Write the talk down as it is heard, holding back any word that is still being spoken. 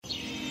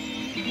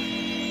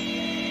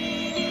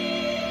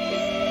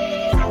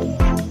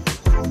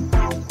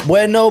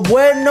Bueno.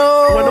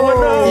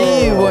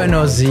 Y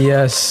buenos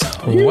dias.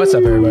 What's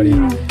up, everybody?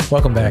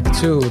 Welcome back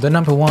to the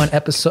number one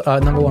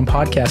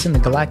podcast in the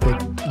galactic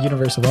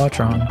universe of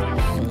Ultron.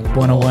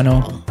 Bueno.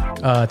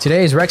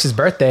 Today is Rex's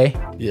birthday.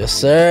 Yes,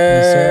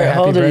 sir. Happy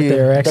How old are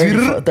birthday,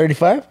 you? Rex.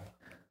 35?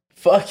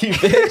 Fuck you,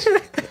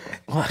 bitch.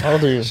 How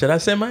old are you? Should I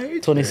say my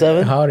age?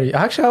 27? How old are you?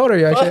 Actually, how old are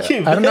you? Fuck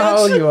you, I don't know how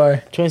old you are.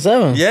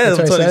 27? Yeah, I'm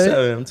 27?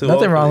 27. I'm too old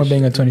Nothing for wrong with this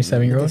being a shit.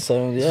 27-year-old.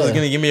 27, She's yeah.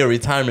 gonna give me a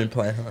retirement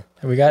plan, huh?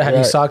 Have Yeah.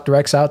 you socked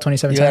Rex out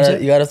 27 You times gotta,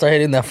 yet? you gotta start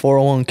hitting that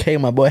 401k,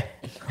 my boy.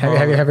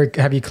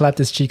 Have you clapped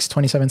his cheeks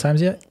 27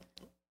 times yet?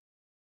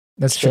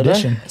 That's Should I?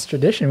 tradition. It's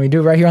tradition. We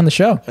do it right here on the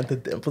show. And the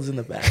dimples in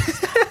the back.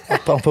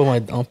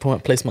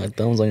 Place my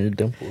thumbs on your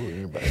dimple. In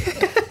your back.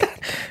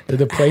 They're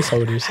the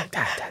placeholders.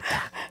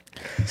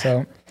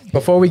 So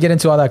before we get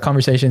into all that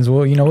conversations,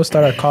 we'll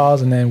start our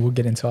calls and then we'll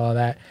get into all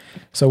that.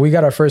 So we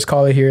got our first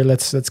caller here.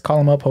 Let's call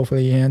him up.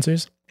 Hopefully he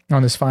answers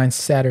on this fine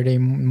Saturday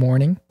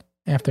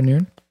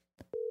afternoon.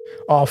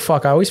 Oh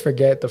fuck! I always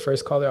forget the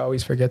first caller. I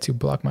always forget to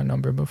block my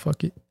number, but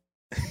fuck it.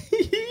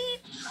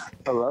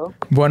 Hello?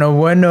 Bueno.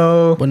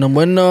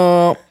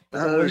 Bueno.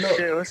 Oh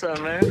shit, what's up,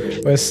 man?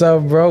 What's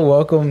up, bro?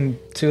 Welcome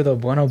to the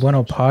Bueno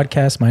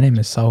podcast. My name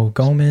is Saul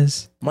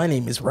Gomez. My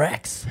name is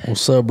Rex.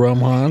 What's up, bro? I'm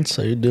Hans.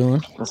 How you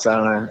doing? What's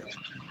up, man?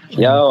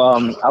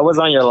 Yo, I was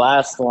on your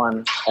last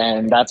one,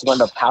 and that's when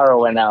the power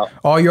went out.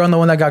 Oh, you're on the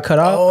one that got cut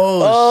off?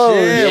 Oh,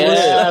 shit.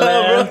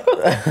 yeah, What's up,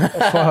 bro?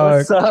 Fuck.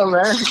 What's up,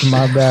 man?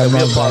 My bad. We My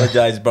bad.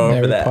 apologize, bro, Yeah,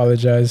 for we that.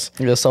 apologize.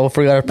 Yeah, Saul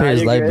forgot to pay Nah,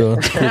 his you're light bill.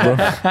 good. Cool, bro.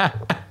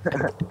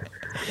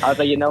 I was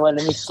like, you know what?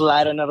 Let me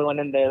slide another one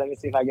in there. Let me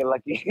see if I get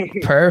lucky.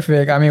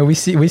 Perfect. I mean, we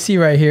see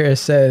right here. It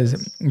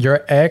says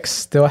your ex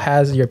still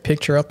has your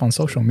picture up on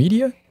social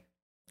media.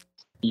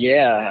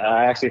 Yeah,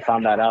 I actually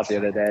found that out the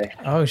other day.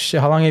 Oh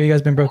shit! How long have you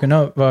guys been broken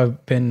up?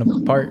 Been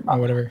apart or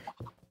whatever?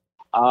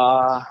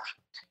 I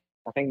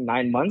think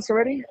 9 months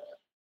already.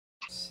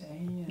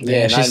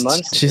 Yeah, 9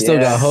 months. She still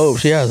Yeah. got hope.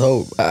 She has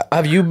hope.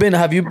 Have you been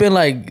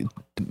like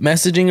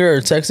messaging her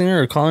or texting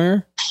her or calling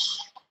her?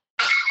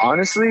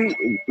 Honestly,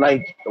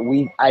 like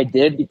I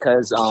did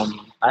because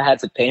I had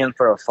to pay him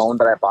for a phone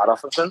that I bought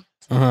off of him.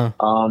 Uh-huh.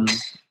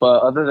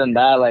 But other than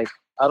that, like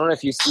I don't know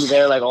if you see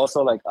there, like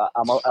also like I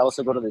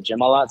also go to the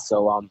gym a lot.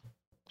 So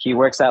he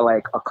works at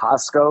like a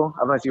Costco. I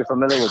don't know if you're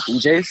familiar with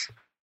BJ's.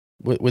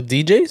 With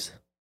DJs?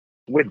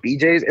 With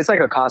BJ's, it's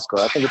like a Costco.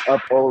 I think it's up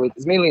all.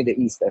 It's mainly in the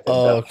east. I think.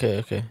 Oh, though.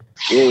 okay.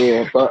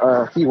 Yeah.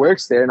 But he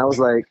works there, and I was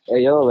like,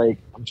 hey yo, like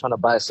I'm trying to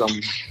buy some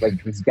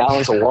like these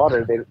gallons of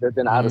water. They've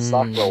been out of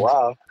stock for a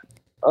while.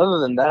 Other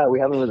than that, we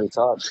haven't really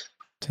talked.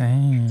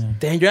 Damn.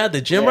 Damn, you're at the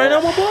gym right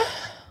now, my boy?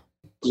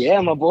 Yeah,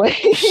 my boy.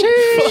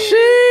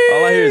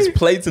 All I hear is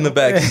plates in the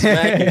back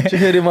smacking. She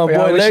hitting my Wait,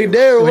 boy what leg you-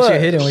 there or What what? you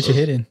hitting? What you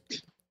hitting?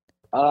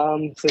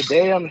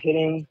 Today I'm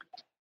hitting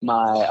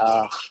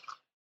my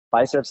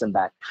biceps and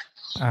back.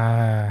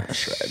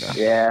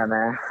 Yeah,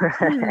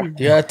 man.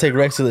 You gotta take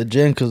Rex to the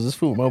gym because this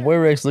food, my boy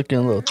Rex looking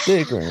a little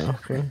thick right now.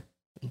 Bro.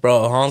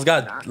 Bro, Hans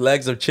got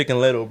legs of Chicken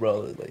Little,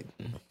 bro. Like,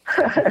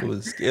 it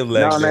was skip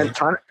legs. No, man.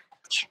 bro.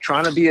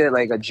 Trying to be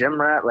a gym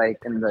rat, like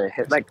in the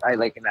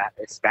in that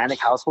Hispanic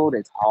household,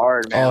 it's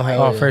hard, man. Oh,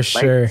 hell Oh, yeah. for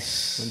sure.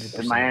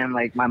 In Miami,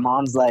 like my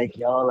mom's like,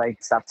 yo,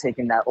 like stop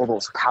taking all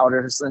those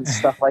powders and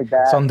stuff like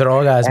that. Son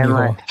drogas, and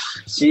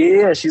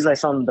mijo. like, she's like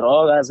some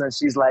drogas, and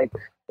she's like,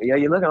 yo,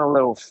 you're looking a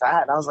little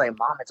fat. And I was like,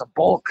 mom, it's a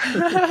bulk.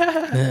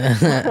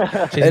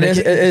 And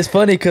it's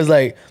funny because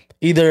like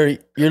either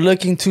you're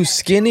looking too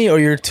skinny or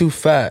you're too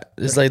fat.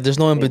 It's like there's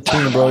no in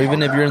between, bro.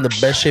 Even if you're in the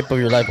best shape of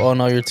your life, oh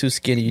no, you're too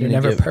skinny. You're need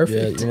to never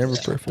perfect. Yeah, you're never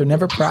perfect. They're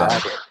never proud.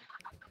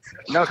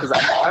 No, because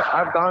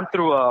I've gone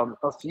through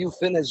a few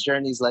fitness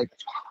journeys. Like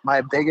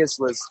my biggest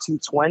was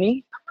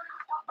 220.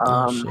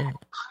 Oh, shit.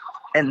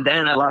 And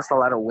then I lost a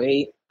lot of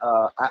weight.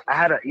 I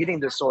had an eating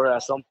disorder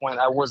at some point.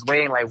 I was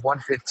weighing like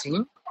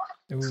 115.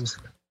 Ooh.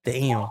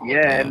 Damn.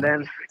 Yeah, and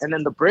then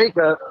the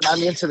breakup got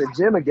me into the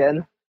gym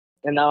again,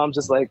 and now I'm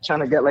just like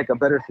trying to get like a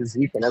better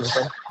physique and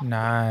everything.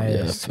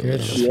 Nice. Yeah,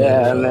 Good.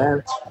 Yeah,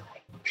 man.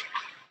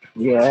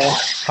 Yeah.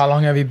 How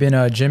long have you been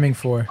gymming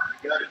for?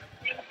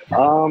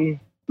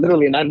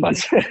 Literally 9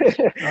 months.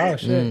 Oh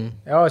shit.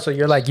 Oh, so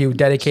you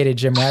dedicated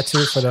gym rat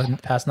to it for the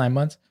past 9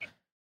 months?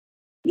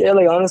 Yeah,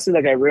 like honestly,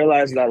 like I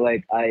realized that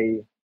like I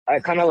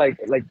kind of like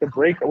the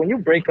break when you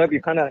break up,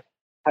 you kind of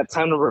have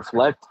time to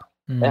reflect.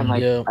 And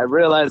like Yeah. I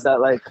realized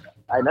that like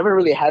I never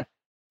really had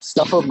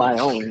stuff of my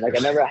own. Like I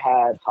never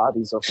had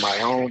hobbies of my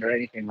own or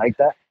anything like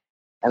that.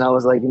 And I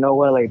was like, you know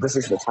what? Like this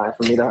is the time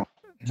for me to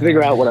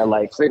figure out what I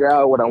like, figure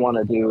out what I want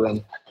to do,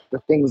 and the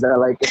things that I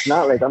like. It's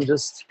not like I'm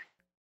just,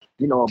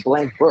 a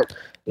blank book,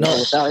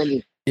 without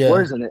any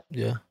words in it.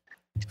 Yeah.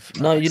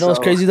 No, you know it's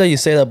crazy that you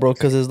say that, bro.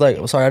 Because it's like,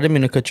 sorry, I didn't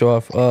mean to cut you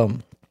off. No,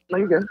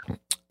 you're good.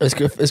 It's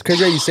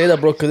crazy that you say that,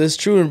 bro. Because it's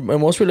true in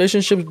most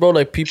relationships, bro.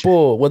 Like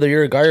people, whether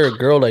you're a guy or a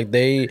girl, like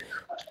they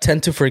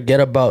tend to forget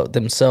about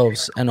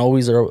themselves and they're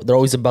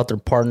always about their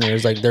partner.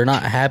 It's like they're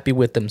not happy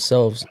with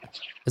themselves.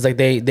 It's like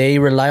they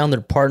rely on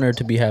their partner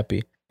to be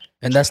happy,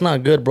 and that's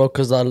not good, bro.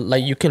 Because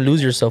like you can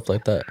lose yourself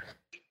like that.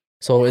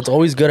 So it's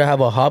always good to have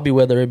a hobby,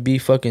 whether it be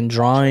fucking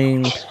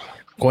drawing,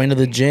 going to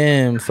the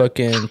gym,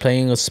 fucking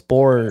playing a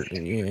sport,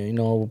 you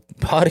know,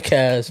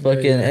 podcast,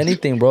 fucking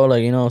anything, bro.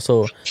 Like, you know,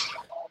 so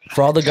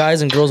for all the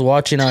guys and girls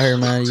watching out here,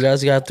 man, you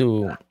guys have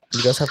to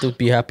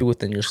be happy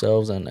within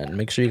yourselves and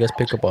make sure you guys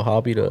pick up a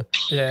hobby to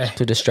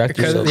distract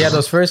yourself. Yeah,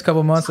 those first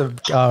couple months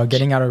of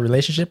getting out of a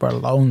relationship are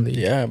lonely.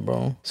 Yeah,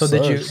 bro. So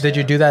Sucks. did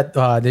you do that?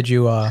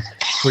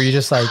 Were you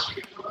just like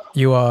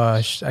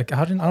like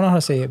I don't know how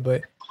to say it,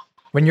 but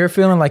when you're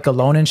feeling like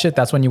alone and shit,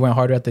 that's when you went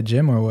harder at the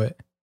gym or what?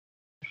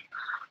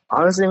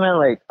 Honestly,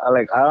 man,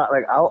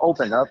 I'll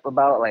open up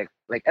about like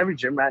every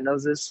gym rat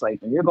knows this.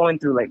 Like when you're going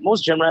through, like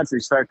most gym rats, they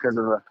start because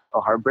of a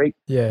heartbreak.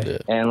 Yeah.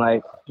 And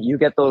like you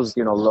get those,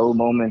 you know, low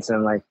moments,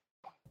 and like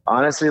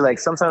honestly, like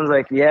sometimes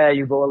like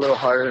you go a little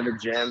harder in the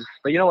gym,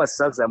 but you know what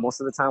sucks, that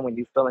most of the time when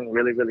you're feeling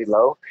really really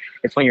low,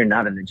 it's when you're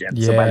not in the gym.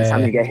 So by the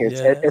time you get here,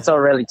 it's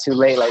already too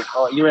late. Like,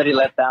 oh, you already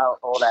let out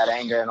all that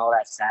anger and all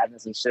that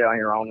sadness and shit on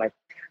your own. Like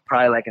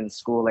probably like in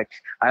school, like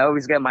I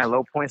always get my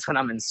low points when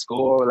I'm in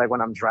school or like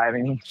when I'm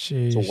driving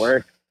to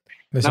work.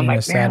 Listening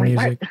to sad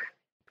music.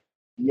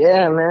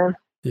 Yeah, man.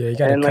 Yeah, you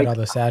gotta cut out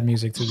the sad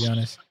music, to be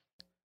honest.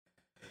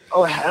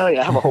 Oh hell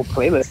yeah, I have a whole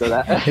playlist of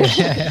that.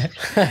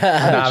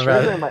 Nah,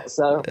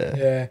 bro.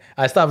 Yeah,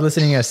 I stopped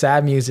listening to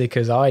sad music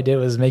because all I did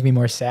was make me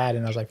more sad,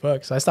 and I was like,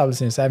 "Fuck!" So I stopped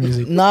listening to sad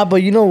music. Nah, but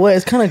you know what?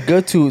 It's kind of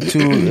good to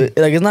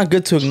like. It's not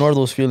good to ignore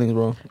those feelings,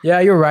 bro. Yeah,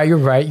 you're right. You're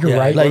right.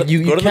 Like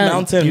you go to the can't-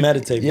 mountain and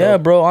meditate. Yeah,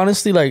 bro.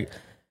 Honestly, like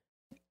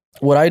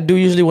what I do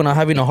usually when I'm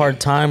having a hard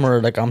time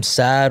or like I'm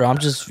sad or I'm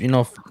just, you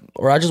know,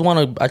 or I just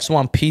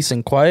want peace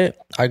and quiet.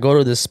 I go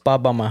to this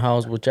spot by my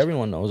house, which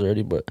everyone knows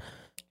already, but.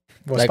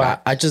 What Like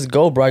spot? I just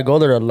go, bro. I go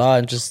there a lot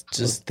and just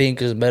think,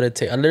 just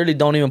meditate. I literally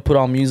don't even put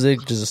on music.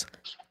 Just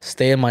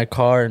stay in my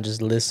car and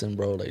just listen,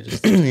 bro. Like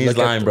just He's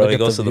lying, bro. He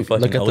goes to the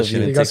fucking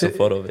ocean and takes a to-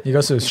 photo of it. He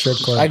goes to a strip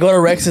club. I go to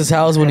Rex's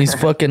house when he's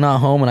fucking not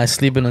home and I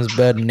sleep in his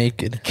bed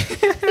naked.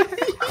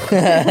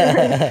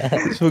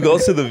 Who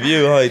goes to the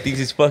view? He thinks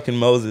he's fucking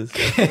Moses.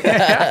 He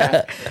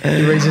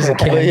raises a But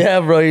kid. yeah,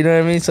 bro. You know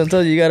what I mean?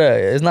 Sometimes you gotta.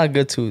 It's not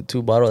good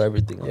to bottle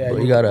everything up, bro.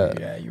 You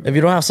gotta. If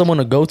you don't have someone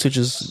to go to,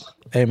 just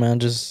hey, man,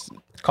 just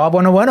Call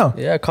bueno bueno.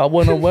 yeah, call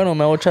bueno,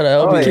 man. We'll try to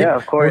help Oh you. yeah,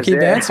 of course. We'll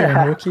keep yeah. answering.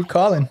 We'll keep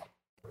calling.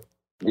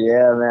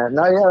 Yeah, man.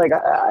 No, yeah, like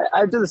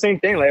I do the same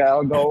thing. Like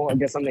I'll go and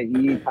get something to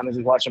eat, kind of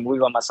just watch a movie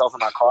by myself in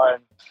my car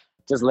and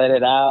just let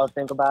it out,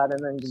 think about it,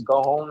 and then just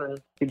go home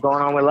and keep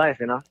going on with life,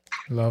 you know?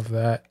 Love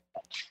that.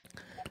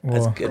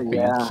 That's Well, good for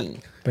Yeah. you,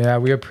 King. but yeah,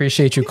 we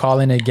appreciate you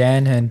calling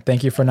again, and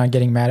thank you for not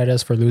getting mad at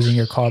us for losing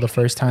your call the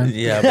first time.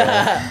 Yeah,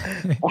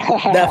 bro.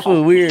 That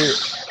fool weird.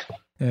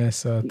 Yeah,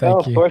 so No, thank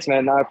of you. course,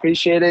 man. No, I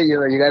appreciate it.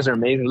 You guys are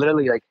amazing.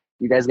 Literally, like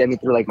you guys get me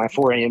through like my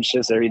 4 a.m.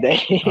 shifts every day.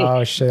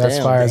 Oh shit, that's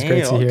Damn, fire. It's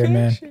great to hear, okay,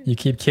 man. shit. You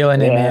keep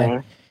killing it,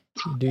 man.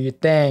 You do your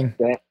thing.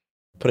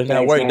 Put in that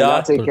Thanks, work, man. Y'all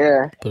dog. take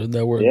care. Put in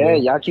that work. Yeah, bro.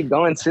 y'all keep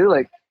going too.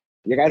 Like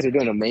you guys are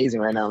doing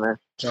amazing right now, man.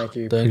 Thank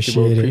you. Thank you,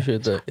 bro. Appreciate it.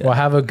 Appreciate that. Well,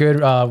 have a good.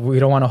 We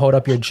don't want to hold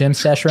up your gym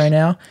sesh right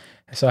now,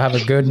 so have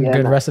a good Yeah,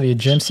 good man. rest of your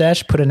gym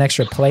sesh. Put an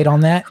extra plate on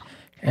that,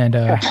 and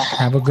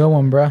have a good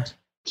one, bro.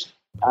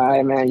 All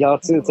right, man. Y'all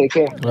too. Take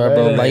care. All right,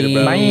 bro.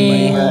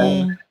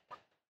 Bye.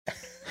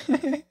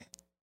 Bye.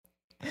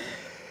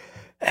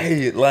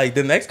 Hey, like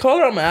the next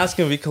caller, I'm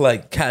asking if we could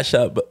like cash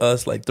up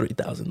us like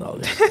 $3,000.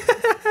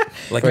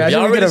 Like Wait, I if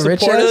y'all should get already a rich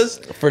support ass? us,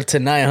 For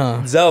tonight,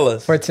 huh?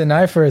 zealous. For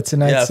tonight's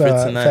Yeah, for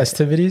tonight.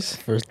 festivities.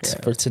 For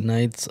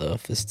tonight's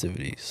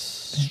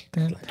festivities.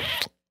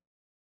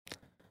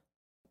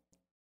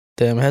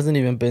 Damn, it hasn't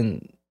even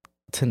been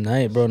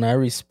tonight, bro. And I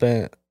already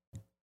spent.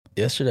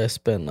 Yesterday, I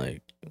spent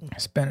like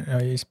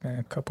You spent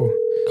a couple.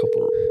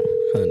 couple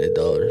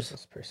 $100,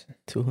 This person.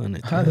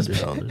 $200, Huh, this-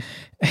 $300.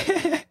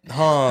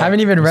 Huh. I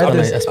haven't even read Sorry,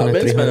 this. I spent I've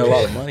been like spending a 300.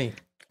 lot of money.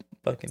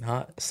 Fucking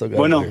hot. Still got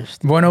Bueno.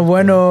 first. Bueno,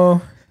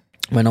 bueno.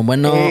 Bueno.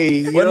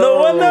 Hey,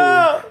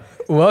 Bueno.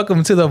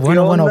 Welcome to the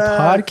Bueno Bueno onda?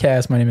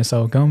 podcast. My name is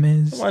Saul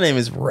Gomez. My name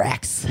is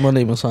Rax. My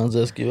name is Hans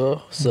Esquivel.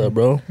 What's up,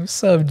 bro?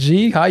 What's up,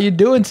 G? How you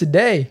doing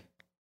today?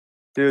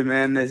 Dude,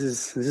 man, this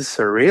is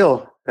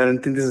surreal. I don't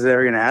think this is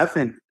ever gonna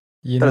happen.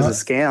 You That know,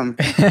 was a scam.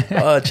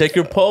 Check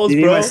your polls, You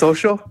need bro. my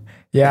social?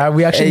 yeah,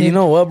 we actually. Hey, you need-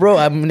 know what, bro?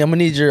 I'm gonna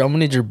need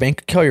your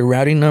bank account, your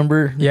routing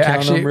number. Yeah, account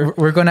actually, number.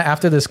 we're gonna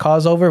after this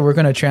call's over, we're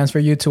gonna transfer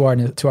you to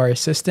our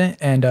assistant,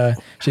 and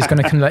she's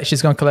gonna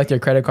collect your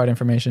credit card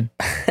information.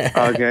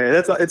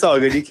 Okay, it's all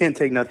good. You can't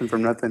take nothing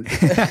from nothing.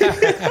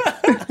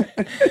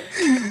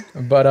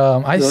 But I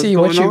What's see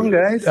what going you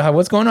on, guys?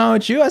 what's going on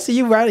with you. I see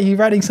you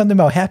writing something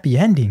about happy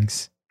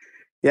endings.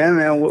 Yeah,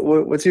 man.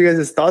 What's your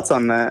guys' thoughts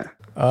on that?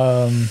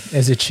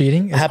 Is it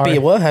cheating? Happy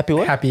Are- what? Happy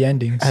what? Happy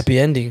endings. Happy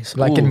endings.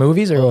 Like in Ooh.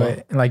 movies or Oh.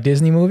 what? Like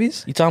Disney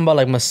movies? You talking about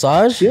like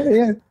massage?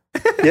 Yeah.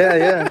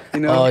 You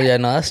know, Oh yeah,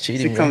 no, that's she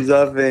cheating. bro. comes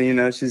up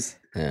and she's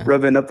Yeah,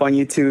 rubbing up on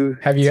you too.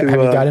 Have you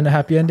gotten a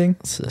happy ending?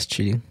 that's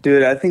cheating.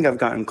 Dude, I think I've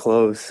gotten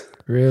close.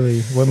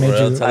 Really? What made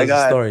Bro, you? tell I us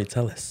got- the story.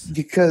 Tell us.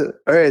 Because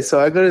all right, so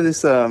I go to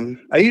this. I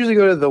usually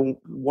go to the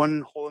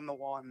one hole in the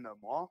wall in the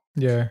mall.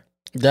 Yeah.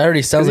 That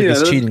already sounds like it's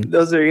those, cheating.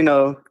 Those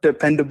are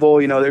dependable.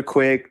 They're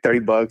quick.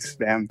 $30,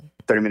 bam.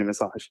 30-minute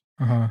massage.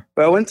 Uh-huh.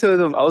 But I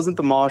was at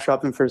the mall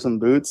shopping for some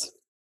boots,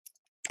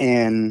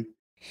 and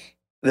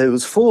it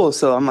was full.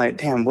 So I'm like,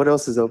 damn, what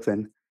else is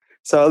open?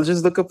 So I'll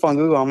just look up on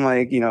Google. I'm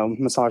like,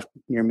 massage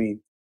near me.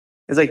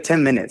 It's like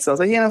 10 minutes. So I was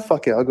like, yeah,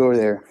 fuck it. I'll go over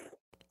there.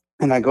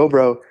 And I go,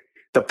 bro,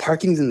 the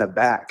parking's in the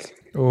back.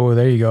 Oh,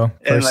 there you go.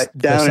 And like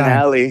down an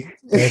alley.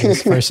 There it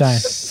is. First sign.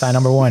 Sign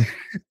number 1.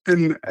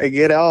 And I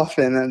get off,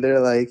 and then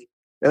they're like,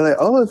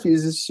 oh, if you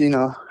just,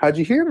 how'd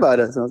you hear about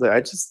us? And I was like,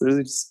 I just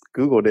literally just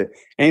Googled it.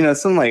 And,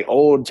 some like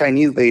old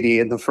Chinese lady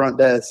at the front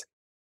desk.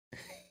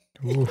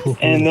 Ooh.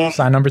 And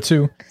sign number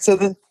 2. So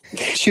then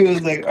she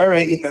was like, all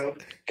right,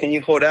 can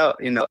you hold out,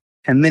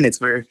 10 minutes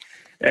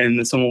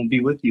and someone will be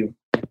with you.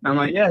 And I'm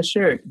like, yeah,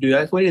 sure. Dude,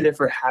 I waited there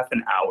for half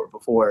an hour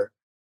before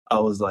I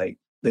was like,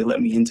 they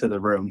let me into the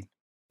room.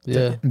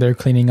 Yeah. They're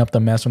cleaning up the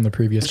mess from the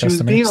previous She was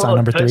customer. being Sign all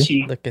number 3.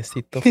 touchy. The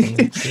quesito from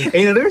the-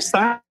 And there's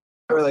signs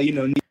where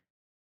like,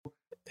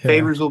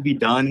 favors will be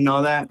done and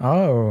all that.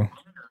 Oh.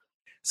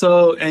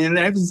 So, and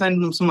then I even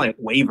signed them some like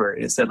waiver.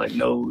 It said like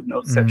no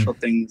sexual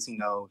things.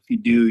 If you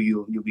do,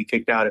 you'll be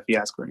kicked out if you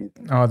ask for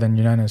anything. Oh, then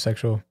you're not in a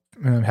sexual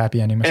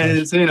happy ending massage.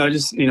 And so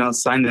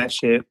just sign that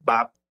shit,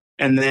 bop.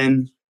 And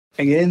then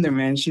I get in there,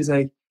 man. She's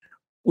like,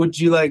 "Would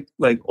you like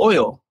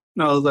oil?"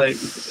 And I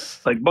was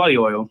like body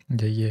oil.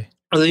 Yeah.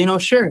 I was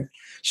like, sure.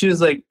 She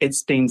was like, "It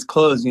stains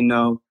clothes, And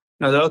I was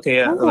like, okay,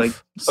 yeah, okay,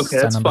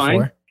 Sign that's number fine."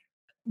 4.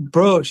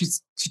 Bro, she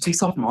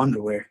takes off my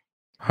underwear.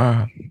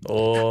 Huh.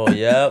 Oh,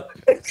 yep.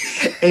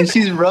 And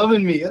she's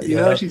rubbing me.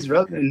 Yeah. She's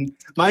rubbing.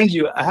 Mind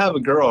you, I have a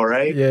girl,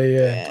 right?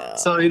 Yeah.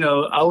 So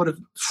I would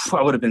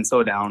have been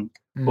so down.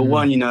 But Mm.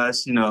 one,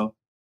 that's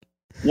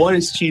one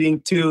is cheating.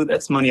 2,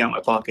 that's money out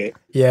my pocket.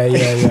 Yeah.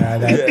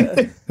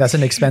 That's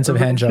an expensive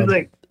hand She's job.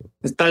 like,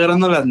 está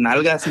agarrando las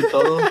nalgas y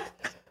todo.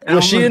 And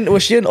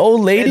Was she an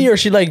old lady or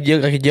she like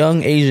a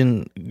young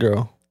Asian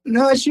girl?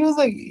 No, she was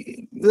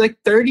like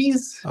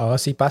 30s. Oh,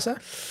 sí pasa?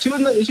 She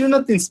was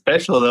nothing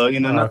special though.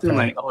 Nothing Okay.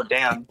 like, oh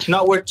damn,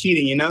 not worth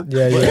cheating.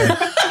 Yeah.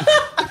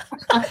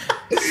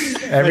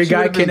 every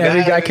guy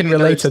can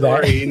relate to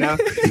that.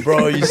 Story,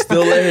 Bro, you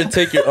still let her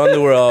take your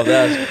underwear off.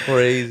 That's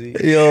crazy.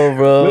 Yo,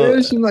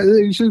 bro. She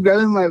was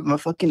grabbing my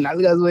fucking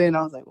nalgas away, and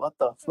I was like, what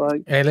the fuck?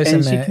 Hey, listen,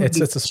 And she man, kept-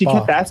 it's a She spa.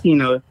 kept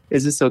asking,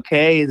 is this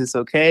okay? Is this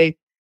okay?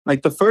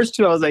 Like the first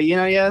 2, I was like,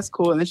 yeah, it's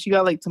cool. And then she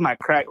got like to my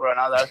crack, bro, and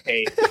I was like,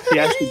 okay. She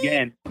asked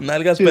again.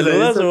 Nalgas She was like,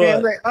 peludas "It's or okay?" I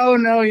what? was like, oh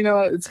no,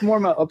 it's more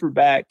my upper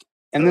back.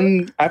 And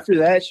then after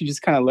that, she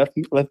just kind of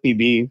left me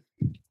be.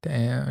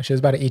 Damn, she was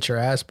about to eat your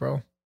ass,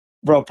 bro.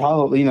 Bro,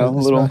 probably, That's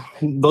little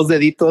those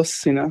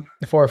deditos,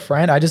 For a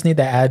friend, I just need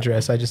the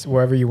address.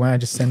 Wherever you went,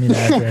 just send me the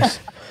address.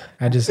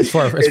 It's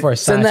for a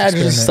Send the science address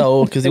to experiment.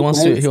 Saul because he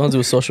wants to do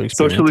a social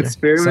experiment. social here.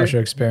 experiment. Social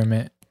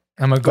experiment.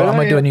 I'm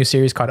gonna do a new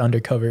series called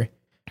Undercover,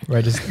 where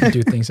I just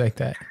do things like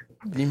that.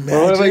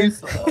 Well, what about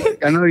you?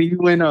 I know you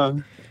went.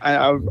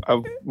 I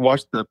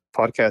watched the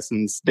podcast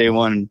since day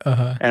one,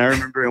 Uh-huh. and I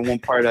remember in one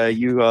part,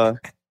 you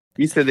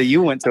said that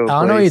you went to. I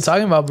don't know what you're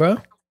talking about, bro.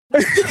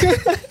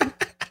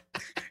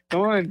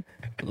 Come on,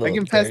 I Little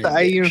can pass the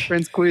dirty IU and bitch.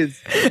 friends quiz.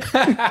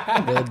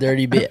 Little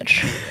dirty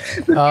bitch.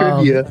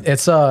 Trivia.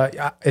 It's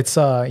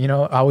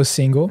I was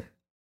single,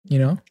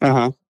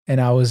 Uh-huh. and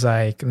I was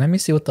like, let me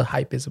see what the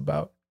hype is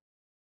about,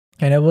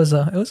 and it was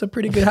a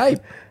pretty good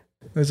hype.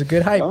 It was a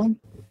good hype. Oh,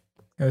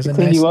 It was a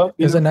clean nice. you up,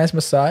 It was a nice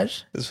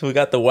massage. This we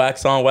got the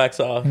wax on, wax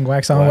off. And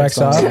wax on, wax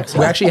off. wax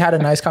We actually had a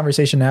nice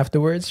conversation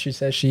afterwards. She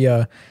said she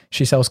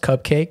sells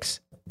cupcakes.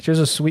 She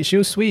was sweet.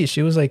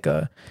 She was like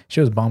she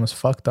was bomb as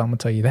fuck though, I'm gonna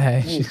tell you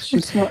that.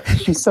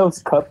 she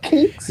sells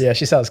cupcakes. Yeah,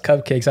 she sells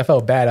cupcakes. I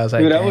felt bad. I was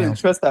like, Dude, I damn. wouldn't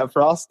trust that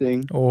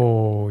frosting.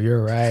 Oh,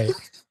 you're right.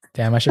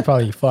 Damn, I should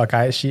probably fuck.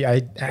 I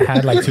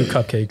had like 2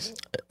 cupcakes.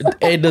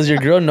 Hey, does your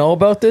girl know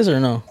about this or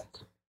no?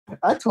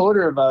 I told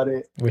her about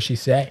it. What'd she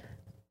say?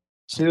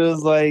 She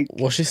was like,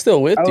 Well, she's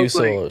still with I you, was so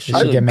like- she Did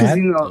she should get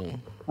mad?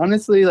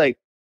 honestly, like,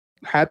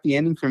 happy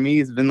ending for me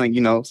has been like,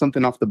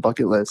 something off the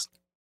bucket list.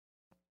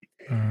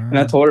 And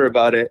I told her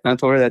about it. And I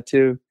told her that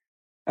too.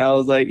 And I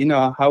was like,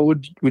 how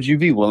would you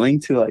be willing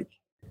to like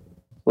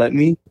let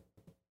me?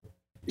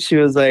 She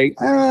was like,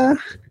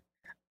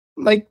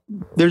 like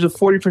there's a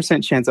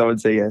 40% chance I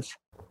would say yes.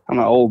 I'm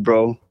like, oh,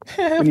 bro.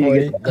 I need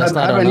to get, That's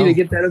I not need to enough.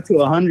 get that up to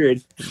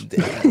 100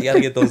 You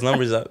gotta get those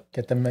numbers up.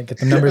 Get the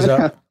numbers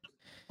up.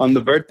 on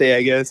the birthday,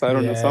 I guess. I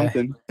don't know, Yeah.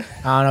 something.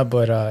 I don't know,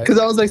 but Because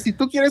I was like, si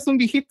tú quieres un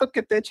viejito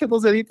que te eche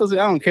dos deditos, I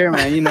don't care,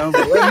 man,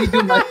 but let me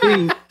do my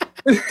thing.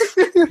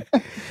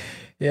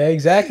 yeah,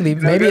 exactly.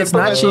 Maybe it's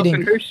not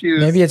cheating.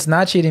 Maybe it's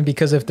not cheating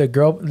because if the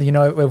girl,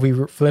 if we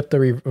flip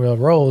the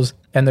roles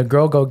and the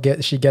girl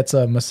she gets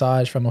a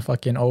massage from a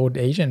fucking old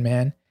Asian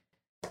man,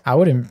 I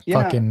wouldn't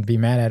Yeah. fucking be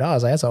mad at all. I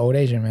was like, that's an old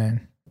Asian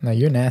man. Like,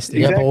 you're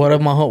nasty. Yeah, but what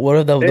if what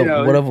if You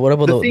know, what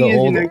about the the thing is,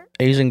 old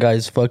Asian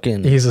guy's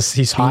fucking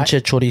He's hot.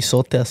 pinche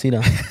chorizote así, na?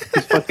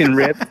 It's fucking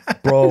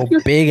ripped. Bro,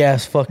 big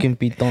ass fucking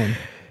piton.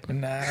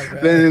 Nah,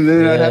 bro.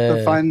 Then I'd have to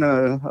Yeah. find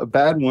a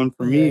bad one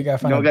for Yeah, me. you gotta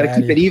find a gotta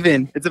keep baddie. it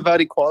even. It's about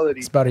equality.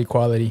 It's about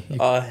equality.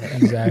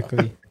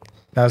 Exactly.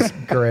 That's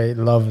great.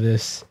 Love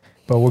this.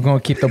 But we're gonna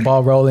keep the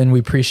ball rolling. We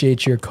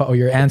appreciate your call.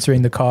 You're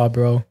answering the call,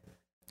 bro.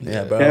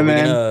 Yeah, bro. Yeah, we're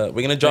man.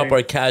 gonna drop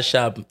our cash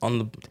app on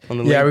the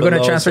link Yeah, we're gonna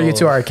below, transfer you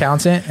to our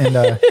accountant,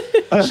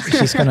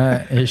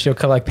 and she'll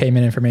collect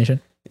payment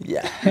information.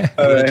 Yeah, we're gonna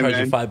Alright, charge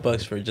man. you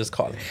 $5 for just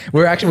calling.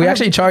 We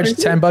actually charge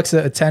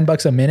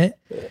 $10 a minute.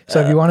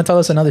 So if you want to tell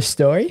us another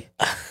story,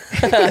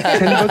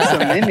 $10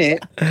 a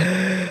minute.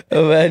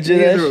 Imagine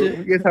that shit.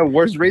 You guys have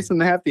worse rates than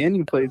the happy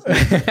ending place.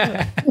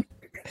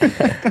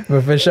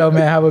 but for sure,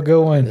 man, have a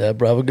good one. Yeah,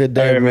 bro. Have a good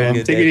day, All right, bro. man.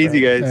 Good Take day, it easy,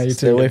 Yeah, guys. you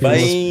Stay too. away from Bye.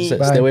 those,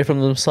 Bye. stay away from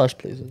the massage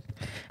places.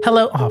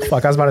 Hello. Oh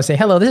fuck, I was about to say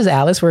hello. This is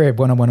Alice. We're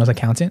Bueno Bueno's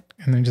accountant,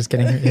 and I'm just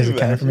getting his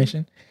account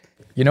information.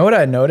 You know what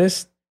I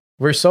noticed?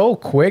 We're so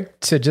quick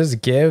to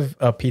just give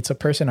a pizza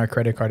person our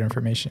credit card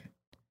information,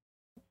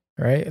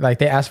 right? Like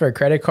they ask for a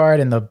credit card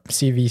and the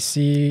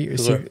CVC,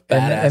 Because we're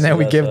and then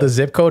we badass give with the that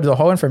zip code, the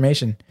whole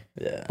information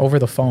Yeah, over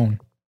the phone.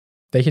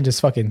 They can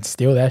just fucking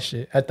steal that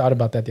shit. I thought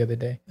about that the other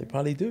day. they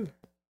probably do.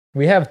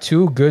 We have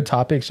 2 good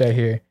topics right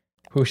here.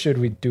 Who should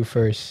we do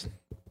first?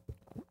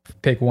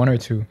 Pick 1 or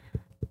 2.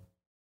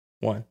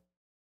 1.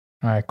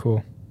 All right,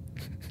 cool.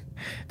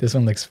 This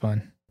one looks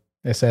fun.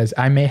 It says,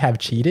 "I may have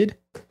cheated."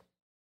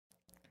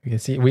 We can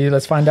see.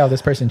 Let's find out if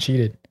this person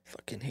cheated.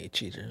 Fucking hate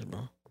cheaters,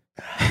 bro.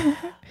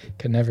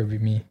 Could never be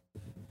me.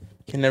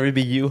 Can never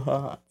be you,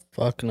 huh?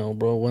 Fuck no,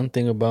 bro. One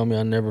thing about me,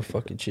 I never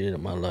fucking cheated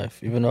in my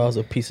life. Even though I was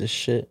a piece of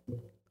shit,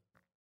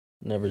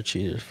 never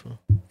cheated.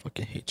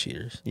 Fucking hate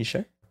cheaters. You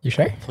sure? You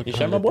sure? Fucking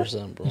sure, my boy?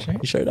 100%, bro. You sure?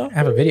 You sure, though? I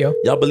have a video.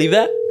 Y'all believe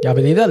that? Y'all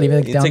believe that? Leave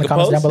it You down in take the a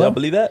comments post? down Y'all below.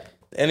 believe that?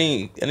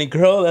 Any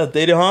girl that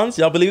dated Hans?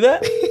 Y'all believe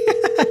that?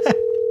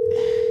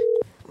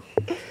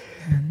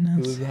 It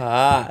was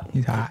hot.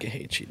 He's hot. Fucking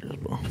hate cheaters,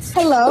 bro.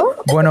 Hello?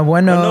 Bueno,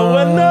 bueno.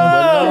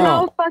 No.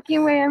 No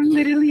fucking way. I'm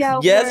literally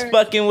at Yes, work.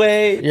 fucking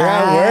way. You're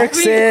at work,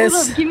 Wait, hold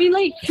sis. up. Give me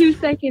like 2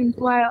 seconds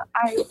while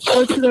I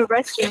go to the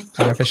restroom.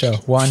 All right, for sure.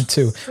 1,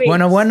 2. Wait,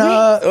 Bueno, bueno.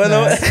 Oh,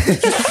 no.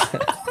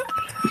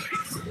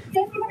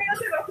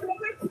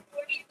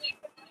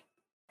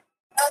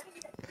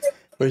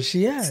 Where's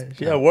she at?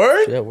 She at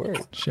work? She at work.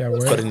 She at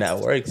Put work. in that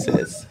work,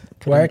 sis.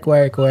 Work.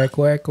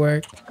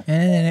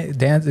 And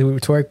dance,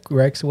 work.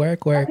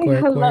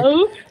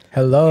 Hello?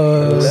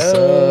 Hello.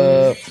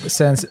 Hello.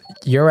 Since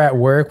you're at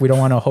work, we don't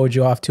want to hold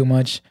you off too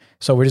much.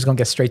 So we're just going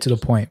to get straight to the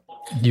point.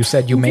 You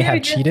said you may Dude, have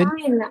you're cheated.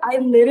 fine. I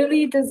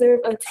literally deserve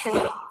a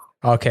 10.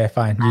 Okay,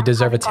 fine. You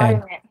deserve a 10.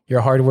 Environment. You're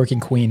a hardworking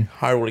queen,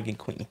 Hardworking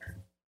queen.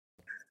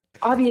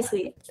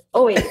 Obviously.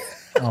 Always.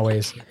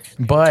 always.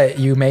 But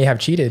you may have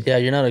cheated. Yeah,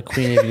 you're not a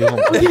queen if you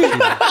don't cheat.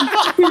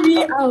 Hear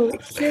me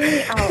out. Hear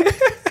me out.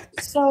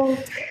 So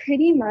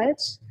pretty much,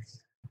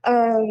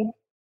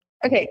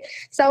 okay.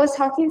 So I was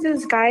talking to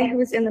this guy who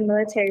was in the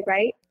military,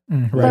 right?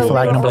 Red But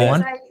flag we number were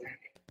 1. always like-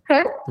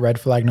 Huh? Red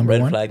flag number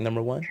Red 1. flag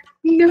number 1.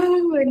 No,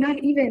 not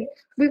even.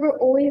 We were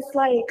always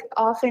like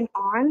off and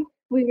on.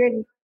 We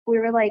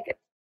were like,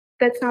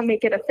 let's not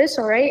make it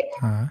official, right?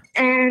 Uh,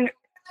 And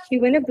he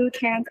went to boot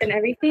camp and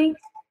everything.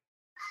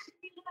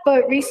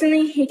 But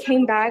recently he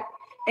came back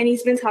and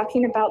he's been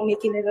talking about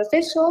making it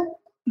official.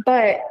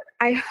 But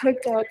I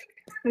hooked up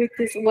with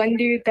this one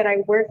dude that I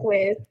work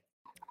with.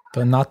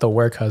 but not the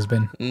work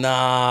husband.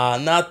 Nah,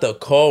 not the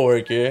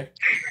coworker.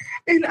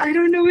 And I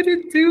don't know what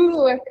to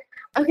do.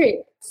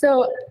 Okay,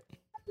 so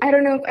I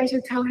don't know if I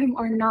should tell him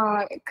or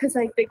not, because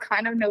like they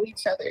kind of know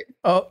each other.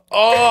 Oh,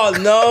 Oh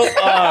no! All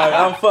right,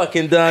 I'm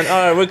fucking done.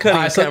 All right, we're cutting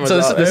All right, the cameras so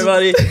off. this is-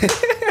 Everybody,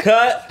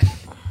 cut.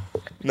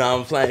 No,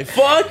 I'm playing.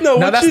 Fuck no!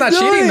 no, what that's you not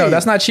doing? cheating though.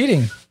 That's not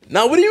cheating.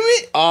 No, what do you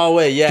mean? Oh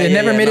wait, yeah. They yeah,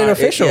 never yeah, made it nah,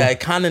 official. Yeah, it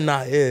kind of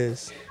not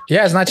is.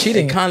 Yeah, it's not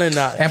cheating. It kind of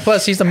not. And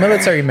plus, he's the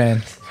military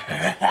man.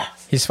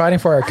 He's fighting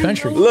for our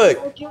country. I know, Look.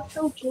 I feel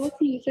so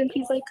guilty since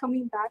he's like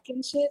coming back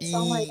and shit.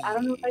 So I'm like, I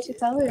don't know if I should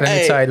tell him. Let me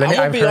Hey, tell you, I'm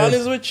gonna I've be heard-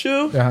 honest with you.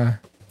 Uh-huh.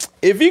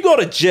 If you go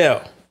to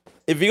jail,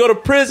 if you go to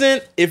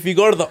prison, if you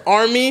go to the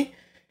army,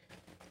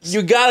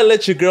 you gotta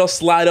let your girl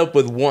slide up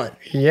with one.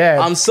 Yeah.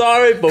 I'm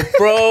sorry, but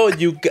bro,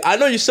 I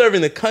know you're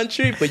serving the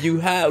country, but you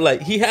have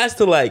like he has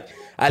to like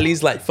at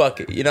least like fuck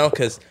it, you know?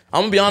 Because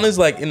I'm gonna be honest,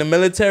 like in the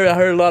military, I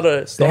heard a lot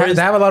of They stories.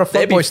 have a lot of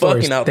They be fuckboy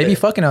stories. fucking out They be there.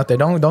 fucking out there.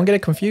 Don't get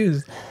it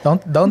confused.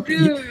 Don't.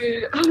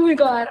 Dude, oh my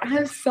god, I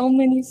have so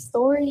many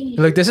stories.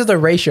 Look, this is the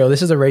ratio.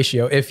 This is the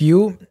ratio.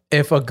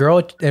 If a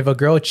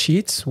girl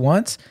cheats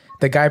once,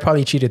 the guy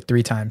probably cheated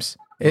 3 times.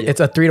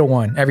 It's a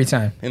 3-to-1 every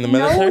time. in the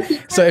military. he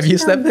So if you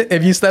can't cheat slept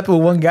if you slept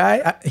with one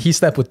guy, he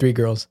slept with 3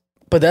 girls.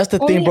 But that's the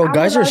thing, Only bro. I'm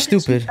Guys are allowed to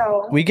cheat, stupid.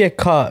 though. We get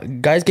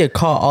caught. Guys get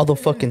caught all the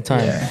fucking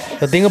time.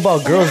 The thing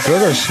about girls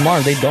are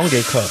smart. They don't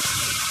get caught.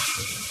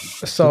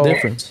 So The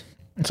difference.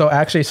 So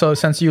actually,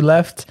 since you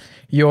left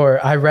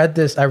I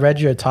read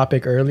your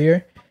topic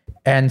earlier,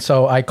 and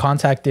so I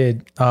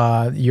contacted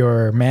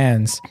your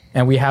mans,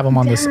 and we have him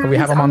on this. Damn, We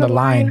have he's him on the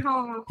line.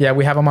 huh? Yeah,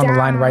 we have him on the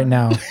line Damn. right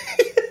now.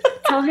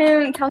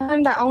 Tell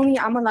him that only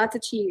I'm allowed to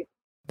cheat.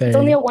 There It's you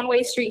only go. a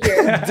one-way street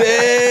here.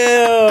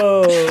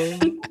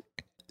 Damn.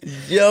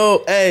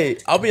 Yo, hey,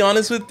 I'll be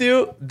honest with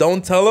you.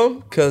 Don't tell him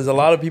because a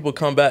lot of people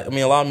come back. I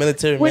mean, a lot of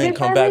military What men if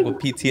come I, back like-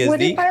 with PTSD.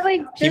 what if I,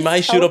 like, He just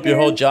might shoot tell up your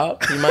whole him-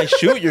 job. He might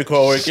shoot your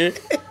coworker.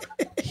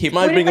 he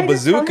might What bring if a I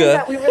just told him bazooka.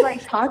 that we were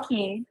like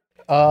talking?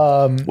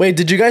 Wait,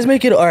 did you guys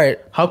make it? All right.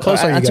 How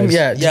close are you Answer me- guys?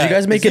 Yeah. Did Yeah, you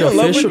guys make is it he in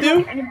love with official?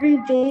 you? Every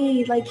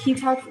day, like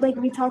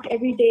we talk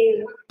every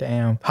day.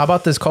 Damn. How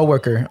about this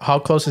coworker? How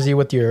close is he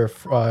with your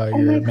Oh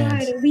my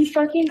man's? god, we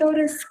fucking go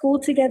to school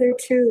together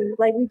too.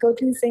 Like we go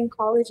to the same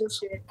college and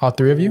shit. All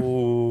three of you?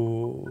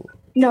 Ooh.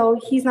 No,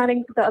 he's not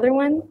in the other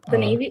one, the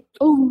Navy.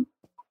 Oh,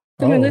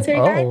 the military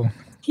guy.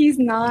 He's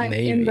not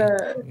Navy. in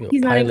the. You're a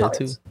He's not in pilot,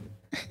 college.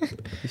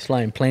 He's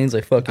flying planes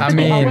like fucking. I Tom.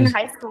 All in mean,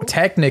 high school.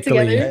 technically.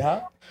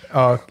 Together?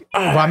 Well,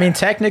 I mean,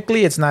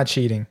 technically, it's not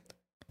cheating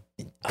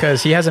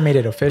because he hasn't made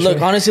it official.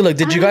 Look, honestly, like,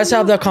 did you guys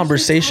have that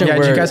conversation? Yeah, did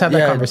where, you guys have that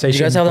Did you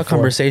conversation guys have that before?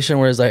 conversation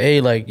where it's like,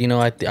 hey, like, you know,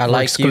 I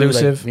like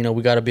exclusive. you, like, you know,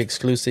 we gotta be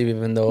exclusive,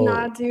 even though.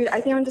 Nah, dude.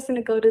 I think I'm just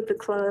gonna go to the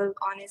club.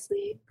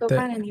 Honestly, go The-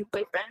 find a new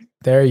boyfriend.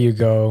 There you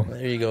go.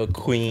 There you go,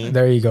 queen.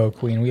 There you go,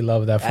 Queen. We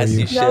love that for As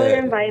you. you Y'all are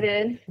Shit.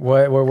 invited.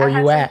 Where I have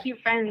you some at? cute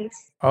friends.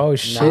 Oh Nah,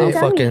 shit. I'm Shit.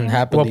 fucking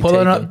happily Well,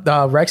 pulling taken.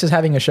 up. Rex is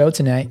having a show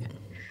tonight.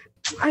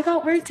 I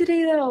got work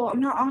today though.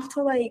 I'm not off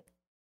till like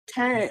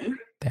 10.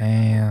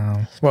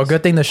 Damn. Well,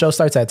 good thing the show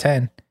starts at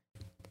 10.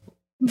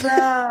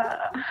 Bruh.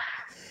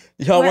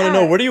 Y'all want to Where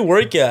know at? where do you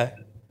work at?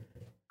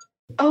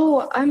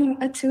 Oh,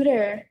 I'm a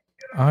tutor.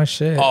 Oh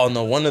shit. Oh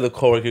no, one of the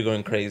coworker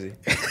going crazy.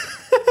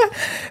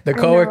 The I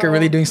coworker know.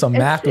 really doing some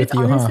math with it's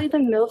you, huh? honestly the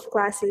MILF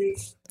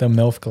classes. The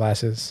MILF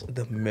glasses.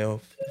 The MILF.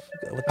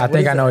 I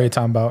think I know what you're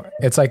talking about.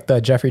 It's like the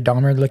Jeffrey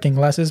Dahmer looking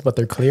glasses, but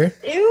they're clear.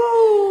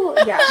 Ew.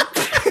 Yeah.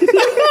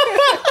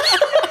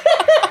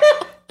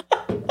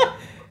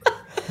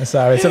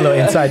 Sorry, it's a little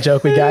inside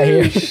joke we got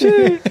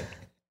here.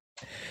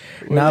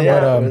 Nah,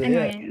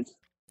 Anyways.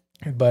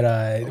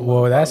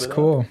 well, that's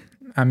cool.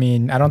 I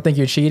mean, I don't think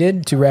you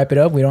cheated. To wrap it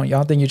up,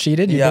 y'all think you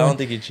cheated? Yeah, I doing- don't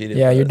think you cheated.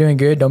 Yeah, you're but- doing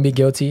good. Don't be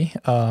guilty.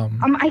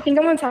 I think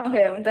I'm gonna tell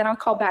him. Then I'll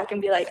call back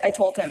and be like, I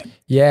told him.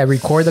 Yeah,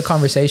 record the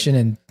conversation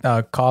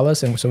and call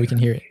us, and so we can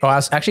hear it. Or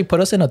actually, put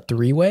us in a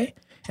 3-way,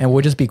 and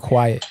we'll just be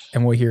quiet,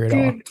 and we'll hear it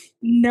all. Dude,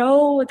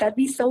 no, that'd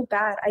be so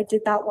bad. I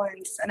did that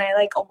once and I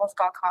like almost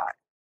got caught.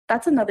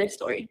 That's another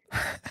story.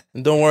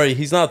 Don't worry,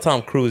 he's not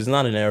Tom Cruise. He's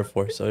not in the Air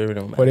Force, so it really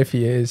don't matter. What if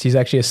he is? He's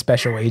actually a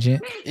special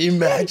agent.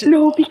 Imagine.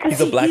 No, because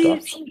He's a black he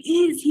ops.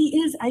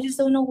 is. I just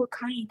don't know what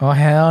kind. Oh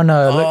hell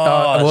no! Look,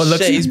 Oh, well, look,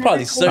 shit, he's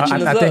probably I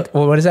searching I us think. up.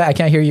 Well, what is that? I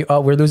can't hear you. Oh,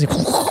 we're losing.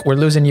 We're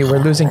losing you. We're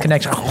losing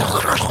connection.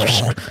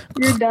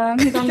 You're dumb.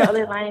 He's on the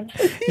other line.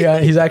 Yeah,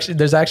 he's actually.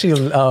 There's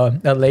actually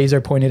a laser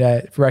pointed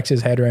at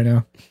Rex's head right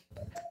now.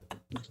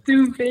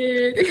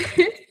 Stupid.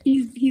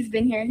 he's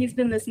been here. He's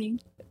been listening.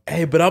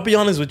 Hey, but I'll be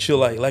honest with you,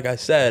 like I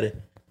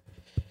said,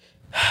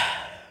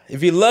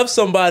 if you love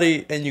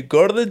somebody and you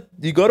go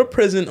to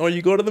prison or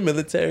you go to the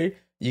military,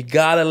 you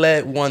gotta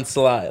let one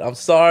slide. I'm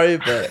sorry,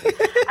 but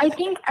I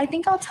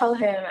think I'll tell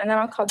him and then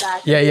I'll call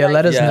back. Yeah, and be yeah. like,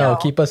 Let us Yeah. know.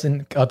 Keep us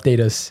in. Update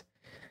us.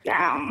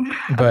 Damn.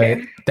 But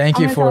Okay. thank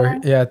you I'm for gonna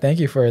tell thank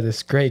you for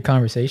this great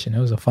conversation. It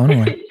was a fun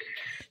one.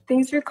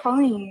 Thanks for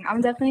calling.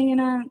 I'm definitely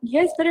gonna. You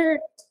guys better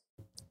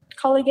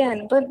call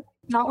again, but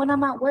not when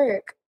I'm at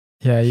work.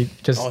 Yeah, you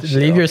just Oh, shit,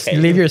 okay.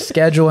 leave your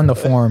schedule in the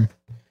form.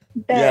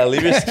 Bet. yeah,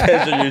 leave your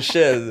schedule, your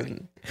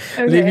shit.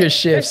 Okay, leave your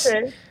shifts.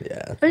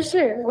 Yeah. For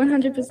sure.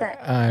 100%.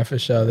 All right, for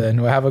sure.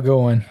 Then we'll have a good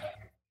one.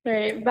 All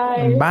right.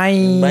 Bye.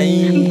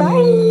 Bye.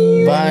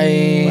 Bye.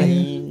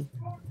 Bye.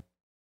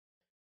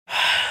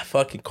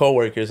 Fucking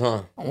coworkers,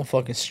 huh? I'm gonna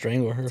fucking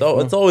strangle her. So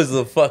fool. it's always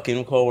the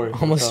fucking coworker.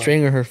 I'm gonna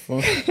strangle her.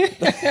 Fool.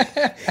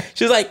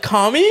 She's like,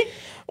 call me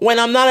when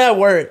I'm not at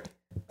work.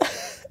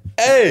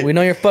 Hey, We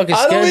know your fucking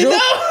how do we schedule.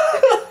 know?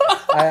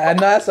 I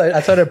know.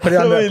 I told her to put it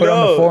on How do the we put it on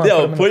the know? form.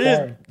 Yo, put put it on the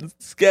form. your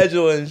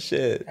schedule and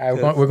shit. All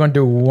right, we're gonna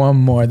do one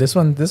more. This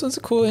one's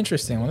a cool,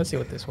 interesting one. Let's see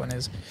what this one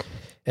is.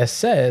 It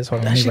says,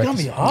 hold on, That let me shit write got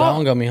me this- That hot.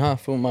 one got me hot.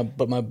 Fool.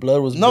 But my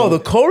blood was. No, the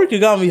boiling. coworker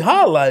got me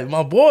hot. Like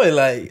my boy,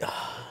 like,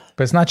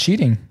 but it's not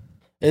cheating.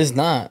 It's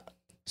not.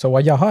 So why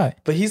y'all hot?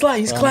 but he's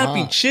Uh-huh.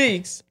 clapping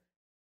cheeks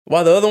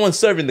while the other one's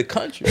serving the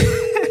country.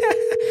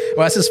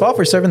 Well, that's his fault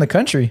for serving the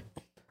country.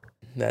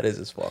 That is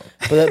his fault.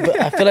 But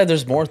I feel like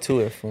there's more to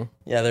it, fool.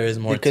 Yeah, there is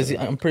more. Because to it.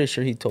 I'm pretty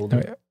sure he told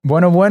me.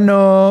 Bueno.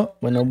 Bueno.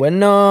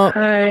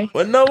 Hi.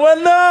 What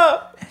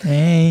no?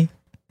 Hey.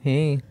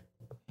 Hey,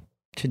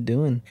 what you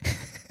doing?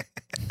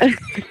 How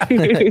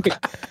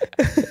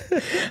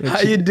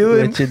you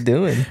doing? What you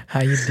doing?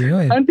 How you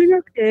doing? I'm doing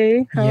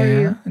okay. How are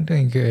you? I'm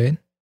doing good.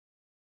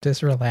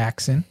 Just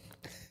relaxing,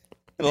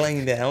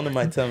 Laying down in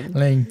my tummy.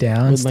 laying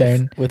down,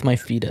 staring, With my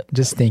feet up.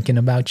 just thinking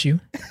about you.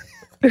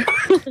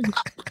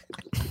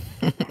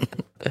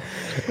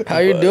 How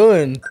you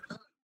doing?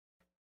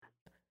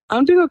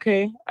 I'm doing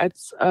okay.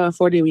 It's a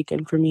 4-day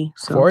weekend for me.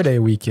 So 4-day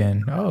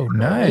weekend. Oh,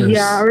 nice.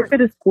 yeah, I work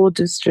at a school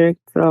district,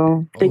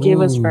 so they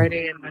gave us Ooh.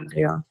 Friday and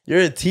Monday off.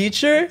 You're a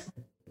teacher?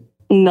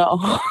 No,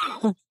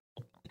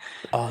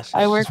 Oh, shit.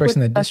 I work works with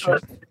in the special,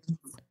 district.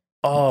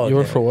 Oh, You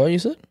work okay. for what? You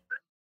said?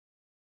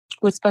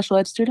 with special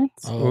ed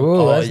students. Ooh,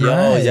 Oh, that's yo,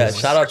 nice. yeah.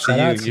 Shout out to Shout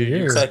you. out to You're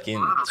you. fucking.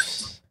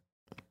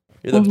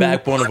 You're the Mhm.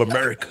 backbone of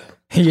America.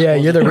 Yeah,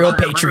 you're the real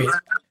patriot.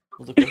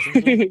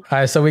 All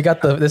right, so we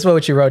got this is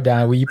what you wrote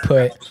down. We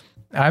put,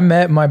 I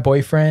met my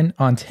boyfriend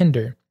on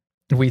Tinder.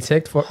 We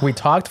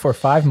talked for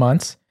 5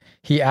 months.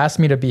 He asked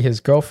me to be his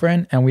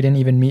girlfriend, and we didn't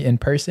even meet in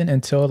person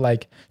until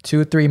like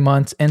 2-3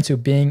 months into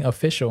being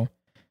official.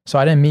 So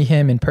I didn't meet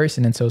him in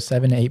person until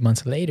 7 to 8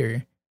 months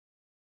later.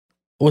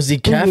 Was he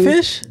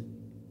catfish?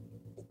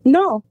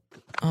 No.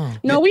 Oh.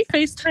 No, we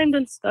FaceTimed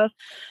and stuff,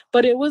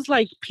 but it was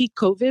like peak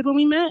COVID when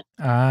we met.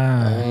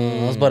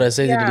 I was about to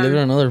say, did he live on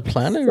another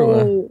planet or what?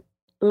 So,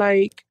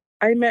 like,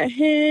 I met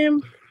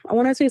him, I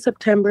want to say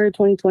September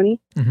 2020.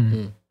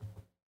 Mm-hmm.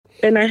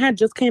 And I had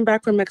just came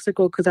back from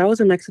Mexico because I was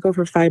in Mexico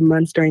for 5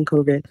 months during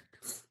COVID.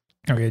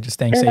 Okay, just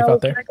staying And safe I was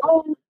out there. like,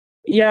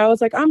 I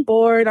was like, I'm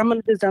bored. I'm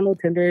going to just download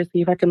Tinder,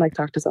 see if I can like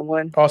talk to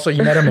someone. Also,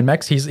 you met him in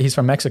Mexico. He's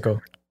from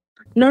Mexico.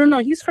 No,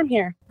 he's from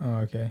here. Oh,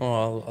 okay.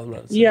 Oh, I was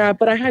about to say. Yeah,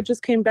 but I had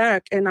just came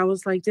back and I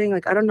was like, dang,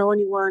 like I don't know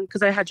anyone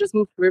because I had just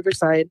moved to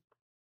Riverside.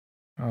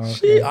 Oh,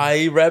 She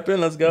okay. IE repping.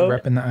 Let's go.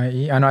 Repping the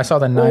IE. I know I saw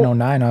the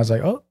 909. I was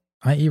like, oh,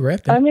 IE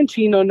repping. I'm in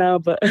Chino now,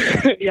 but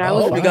yeah, I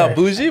was Oh, we fire. got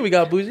bougie. We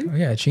got bougie. Oh,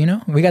 yeah,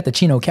 Chino. We got the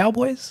Chino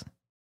Cowboys.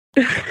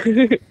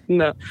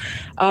 no.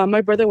 My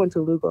brother went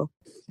to Lugo.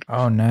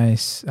 Oh,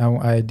 nice.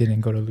 I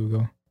didn't go to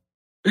Lugo.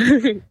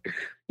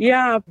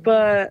 Yeah,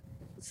 but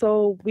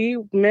so we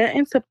met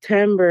in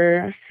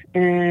September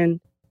and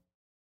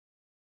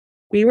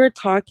we were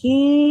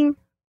talking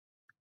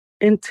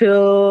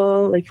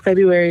until like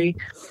February,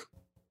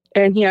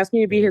 and he asked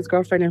me to be his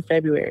girlfriend in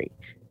February.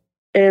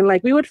 And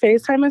like we would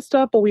FaceTime and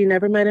stuff, but we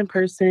never met in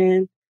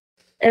person.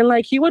 And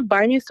like he would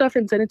buy me stuff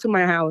and send it to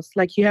my house.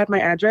 Like he had my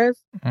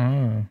address.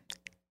 Oh.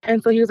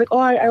 And so he was like, oh,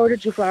 I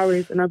ordered you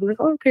flowers. And I was like,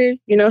 oh, okay,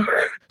 you know.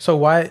 So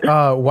why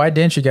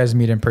didn't you guys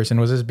meet in person?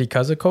 Was this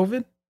because of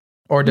COVID?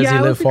 Or does he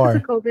it live was because far?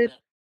 of COVID.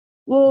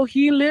 Well,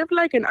 he lived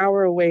like an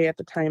hour away at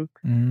the time.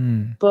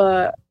 Mm,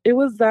 But it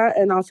was that,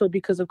 and also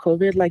because of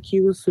COVID, like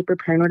he was super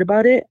paranoid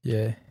about it.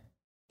 yeah.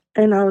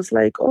 And I was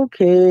like,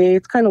 okay,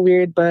 it's kind of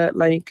weird, but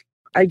like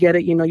I get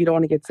it, you know, you don't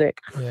want to get sick.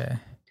 Yeah.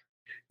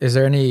 Is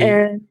there any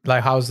And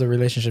like how's the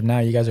relationship now?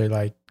 You guys are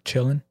like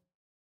chilling?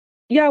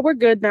 yeah, we're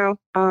good now.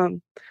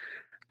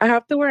 I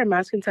have to wear a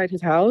mask inside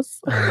his house.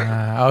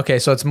 Okay,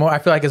 so it's more I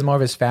feel like it's more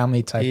of his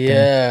family type thing.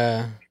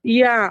 Yeah.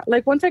 Yeah,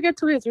 like once I get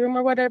to his room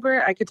or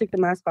whatever, I could take the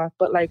mask off.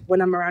 But like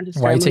when I'm around his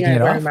Why are you family, taking I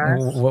it wear a off?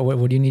 mask.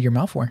 What do you need your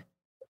mouth for?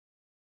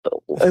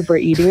 If we're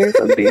eating or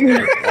something.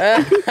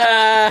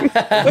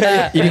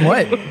 Eating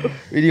what?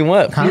 Eating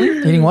what? Huh?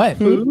 Eating what?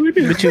 Food.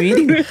 What you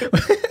eating?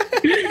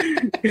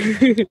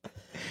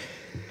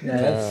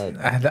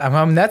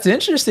 That's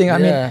interesting. I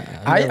mean,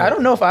 Yeah, I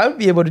don't know if I would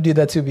be able to do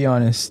that, to be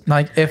honest.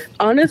 Like if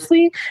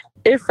Honestly,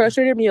 it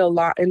frustrated me a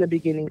lot in the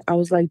beginning. I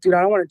was like, dude,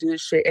 I don't want to do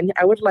this shit. And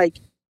I would like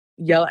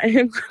yell at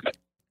him.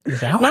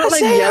 Not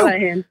like yell at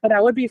him, but I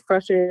would be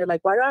frustrated.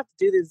 Like, why do I have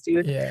to do this,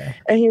 dude? Yeah.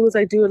 And he was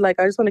like, dude, like,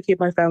 I just want to keep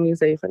my family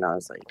safe. And I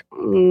was like,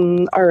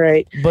 all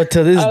right. But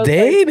to this I was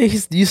day,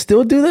 you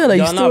still do that? Like,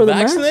 you Y'all still not wear the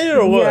mask? vaccinated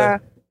or what? Yeah.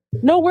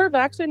 No, we're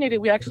vaccinated.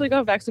 We actually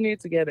got vaccinated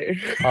together.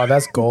 Oh,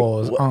 that's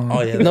goals.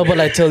 Oh yeah. No, but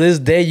like till this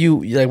day,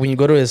 you like when you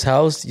go to his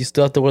house, you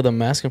still have to wear the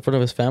mask in front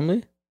of his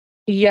family.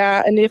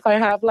 Yeah. And if I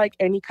have like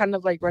any kind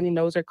of like runny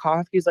nose or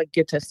cough, he's like,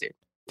 get tested.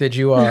 Did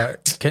you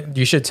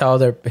you should tell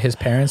his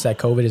parents that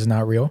COVID is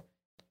not real?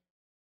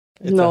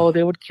 No,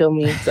 they would kill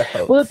me.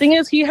 Well, the thing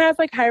is, he has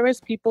like high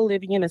risk people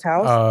living in his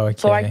house. Oh, okay.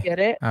 So I get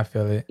it. I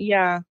feel it.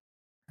 Yeah.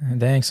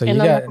 Dang, so And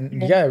you I'm got like,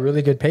 you got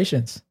really good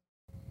patience.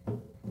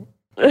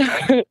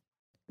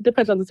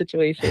 Depends on the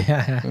situation.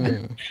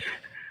 Mm.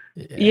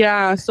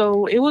 Yeah,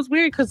 so it was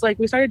weird because like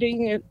we started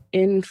dating it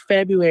in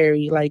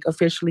February, like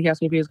officially he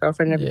asked me to be his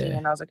girlfriend and everything, Yeah.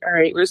 and I was like, all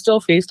right, we're still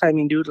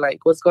FaceTiming, dude.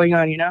 Like, what's going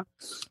on, you know?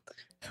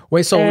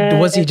 Wait, so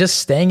was he just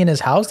staying in his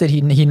house? Did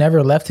he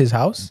never left his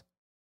house?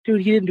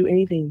 Dude, he didn't do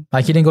anything.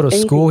 Like he didn't go to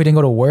school, he didn't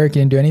go to work, he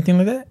didn't do anything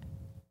like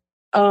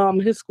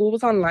that? His school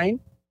was online,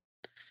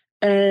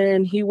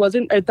 and he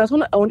wasn't. That's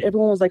when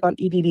everyone was like on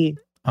EDD.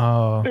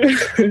 Oh,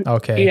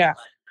 okay. Yeah,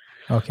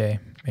 Okay,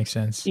 makes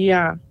sense.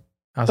 yeah.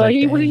 I was But like,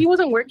 he dang.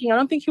 wasn't working. I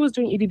don't think he was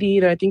doing EDD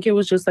either. I think it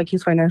was just like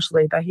his financial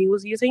aid that he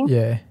was using.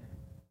 Yeah.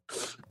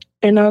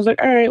 And I was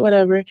like, all right,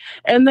 whatever.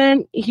 And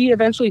then he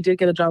eventually did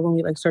get a job when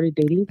we like started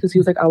dating because he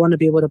was like, I want to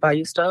be able to buy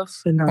you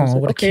stuff. And I was Oh,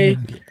 like, what okay. a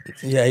kid.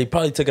 Yeah, he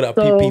probably took it out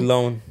So- PP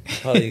loan.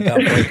 Probably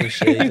got broke and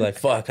shit. He's like,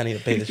 fuck, I need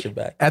to pay this shit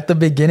back. At the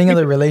beginning of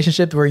the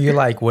relationship, were you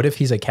like, what if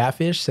he's a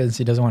catfish since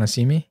he doesn't want to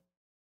see me?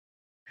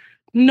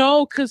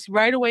 No, because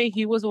right away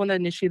he was the one that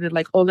initiated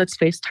like, oh, let's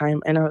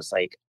FaceTime. And I was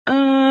like,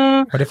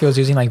 What if he was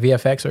using like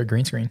VFX or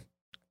green screen?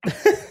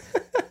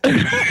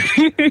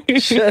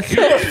 Shut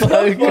the fuck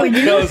up.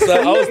 No, so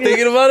I was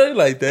thinking about it.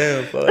 Like,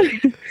 damn, fuck.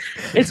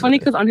 It's funny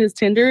because on his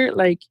Tinder,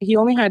 like he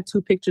only had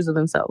 2 pictures of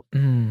himself.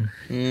 Mm.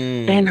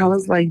 And I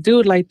was like,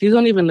 dude, like these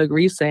don't even look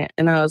recent.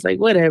 And I was like,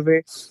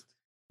 whatever.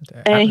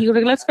 And he was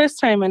like, let's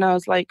FaceTime. And I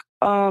was like,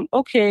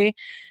 okay.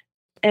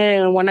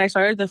 And when I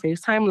started the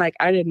FaceTime, like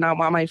I did not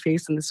want my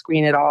face in the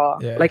screen at all.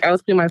 Yeah. Like I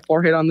was putting my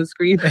forehead on the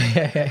screen.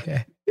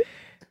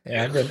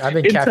 Yeah, I've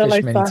been Until catfished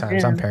I many saw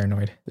times. I'm him.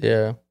 paranoid.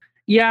 Yeah.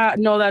 Yeah,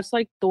 no, that's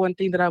like the one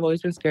thing that I've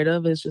always been scared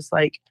of is just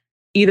like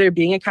either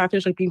being a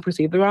catfish, like being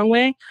perceived the wrong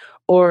way,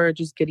 or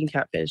just getting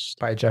catfished.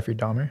 By Jeffrey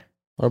Dahmer.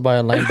 What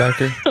about a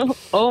linebacker?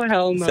 Oh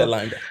hell no. Said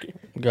linebacker.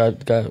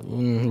 got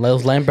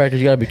those linebackers.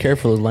 You gotta be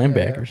careful. Those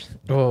linebackers.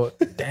 Well,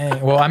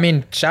 dang. Well, I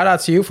mean, shout out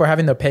to you for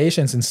having the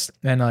patience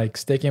and like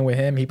sticking with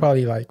him. He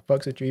probably like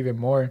fucks with you even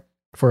more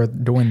for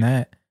doing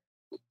that.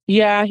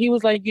 Yeah, he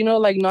was like,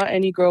 like not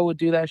any girl would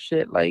do that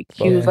shit. Like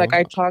he was like,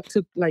 I talked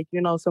to like,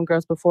 some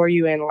girls before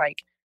you and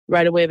like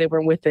right away they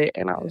weren't with it.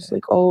 And I was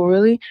like, oh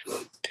really?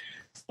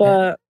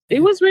 But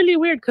it was really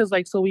weird because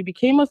like, so we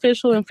became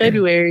official in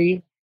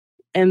February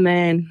and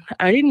then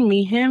I didn't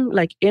meet him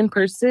like in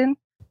person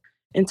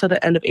until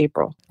the end of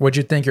April. What'd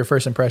you think your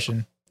first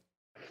impression?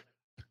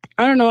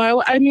 I don't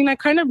know. I mean, I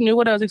kind of knew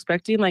what I was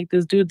expecting. Like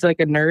this dude's like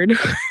a nerd.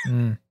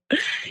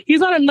 He's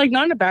not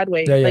in a bad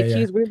way.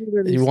 He's really,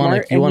 really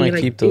smart. You want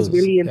to keep those. He's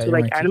really into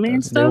like anime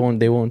and stuff.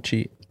 They won't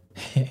cheat.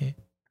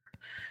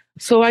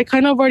 So I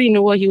kind of already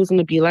knew what he was going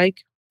to be like.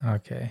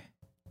 Okay.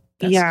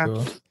 That's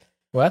cool.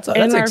 Well, that's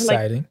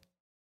exciting.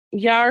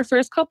 Our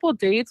first couple of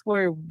dates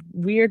were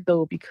weird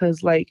though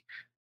because like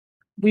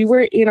we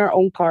were in our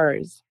own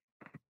cars.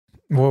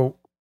 Well,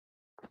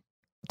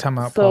 time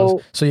out.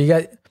 Pause. So you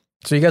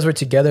guys were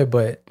together,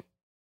 but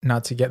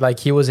not together. Like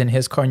he was in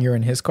his car and you were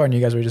in his car, and you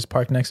guys were just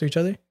parked next to each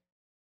other.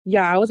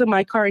 Yeah, I was in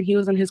my car and he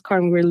was in his car,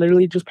 and we were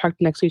literally just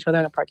parked next to each other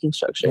in a parking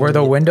structure. Were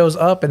the windows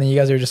up, and then you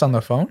guys were just on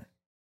the phone?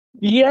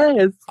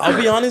 Yes. I'll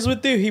be honest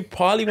with you. He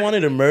probably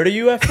wanted to murder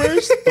you at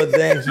first, but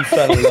then he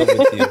fell in love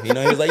with you.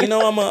 He was like, I'm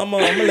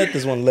gonna let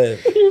this one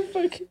live.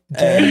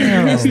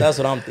 That's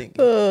what I'm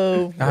thinking.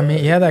 I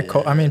mean, yeah,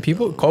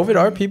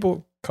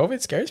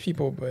 COVID scares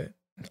people, but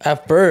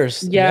at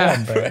first,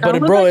 but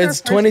bro,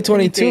 it's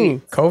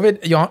 2022.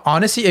 COVID.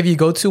 Honestly, if you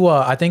go to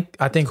I think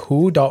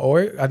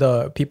WHO.org,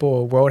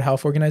 the World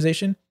Health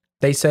Organization,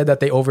 they said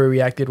that they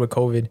overreacted with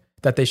COVID,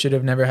 that they should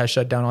have never had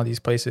shut down all these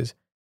places.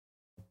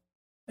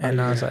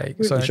 And I was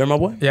like, so sure, my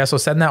boy. Yeah, so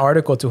send that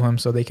article to him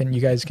so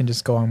you guys can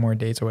just go on more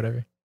dates or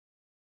whatever.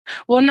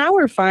 Well, now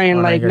we're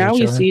fine. Like now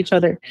we see each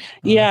other.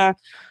 Yeah.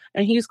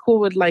 And he's cool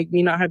with like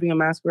me not having a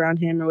mask around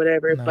him or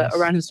whatever. Nice. But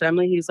around his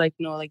family, he's like,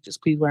 no, like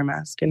just please wear a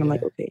mask. And I'm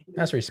like, okay.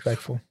 That's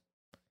respectful.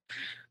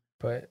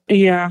 But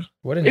yeah,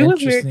 it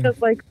was weird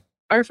because like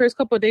our first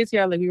couple of days,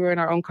 like we were in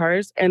our own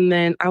cars, and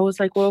then I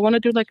was like, well, I want to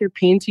do like a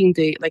painting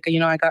date. Like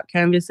I got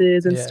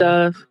canvases and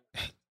stuff.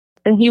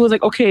 And he was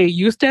like, okay,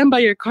 you stand by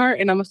your car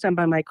and I'm gonna stand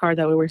by my car.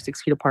 That way we're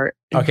 6 feet apart.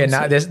 Okay,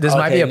 now this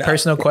might be a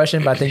personal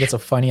question, but I think it's a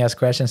funny ass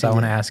question, so I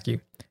want to ask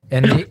you.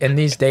 In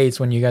these dates,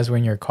 when you guys were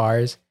in your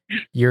cars,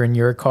 you're in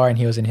your car and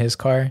he was in his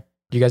car,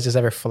 do you guys just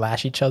ever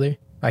flash each other?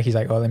 Like he's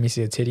like, oh, let me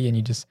see a titty, and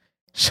you just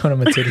showed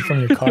him a titty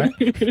from your car?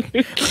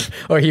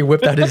 Or he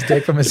whipped out his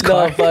dick from his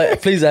car? No,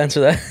 but please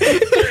answer that.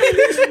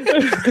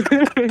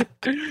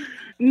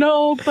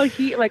 No, but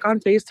he like on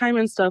FaceTime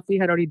and stuff, we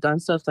had already done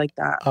stuff like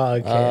that.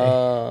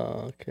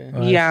 Okay.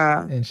 Well,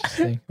 yeah.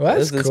 Interesting. Well,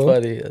 that's this cool. Is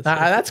funny.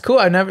 That's cool.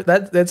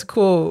 That's a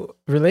cool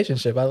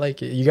relationship. I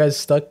like it. You guys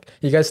stuck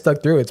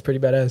through it. It's pretty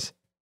badass.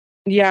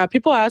 Yeah,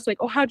 people ask like,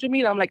 oh, how'd you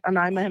meet? I'm like, oh,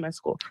 no, I met him at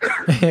school.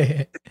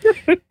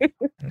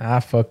 Nah,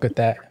 fuck with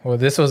that. Well,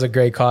 this was a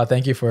great call.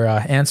 Thank you for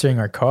answering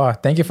our call.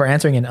 Thank you for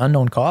answering an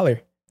unknown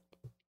caller.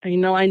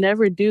 I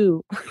never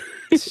do.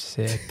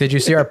 Sick. Did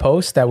you see our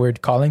post that we're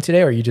calling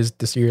today, or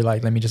you're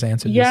like, let me just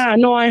answer this? Yeah,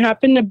 no, I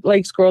happened to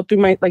like scroll through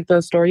my like the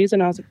stories,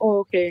 and I was like, oh,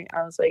 okay.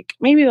 I was like,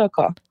 maybe they'll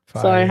call.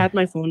 Fire. So I had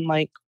my phone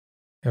like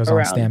it was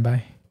around. On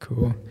standby.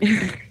 Cool.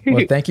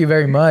 Well, thank you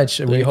very much.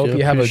 We hope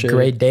you have a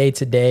great day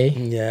today.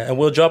 Yeah, and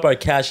we'll drop our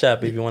Cash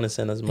App if you want to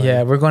send us money.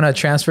 Yeah, we're going to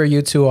transfer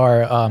you to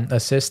our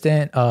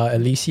assistant,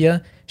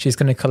 Alicia. She's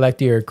going to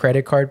collect your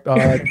credit card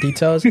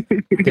details.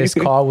 This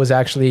call was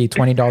actually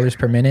 $20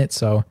 per minute,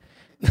 so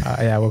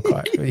yeah, we'll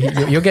call.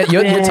 You'll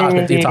talk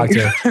to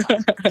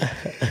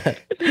her.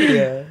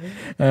 Yeah.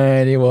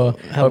 Alrighty, well,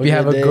 hope you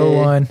have a good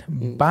one.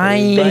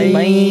 Bye.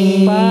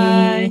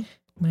 Bye.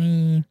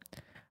 Bye.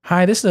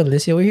 Hi, this is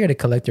Alicia. We're here to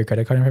collect your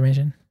credit card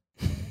information.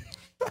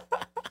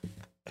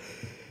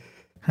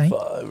 Hi.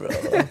 Bye, bro.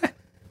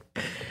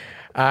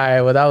 All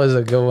right, well, that was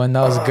a good one.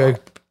 That was a good,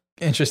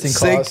 interesting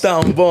call. Sick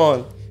down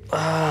bone.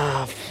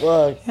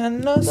 Fuck.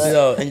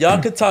 Yo, and y'all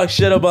could talk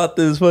shit about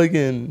this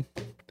fucking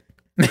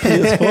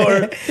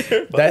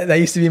PS4. that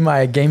used to be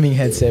my gaming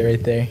headset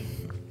right there.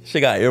 She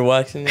got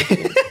earwax in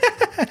it.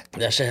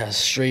 That shit has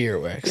straight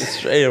earwax.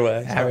 Straight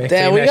earwax.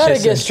 Damn, we gotta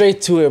get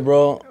straight to it,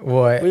 bro.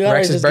 What?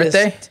 Rex's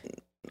birthday?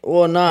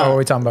 Well, nah. What are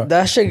we talking about?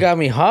 That shit got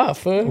me hot,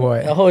 fool.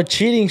 What? The whole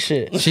cheating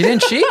shit. She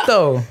didn't cheat,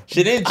 though.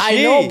 She didn't cheat.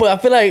 I know, but I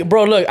feel like,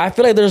 bro, look, I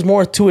feel like there's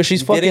more to it.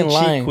 She's fucking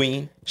lying.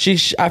 Queen.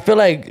 I feel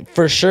like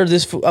for sure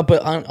this,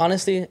 but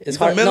honestly, it's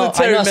hard. No,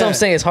 I know. So I'm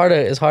saying it's hard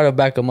to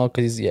back him up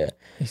because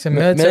he's a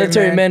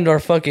military men are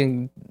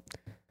fucking.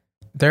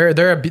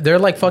 They're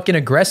like fucking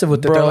aggressive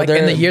with it. Bro, they're like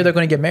in the year they're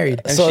gonna get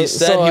married. And she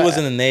said he was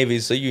in the Navy,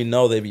 so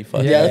they be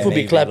fucking. Yeah, that would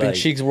be clapping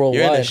cheeks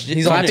worldwide.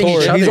 He's on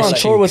tour. He's on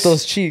tour with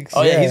those cheeks.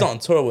 Oh yeah, he's on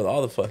tour with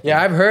all the fucking.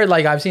 Yeah, I've heard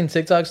I've seen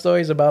TikTok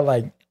stories about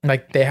like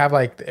they have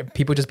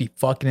people just be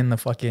fucking in the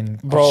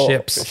fucking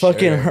ships.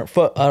 Fucking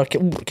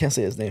can't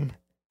say his name.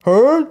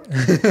 Heard?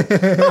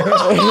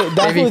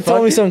 That fool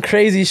told me some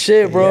crazy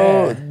shit,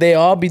 bro. Yeah. They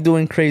all be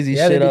doing crazy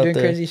Yeah, they shit be out doing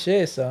there. crazy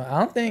shit. So I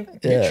don't think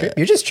Yeah.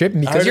 you're just tripping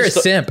I because heard you're a a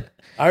sto- simp.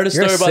 I heard a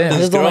You're story a about simp. I this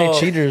just don't girl. like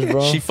cheaters,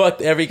 bro. She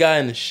fucked every guy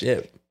in the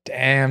ship.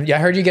 Damn. Yeah, I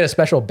heard you get a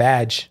special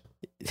badge.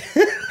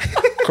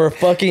 For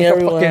fucking A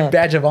everyone. fucking else.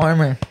 badge of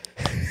armor.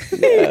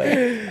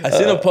 I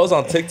seen a post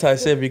on TikTok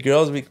said if your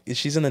girl's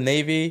she's in the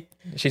Navy,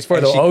 She's for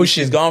and the ocean.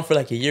 she's gone for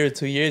like a year or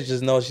 2 years,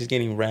 just know she's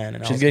getting ran.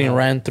 And I She's was getting kinda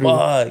ran like, through.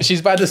 fuck.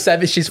 She's by the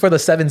seven. She's for the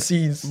 7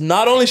 seas.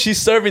 Not only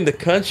she's serving the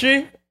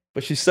country,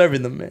 but she's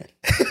serving the men.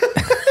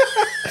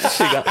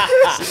 She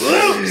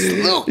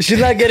got She's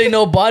not getting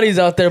no bodies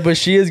out there, but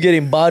she is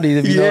getting bodies.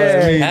 If you know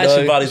what I mean. action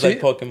dog. bodies like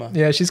Pokemon.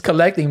 Yeah, she's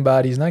collecting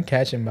bodies, not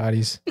catching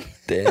bodies.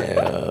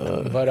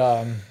 Damn. But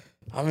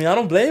I mean, I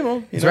don't blame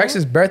him. it's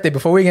Rex's birthday.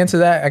 Before we get into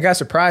that, I got a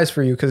surprise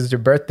for you because it's your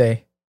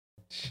birthday.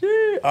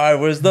 Sure. All right,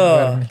 where's the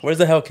Hellcat? Where's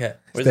The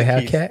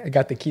the keys? Hellcat. I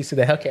got the keys to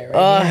the Hellcat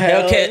right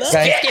here. Hellcat.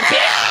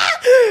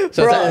 Guys,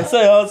 so, Bro.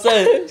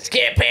 Say it.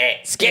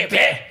 Skip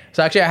it.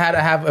 so actually, I had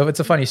to have. It's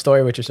a funny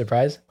story with your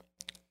surprise.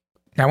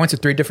 I went to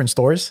 3 different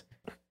stores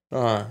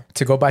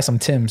to go buy some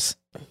Timbs.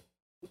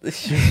 You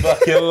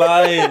fucking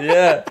lying,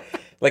 yeah.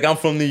 Like I'm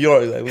from New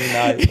York, like we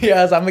not.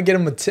 Yeah, so I'm gonna get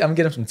him. I'm gonna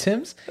get him some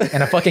Timbs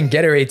and a fucking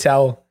Gatorade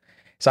towel.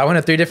 So I went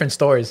to 3 different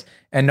stores,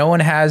 and no one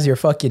has your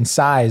fucking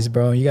size,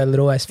 bro. You got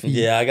little ass feet.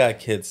 Yeah, I got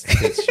kids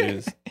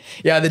shoes.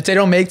 Yeah, they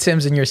don't make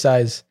Timbs in your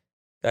size.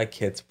 Got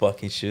kids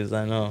fucking shoes.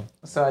 I know.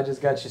 So I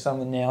just got you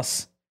something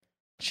else.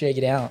 Check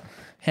it out.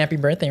 Happy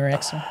birthday,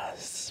 Rex.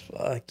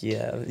 Fuck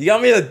yeah. You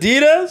got me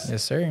Adidas?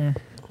 Yes, sir.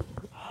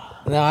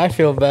 Now I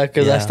feel bad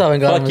because I still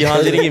haven't got Fuck him. you,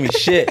 Hans. Didn't give me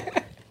shit.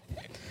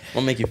 I'm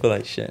gonna make you feel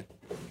like shit.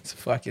 It's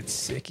fucking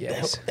sick,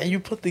 yes. And you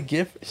put the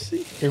gift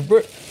receipt. Your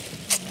bro-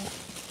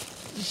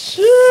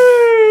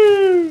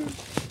 Sure.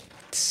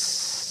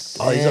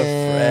 Oh, these are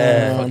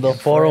fresh. Damn, the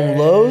Forum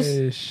Lows.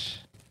 Fresh.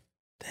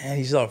 Damn,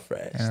 these are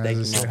fresh. Yeah, Thank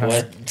this you, is my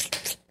boy.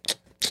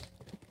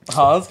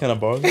 Hans, can I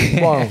borrow them?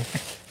 Forum.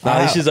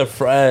 Nah, these shoes are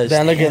fresh.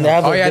 Damn, look at they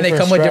have Oh the yeah, they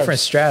come with different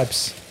straps.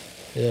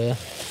 straps. Yeah.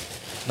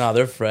 Nah,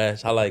 they're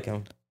fresh. I like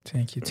them.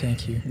 Thank you,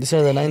 thank you. These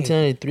are the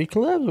 1993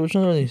 collabs. Which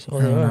one are these? Oh,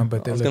 I they don't know, are.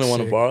 but they I was look gonna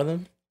want to sick. borrow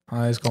them.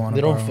 Oh, it's going.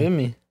 They don't fit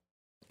me.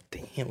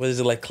 Damn, what is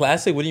it like?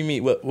 Classic? What do you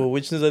mean? Which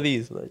ones are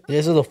these? Like, Yeah,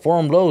 these are the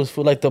Forum Lows.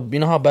 For like you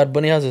know how Bad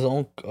Bunny has his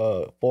own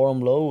Forum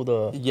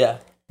Low. yeah.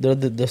 They're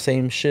the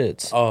same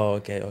shits. Oh,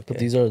 okay, okay. But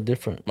these are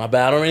different. My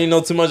bad. I don't really know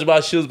too much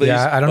about shoes, but these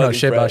Yeah, I don't know fucking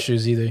shit about fresh.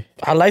 shoes either.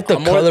 I like the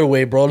I'm more-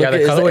 colorway, bro. Look Yeah,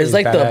 the at, colorway it's is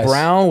like badass. the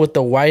brown with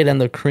the white and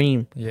the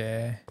cream.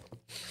 Yeah.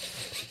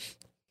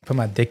 Put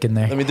my dick in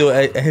there. Let me do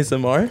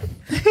ASMR.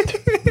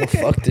 Oh,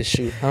 fuck this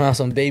shoe. I'm gonna have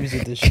some babies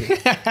with this shit.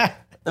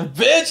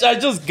 Bitch, I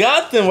just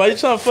got them. Why you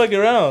trying to fuck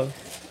around?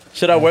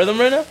 Should I wear them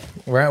right now?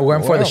 Wear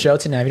them for the Wow. show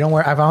tonight. If you don't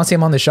wear, if I don't see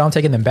them on the show, I'm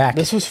taking them back.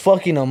 This was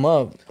fucking them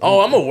up.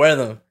 Oh, I'm gonna wear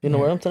them. You know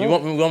where I'm telling You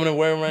want me to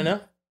wear them right now?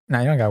 Nah,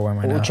 you don't gotta wear them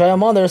right We'll now. try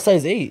them on. They're a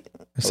size 8.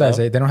 Size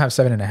 8. They don't have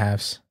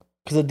 7.5s.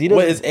 Because Adidas.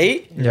 Wait, it's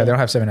 8? Yeah, they don't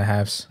have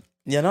 7.5s.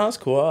 Yeah, no, it's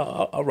cool.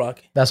 I'll rock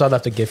it. That's why I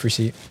left the gift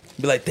receipt.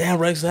 Be like, damn,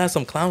 Rex has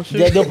some clown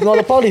shoes. Yeah, they'll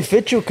probably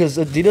fit you because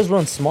Adidas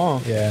run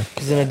small. Yeah.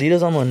 Because in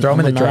Adidas, I'm on. Throw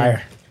them in the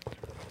dryer.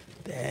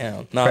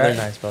 Damn. No, they're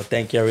nice, bro.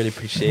 Thank you. I really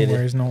appreciate No it.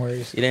 worries, no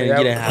worries. You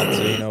didn't have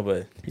to,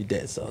 but you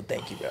did. So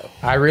thank you, bro.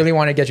 I really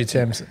want to get you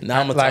Tim's. Now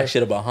I'm gonna talk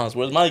shit about Hans.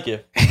 Where's my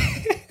gift?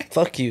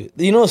 Fuck you.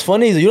 You know what's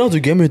funny is you don't have to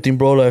get me anything,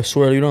 bro. Like, I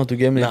swear, you don't have to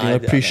get me Nah, anything.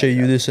 I I- appreciate I-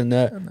 you, this and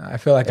that. I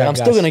feel like I'm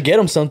still gonna get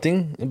him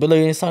something, but like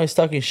it's not he's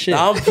talking shit.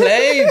 I'm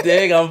playing,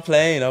 dig. I'm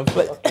playing.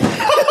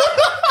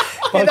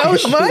 Hey, that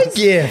was my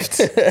gift.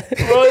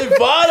 Bro, you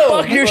bought them.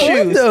 Fuck your Fuck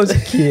shoes.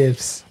 those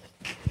gifts.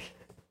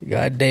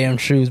 Goddamn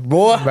shoes,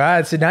 boy.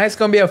 Right, tonight's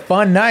gonna be a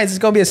fun night. It's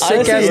gonna be a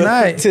sick ass Honestly,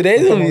 night.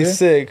 Today's gonna be Okay.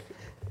 sick.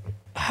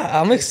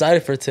 I'm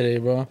excited for today,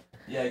 bro.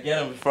 Yeah,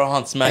 get him before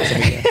Hans smacks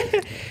him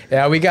again.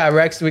 Yeah, we got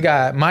Rex. We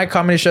got my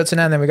comedy show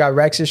tonight, and then we got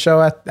Rex's show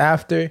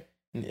after.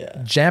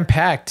 Yeah. Jam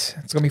packed.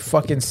 It's gonna be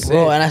fucking sick.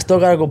 Bro, and I still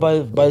gotta go buy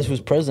this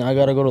who's present. I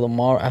gotta go to the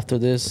mall after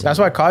this. That's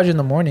why I called you in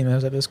the morning. I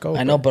was like, let's go.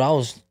 I know, but I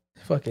was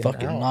fucking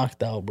out.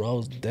 knocked out, bro. I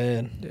was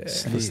dead.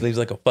 He sleeps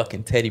like a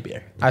fucking teddy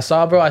bear. I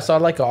saw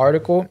like an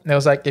article. It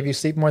was like if you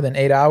sleep more than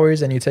 8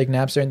 hours and you take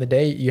naps during the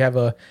day, you have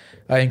a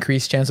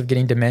increased chance of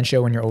getting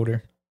dementia when you're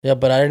older. Yeah,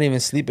 but I didn't even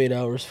sleep 8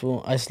 hours,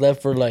 fool. I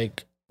slept for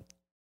like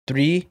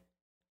 3.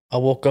 I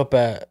woke up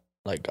at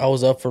like I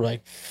was up for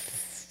like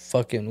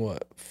fucking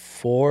what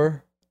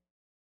 4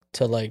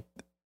 to like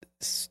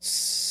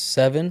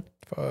 7,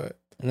 But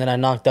and then I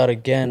knocked out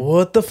again.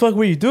 What the fuck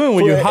were you doing?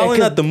 Were Fool, you it howling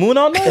could- at the moon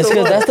all night? It's or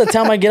because what? that's the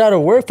time I get out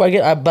of work. By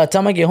the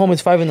time I get home,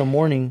 it's 5 in the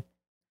morning,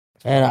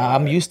 and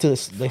I'm used to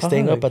like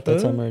staying up at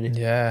that time already.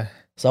 yeah,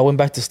 So I went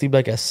back to sleep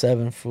like at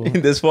 7. Fool.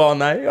 this fall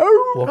night.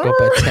 Woke up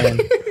at 10.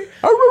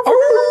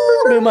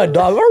 Me and my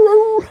dog.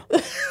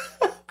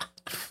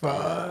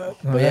 But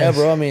yeah,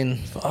 bro. I mean,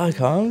 Fuck,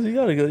 Hans, you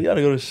gotta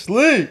go to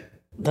sleep.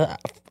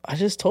 I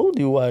just told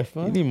you, wife.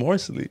 You Man. need more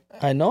sleep.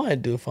 I know I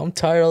do. I'm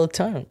tired all the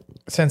time.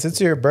 Since it's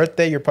your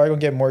birthday, you're probably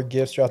gonna get more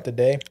gifts throughout the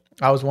day.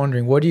 I was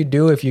wondering, what do you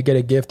do if you get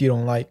a gift you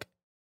don't like?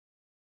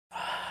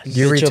 Do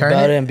you Bitch return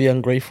about it? it and be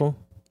ungrateful.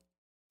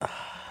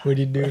 What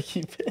do you do?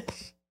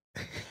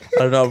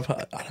 I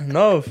don't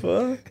know.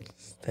 Fuck.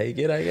 Just take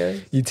it, I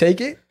guess. You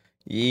take it?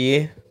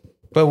 Yeah.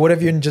 But what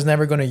if you're just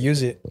never gonna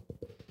use it?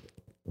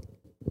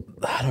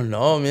 I don't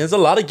know. I mean, there's a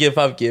lot of gift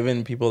I've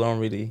given people don't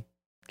really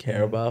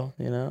care about,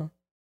 you know?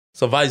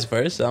 So vice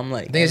versa. I'm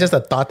like, I think it's just a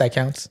thought that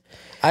counts.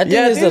 I think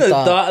yeah, it's the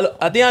thought.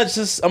 I think I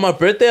just, on my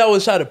birthday, I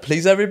always try to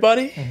please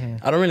everybody.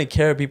 I don't really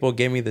care if people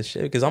give me the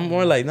shit because I'm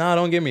more like, nah,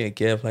 don't give me a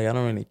gift. Like, I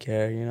don't really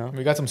care, you know?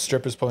 We got some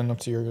strippers pulling up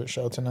to your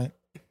show tonight.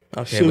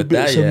 Okay, with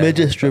that, some yeah.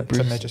 midget strippers.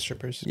 Some midget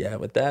strippers. Yeah,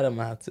 with that, I'm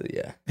gonna have to,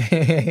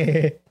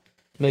 yeah.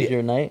 Make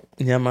your night.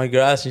 Yeah, my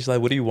girl asked me, she's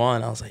like, what do you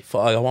want? I was like,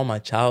 fuck, I want my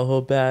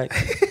childhood back.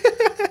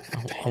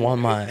 I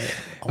want my...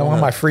 I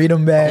want my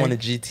freedom I back. want a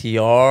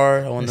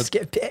GTR. I want the...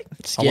 Skip pick.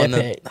 I want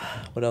the...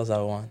 What else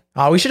I want?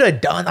 Oh, we should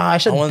have done. Oh, I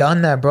should have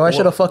done that, bro. I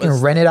should have fucking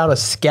rented out a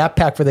scat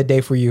pack for the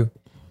day for you.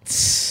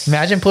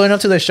 Imagine pulling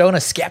up to the show in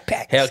a scat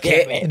pack.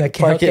 Hellcat. In a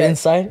Park it Hellcat.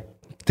 inside.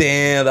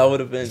 Damn, that would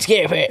have been...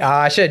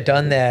 I should have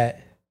done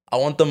that. I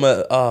want them.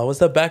 What's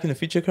that Back in the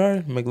Future car?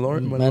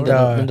 Mandalorian.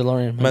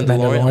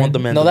 Mandalorian. I want the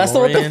Mandalorian. No, that's the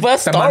what the fuck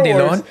Star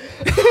Wars.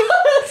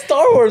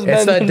 Star Wars,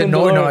 man. It's the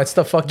no, it's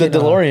the fucking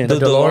DeLorean. The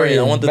DeLorean.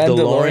 I want the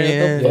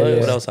Mandalorian. DeLorean. Yeah.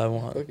 What else I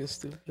want? Fucking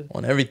stupid. I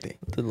want everything.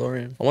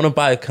 DeLorean. I want to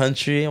buy a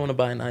country. I want to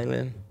buy an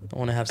island. I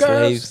want to have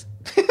Girls.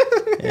 slaves.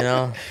 You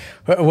know?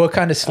 What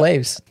kind of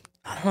slaves?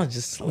 I don't know,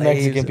 just slaves.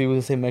 Mexican people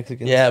who say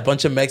Mexican. Yeah, a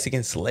bunch of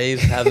Mexican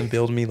slaves have them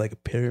build me like a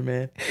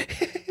pyramid.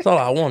 That's all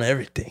I want.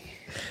 Everything.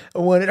 I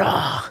want it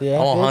all. Yeah, I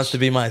want bitch. Hans to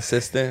be my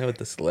assistant with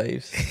the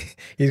slaves.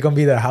 He's gonna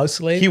be the house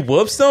slave. He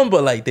whoops them,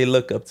 but like they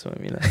look up to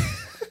him, you know.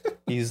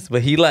 He's a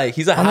house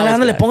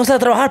Ándale, guy. póngase a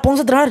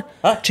trabajar.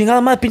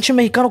 Chingada madre, pinche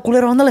mexicano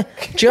culero, ándale.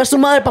 Chinga su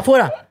madre para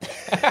afuera.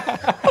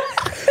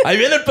 Ahí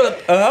viene el patrón.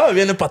 Ahí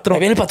viene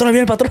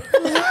el patrón.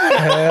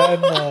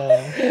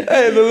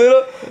 Hey, the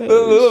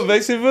little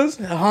Mexicans.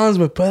 Hans,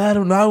 ¿me puede dar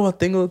un agua?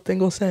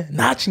 Tengo sed.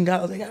 Nah,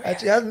 chingados.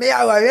 Es mi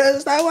agua, ¿vienes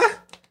esta agua?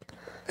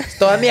 Es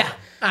toda mía.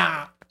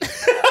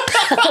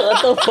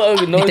 What the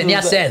fuck? No, Ni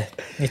tenía sed.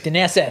 Ni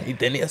tenía sed. Y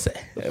tenía sed.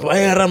 Voy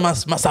a agarrar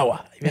más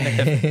agua. Ahí viene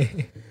el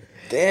jefe.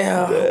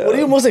 Damn. What are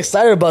you most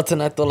excited about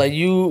tonight, though? Like,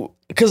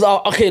 Because,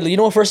 okay, you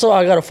know what? First of all,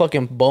 I got a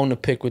fucking bone to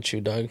pick with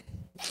you, dog.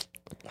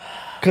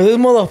 Because this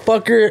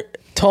motherfucker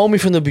told me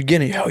from the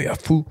beginning, hell yeah,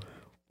 fool.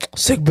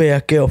 Sick bay,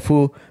 I get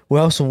fool.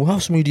 We'll have some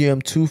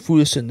EDM too, fool,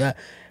 this and that.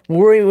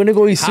 We're gonna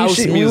go eat House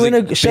sushi.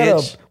 music, Shut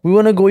bitch. up. We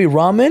wanna go eat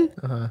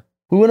ramen.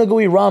 We wanna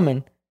go eat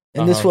ramen.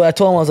 And this fool, I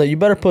told him, I was like, you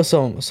better put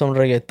some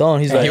reggaeton.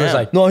 He's like, he was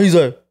like, no, he's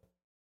like,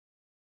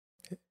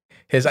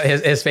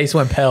 his face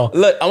went pale.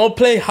 Look, I'm gonna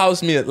play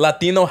house music,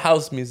 Latino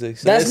house music.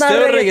 So That's it's not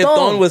still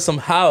reggaeton. with some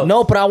house.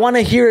 no, but I want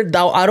to hear it.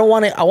 I don't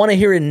want it. I want to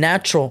hear it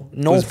natural.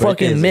 No Whose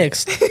birthday is fucking it?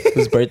 mixed.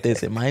 Whose birthday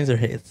is it? Mine's or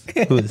his?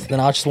 Whose? Then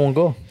I just won't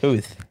go.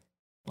 Whose?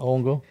 I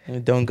won't go.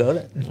 Don't go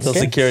there. So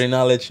Okay. security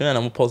not let you in.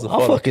 I'm gonna post a I'll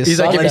photo. fucking He's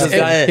like, suck if this you,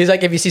 guy in. he's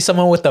like, if you see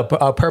someone with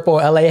a purple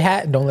LA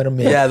hat, don't let him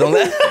in. Yeah, don't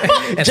let.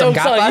 And some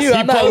Jokes on gafas, you. he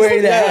I'm not posts-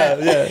 wearing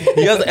that. Yeah.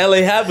 He has an LA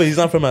hat, but he's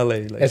not from LA.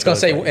 Like, It's gonna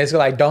say, it's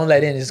like, don't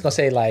let in. It's gonna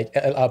say like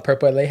a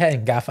purple LA hat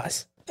and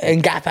gafas.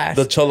 And gafas.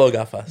 the cholo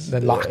gafas.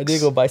 The locks. I need to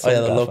go buy Oh some yeah,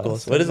 the gafas.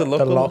 locals. What is the The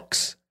local?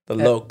 locks. The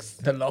locks.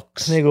 The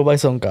locks. I need to go buy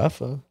some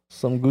gafas.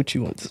 Some Gucci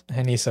ones.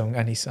 I need some.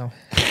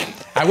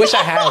 I wish I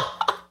had.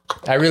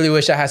 I really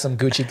wish I had some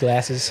Gucci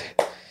glasses.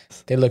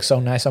 They look so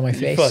nice on my You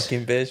face.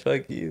 fucking bitch.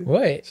 Fuck you.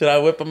 What? Should I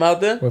whip them out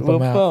then? Whip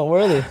them out. Oh,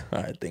 where are they?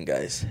 All right, then,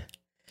 guys.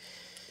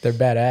 They're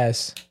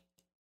badass.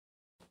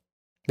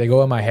 They go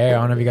with my hair. I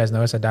don't know if you guys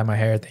noticed. I dyed my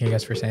hair. Thank you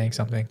guys for saying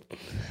something.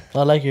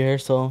 I like your hair,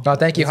 so. Oh,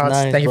 thank you, That's Hans.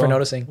 nice, Thank you for bro.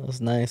 noticing.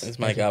 That's nice. It's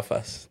my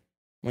gafas.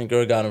 My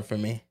girl got them for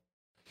me.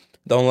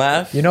 Don't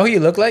laugh. You know who you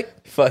look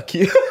like? Fuck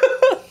you.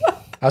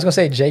 I was gonna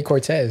say Jay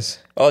Cortez.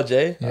 Oh,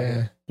 Jay?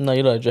 Yeah. No,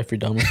 you look like Jeffrey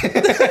Dahmer.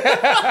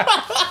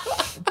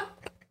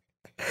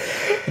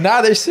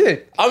 Nah, they're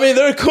sick. I mean,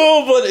 they're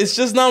cool, but it's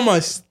just not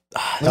my...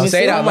 Don't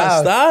say it out my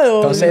loud.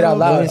 style. Don't say it out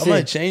loud. I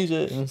might change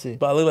it. Let me see.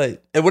 But I look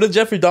like... Hey, what did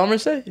Jeffrey Dahmer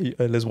say?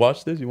 Hey, let's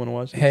watch this. You want to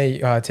watch this?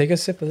 Hey, take a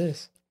sip of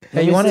this.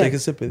 Hey, you Take wanna a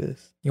sip of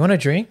this. a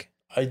drink?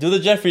 I do the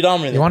Jeffrey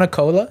Dahmer thing. You want a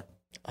cola?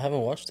 I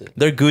haven't watched it.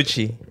 They're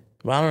Gucci.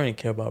 But I don't really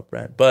care about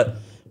brand. But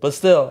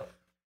still.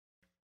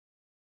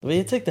 When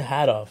you take the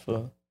hat off,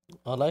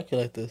 I like it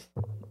like this.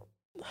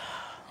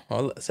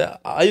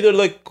 I either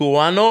look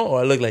Cubano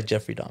or I look like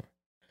Jeffrey Dahmer.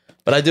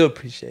 But I do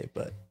appreciate.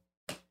 But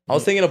I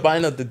was thinking of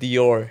buying the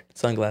Dior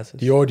sunglasses.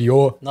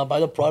 Dior. Now buy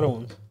the Prada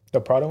ones.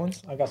 The Prada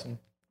ones? I got some.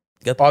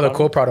 Got Oh, the Prada?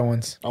 cool Prada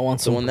ones. I want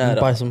The some. one I'm that,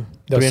 gonna buy some.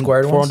 the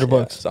squared ones? 400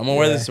 bucks. So I'm gonna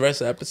wear Yeah. this the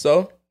rest of the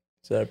episode.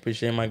 So I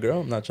appreciate my girl.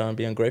 I'm not trying to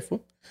be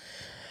ungrateful.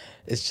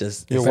 It's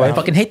just Your it's I wife?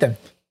 fucking hate them.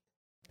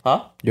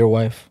 Huh? Your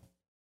wife.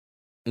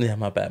 Yeah,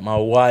 my bad. My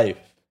wife.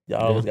 Y'all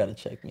Yeah. always gotta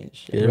check me and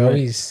shit. Yeah.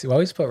 We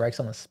always put Rex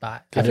on the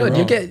spot. I Get feel it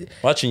like you wrong. get.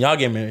 Watching y'all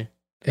get married.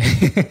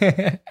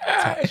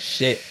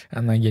 Shit.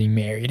 I'm not getting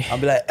married. I'll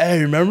be like,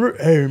 hey, remember?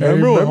 Hey,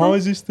 remember when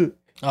Hans used to?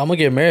 I'm gonna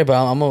get married, but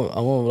I'm gonna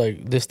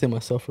like distance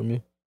myself from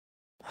you.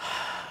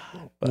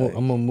 Like,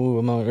 I'm gonna move.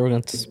 I'm not ever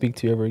gonna speak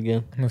to you ever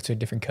again. Move to a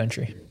different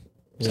country.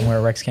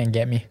 Somewhere Rex can't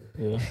get me.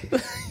 Yeah.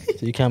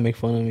 So you can't make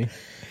fun of me.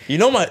 You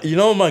know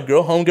my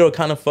girl, homegirl,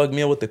 kind of fucked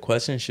me up with the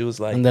question. She was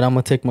like, And then I'm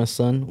gonna take my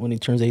son when he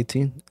turns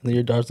 18. And then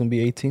your daughter's gonna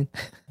be 18.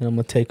 And I'm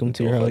gonna take him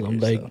to your house. I'm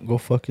like, go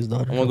fuck his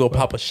daughter. I'm gonna go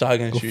pop a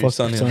shotgun and Go shoot your fuck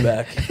son your in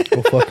the son. back.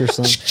 Go fuck her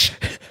son.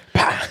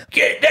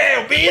 Get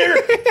down, Peter.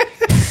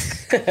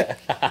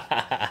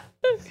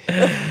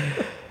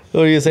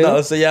 Oh, you say No,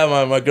 that? so yeah,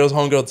 my girl's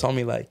homegirl told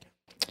me like,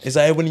 it's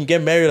like, hey, when you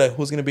get married, like,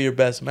 who's gonna be your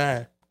best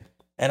man?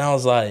 And I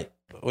was like,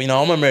 well, you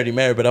know, I'm already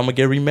married, but I'm gonna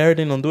get remarried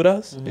in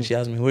Honduras. And she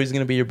asked me, who's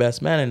gonna be your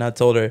best man? And I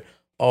told her,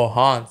 oh,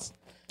 Hans.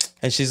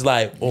 And she's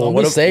like, well, Don't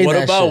what be saying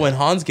about that shit. when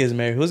Hans gets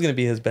married? Who's gonna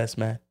be his best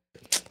man?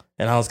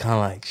 And I was kind of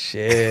like,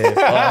 shit,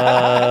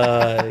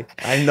 fuck.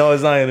 I know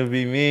it's not gonna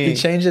be me. He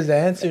changed his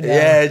answer now.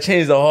 Yeah, it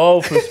changed the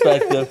whole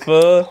perspective,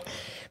 fool.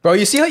 Bro,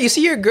 you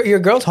see your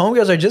girl's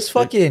homegirls are just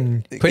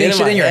fucking Get putting in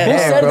shit my in your head. Who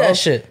head, said bro. that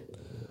shit?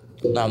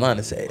 No, I'm not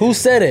gonna say it. Who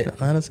said it? I'm not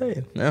gonna say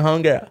it. No,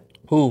 homegirl.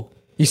 Who?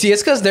 You see,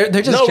 it's because they're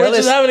just No, we're jealous.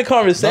 just having a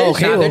conversation.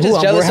 Okay, Nah, well, they're just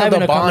who? jealous We're of having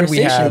the a bond we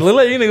conversation. have. Look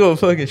like you need to go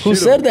fucking shoot Who him.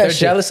 said that They're shit?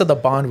 jealous of the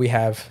bond we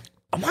have.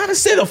 I'm not gonna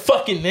say the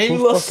fucking name, you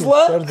Who little fucking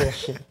slut. said that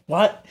shit?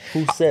 What?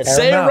 Who said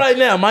Say it out. right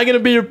now. Am I gonna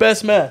be your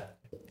best man?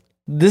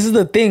 This is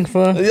the thing,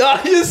 fool.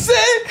 Yeah, you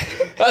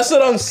said. That's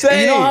what I'm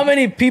saying. You know how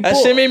many people?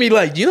 That shit made me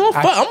like, you know what?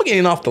 Fuck, I'm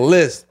getting off the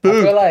list. I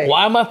feel like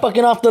Why am I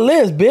fucking off the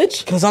list,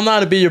 bitch? Because I'm not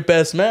gonna be your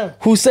best man.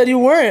 Who said you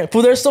weren't?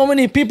 Fool, there's so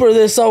many people.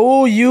 There's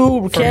Saul,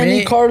 you, for Candy,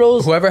 me,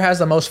 Carlos. whoever has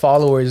the most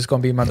followers is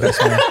gonna be my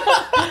best man.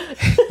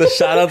 The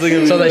shout outs are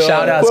gonna be So the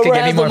shout outs can Whoever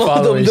get me has more the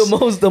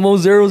followers. the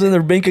most zeros in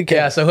their bank account.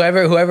 Yeah, so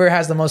whoever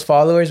has the most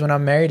followers when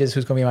I'm married is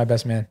who's gonna be my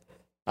best man.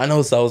 I know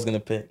who Saul's gonna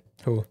pick.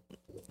 Who?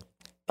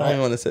 I don't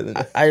even want to say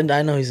that.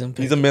 I know he's in.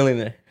 He's a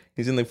millionaire.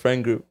 He's in the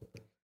friend group.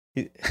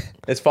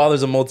 His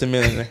father's a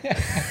multimillionaire.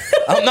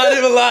 I'm not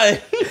even lying.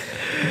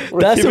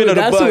 That's keeping who. it a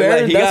That's buck. who. Aaron,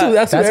 Like, he that's got- who.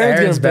 That's who That's Aaron's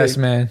Aaron's gonna best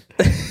pick. man.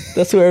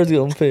 That's who Aaron's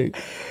gonna pick.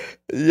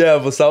 Yeah,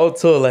 but Saul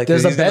told like,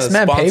 Does the he's gonna best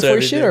man pay sponsor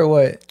for shit everything. or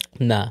what?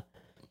 Nah,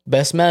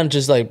 best man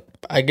just like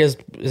I guess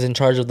is in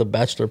charge of the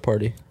bachelor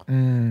party,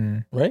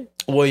 right?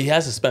 Well, he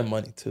has to spend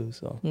money too,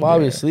 so Well,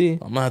 obviously. I'm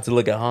gonna have to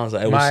look at Hans.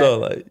 Like, My- what's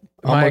up? Like,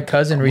 My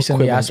cousin I'm a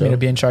recently quit my asked me to job.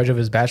 be in charge of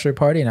his bachelor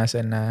party, and I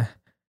said nah.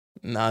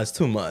 nah, it's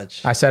too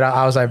much. I said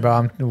I was like,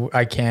 bro,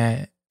 I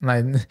can't.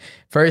 Like,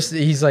 first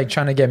he's like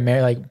trying to get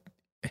married, like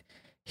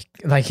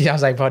I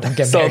was like, bro, don't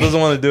get Saul married. doesn't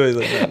want to do it.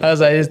 Like, I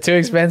was like, it's too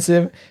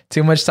expensive,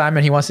 too much time,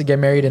 and he wants to get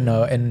married in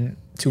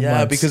 2 yeah,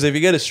 months. because if you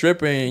get a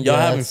stripper and y'all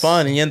Yeah, having it's-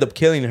 fun and you end up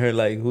killing her,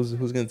 like who's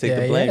gonna take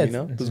the blame? You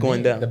know, it's who's going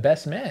me, down? The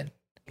best man.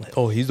 Like,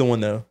 oh, he's the one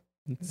that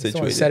He's the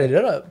one who situated. set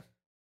it up.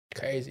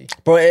 Crazy.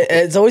 Bro,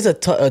 it's always a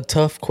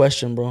tough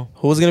question, bro.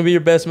 Who's gonna be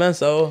your best man?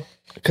 So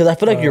Because I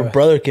feel like your Uh,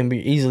 brother can be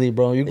easily,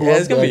 bro. You grew yeah, up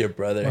it's gonna be like- your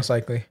brother. Most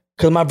likely.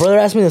 Because my brother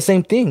asked me the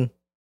same thing.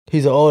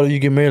 He's like, oh, you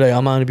get married, like,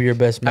 I'm not going to be your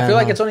best man. I feel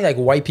like huh? it's only like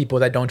white people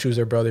that don't choose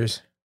their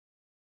brothers.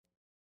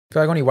 I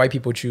feel like only white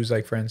people choose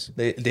like friends.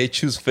 They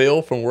choose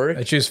Phil from work.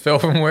 They choose Phil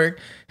from work.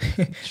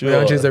 They Sure.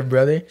 don't choose their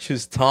brother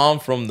Choose Tom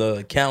from the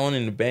accountant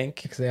in the bank.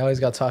 because they always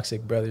got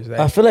toxic brothers.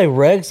 I feel like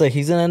Rex, like,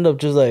 he's going to end up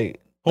just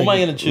like. Who am I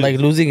gonna choose? Like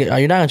losing it.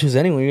 You're not going to choose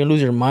anyone. You're going to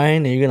lose your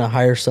mind and you're going to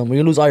hire someone.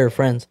 You're going to lose all your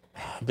friends.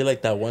 Be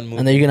like that one movie.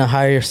 And then you're going to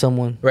hire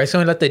someone. Rex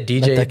gonna let the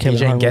DJ that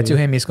Kevin Hart get to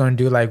movie. him. He's gonna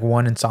do like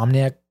one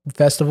Insomniac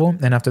festival,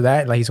 and after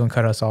that, like he's gonna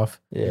cut us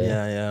off. Yeah.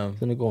 yeah. He's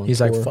going to go on He's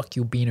tour. like, "Fuck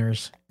you,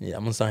 beaners." Yeah,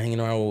 I'm gonna start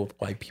hanging around with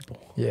white people.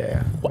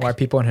 Yeah, white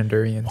people and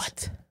Hondurians.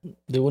 What?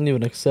 They wouldn't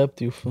even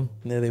accept you. Fool.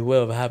 Yeah, they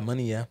will if I have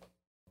money, yeah.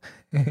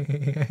 You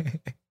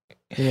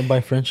going to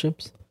buy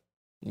friendships?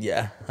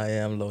 Yeah, I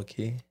am low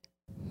key.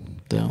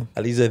 Damn.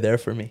 At least they're there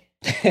for me.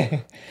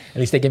 At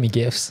least they give me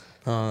gifts.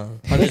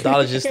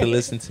 $100 just to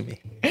listen to me.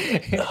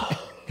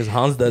 Because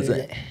Hans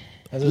doesn't.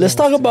 Let's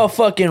talk about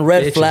fucking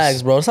red Bitches.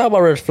 flags, bro. Let's talk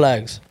about red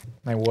flags.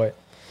 Like what?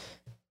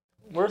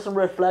 What are some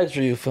red flags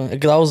for you?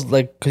 Because I was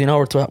like, because you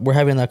know we're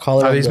having that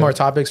call. Are these more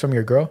topics from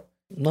your girl?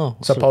 No.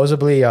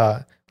 Supposedly,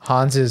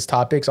 Hans's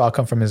topics all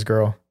come from his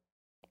girl.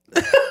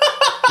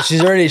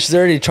 She's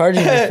already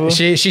charging me. Fool.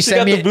 She got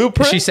sent the me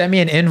blueprint? she sent me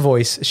an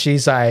invoice.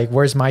 She's like,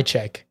 "Where's my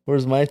check?"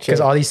 Where's my check? Because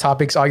all these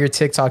topics, all your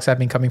TikToks have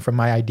been coming from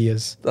my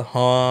ideas.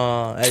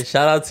 Hey,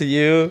 shout out to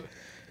you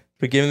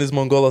for giving this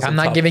Mongolo some I'm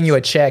not topics. giving you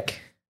a check.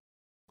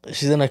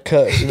 She's gonna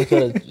cut.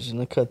 She's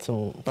gonna cut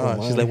some.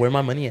 She's like, where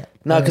my money at?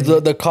 no,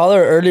 because the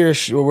caller earlier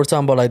we're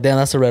talking about like, damn,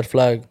 that's a red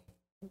flag.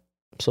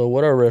 So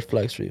what are red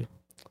flags for you?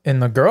 In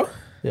the girl?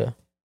 Yeah.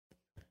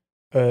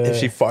 If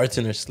she farts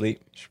in her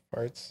sleep.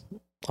 farts.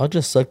 I'll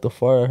just suck the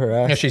fart at her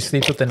ass. If she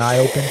sleeps with an eye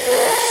open.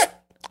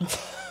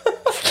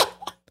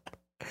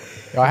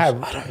 Yo, I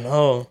don't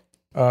know.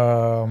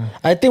 have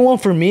I think one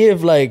for me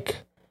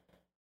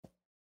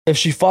if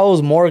she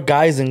follows more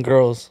guys than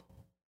girls.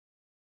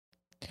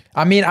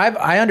 I mean,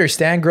 I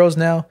understand girls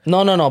now.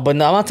 No, but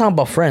no, I'm not talking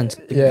about friends.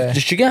 Yeah.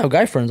 She can have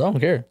guy friends. I don't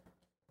care.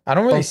 I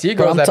don't really see but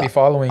girls I'm that ta- be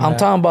following I'm that.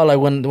 talking about like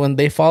when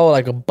they follow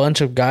like a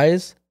bunch of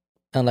guys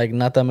and like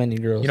not that many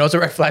girls. You know what's a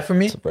red flag for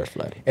me? it's a red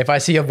flag. If I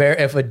see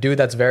if a dude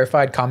that's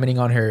verified commenting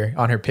on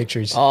her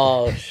pictures.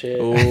 Oh shit!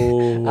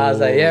 Ooh. I was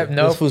like, yep, This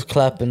nope. fool's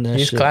clapping that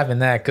He's shit. clapping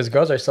that because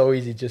girls are so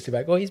easy just to be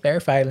like, oh, he's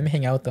verified. Let me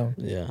hang out with him.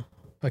 Yeah.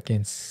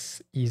 Fucking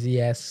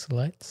Easy ass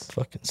sluts.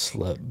 Fucking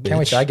slut, bitch. Can't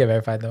wait till I get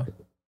verified though.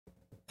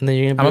 And then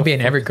you're I'm gonna be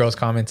in every girl's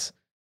comments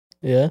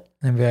Yeah.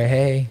 and be like,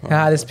 "Hey,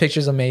 this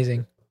picture's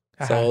amazing."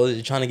 So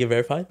you're trying to get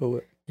verified or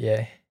what?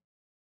 Yeah,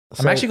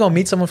 So- I'm actually gonna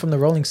meet someone from the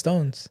Rolling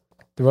Stones,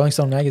 the Rolling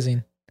Stone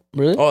magazine.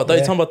 Really? Oh, I thought you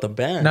Yeah. were talking about the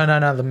band. No, the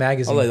I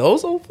magazine. was like,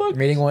 those old fuck.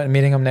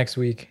 meeting them next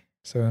week.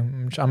 So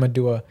I'm gonna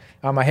do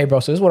I'm like, hey bro,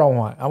 so this is what I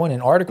want. I want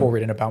an article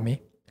written about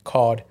me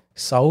called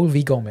Saul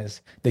V.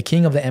 Gomez, the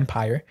king of the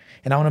empire,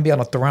 and I want to be on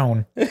a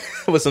throne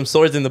With some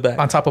swords in the back.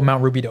 on top of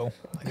Mount Rubidoux,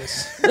 like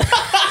this,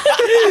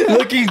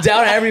 Looking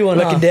down at everyone.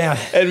 looking down,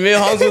 And me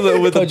and Hans with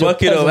a Bunch of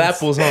bucket of peasants.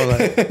 apples,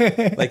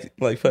 huh?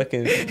 Like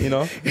fucking, you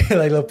know? like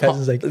little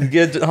peasants, like.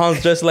 Get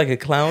Hans dressed like a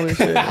clown and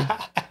shit.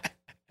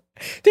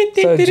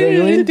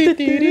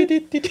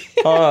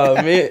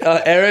 Me,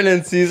 Aaron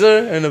and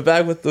Caesar in the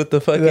back with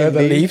the fucking the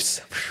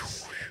leaves.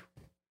 leaves.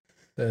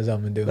 That's what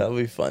I'm gonna do. That would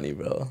be funny,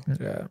 bro.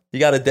 Yeah, You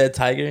got a dead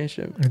tiger and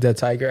shit. the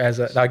tiger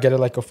I'll get it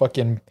like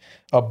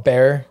a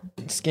bear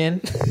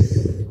skin,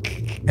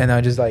 and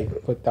I'll just like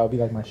that would be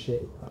like my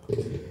shit.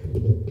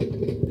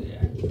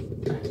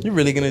 You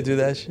really gonna do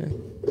that shit?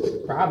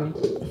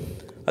 Probably.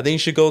 I think you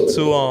should go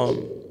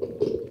to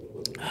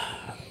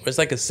it's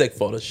like a sick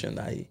photo shoot.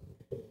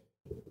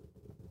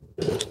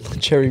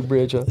 Cherry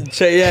Bridge. Huh?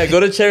 Yeah, go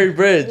to Cherry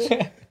Bridge.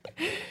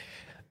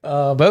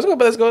 But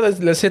let's go.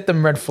 Let's hit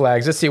them red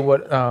flags. Let's see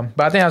what. But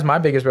I think that's my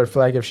biggest red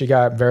flag if she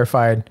got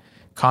verified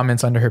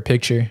comments under her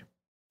picture.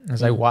 I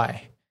was like,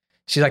 why?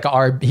 She's like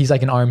he's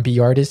like an R&B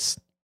artist.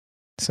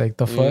 It's like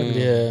the fuck.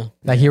 Yeah.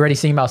 Like he already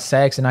singing about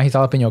sex and now he's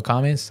all up in your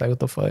comments. Like what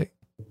the fuck?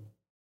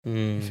 You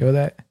Mm. feel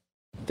that?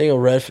 I think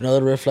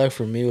another red flag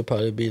for me would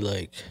probably be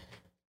like,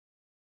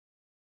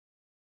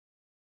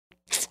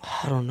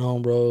 I don't know,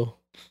 bro.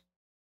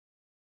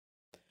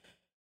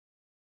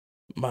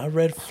 My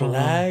red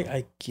flag,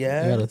 I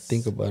guess. I gotta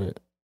think about it.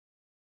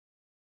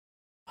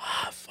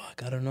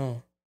 Fuck, I don't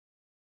know.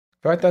 I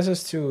feel like that's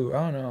just too.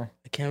 I don't know.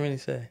 I can't really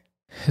say.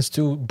 It's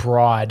too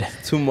broad.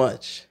 Too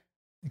much.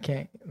 You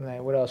can't.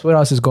 Like what else? What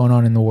else is going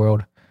on in the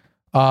world?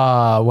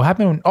 What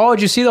happened? Oh,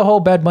 did you see the whole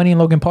Bad Bunny and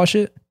Logan Paul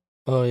shit?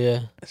 Oh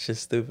yeah, That's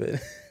just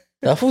stupid.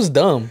 that fool's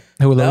dumb.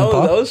 Who That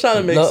Logan Paul? was trying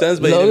to make Lo- sense,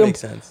 but it Logan- didn't make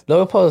sense.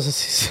 Logan Paul is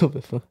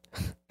stupid. Fool.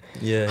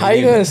 Yeah. How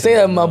you gonna say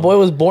that my boy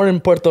was born in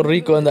Puerto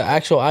Rico in the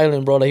actual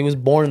island, bro? Like he was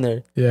born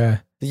there. Yeah.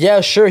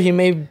 Yeah, sure, he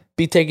may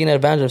be taking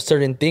advantage of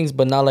certain things,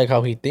 but not like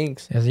how he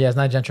thinks, Yeah, it's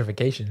not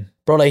gentrification.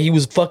 bro. Like he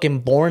was fucking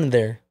born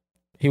there.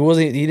 He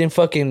didn't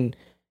fucking,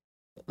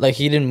 like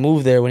he didn't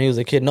move there when he was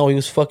a kid. No, he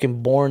was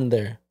fucking born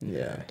there.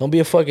 Yeah. Don't be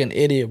a fucking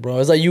idiot, bro.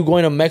 It's like you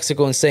going to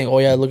Mexico and saying, "Oh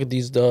yeah, look at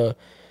these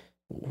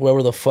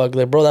whoever the fuck."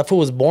 Like, bro, that fool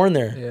was born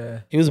there. Yeah.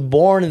 He was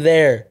born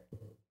there.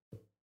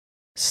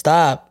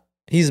 Stop.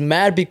 He's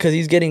mad because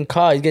he's getting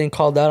caught. He's getting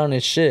called out on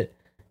his shit.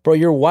 Bro,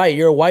 you're white.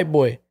 You're a white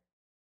boy.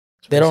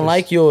 They don't racist.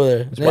 like you over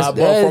there. white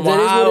boy from that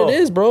is Ohio. what it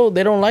is, bro.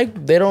 They don't like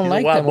He's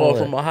like a white them boy over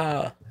from there.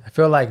 Ohio. I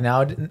feel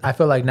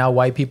like now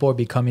white people are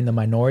becoming the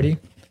minority,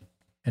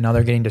 and now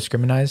they're getting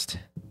discriminated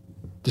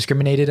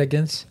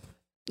against.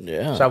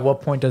 Yeah. So at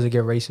what point does it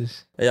get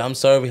racist? Yeah, I'm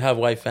sorry we have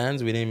white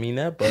fans. We didn't mean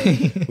that, but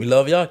we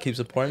love y'all. Keep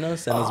supporting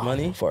us. Send us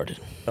money. Farted.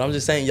 But I'm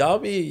just saying, y'all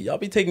be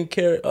taking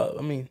care.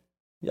 I mean,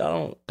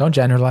 y'all don't. Don't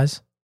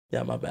generalize.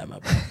 Yeah, my bad.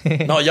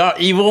 No, y'all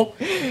evil.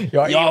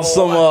 Y'all evil,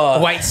 some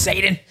white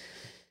Satan.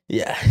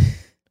 Yeah.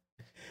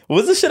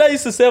 What's the shit I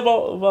used to say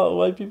about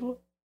white people?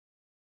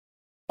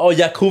 Oh,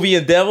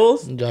 Yakubian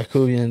devils.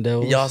 Jacobian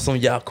devils. Y'all some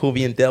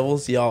Yakubian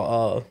devils.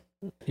 Y'all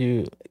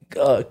you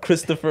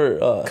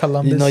Christopher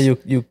Columbus. you know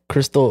you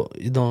Crystal,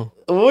 you know.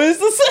 what is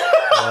this?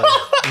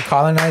 You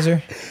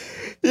colonizer.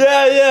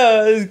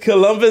 Yeah.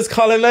 Columbus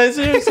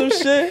colonizer or some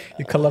shit.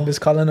 You Columbus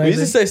We colonizer. used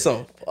to say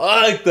some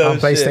fucked up on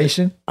shit.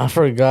 PlayStation. I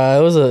forgot.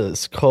 It was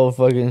a cold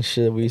fucking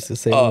shit we used to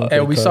say. when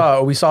And we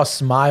played saw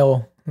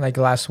Smile like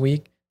last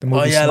week. The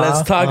movie Oh yeah, Smile.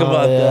 let's talk Oh,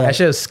 about yeah. that. That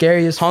shit was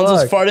scary as Hans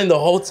was fuck. farting the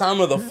whole time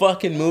of the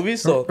fucking movie,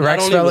 so not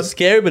Rex only fell- was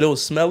scary, but it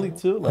was smelly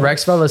too. Like,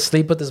 Rex fell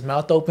asleep with his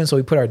mouth open, so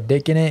we put our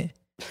dick in it.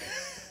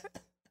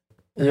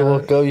 cards. You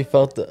woke up, you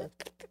felt the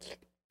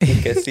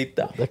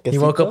quesita. He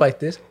woke up like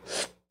this.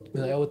 He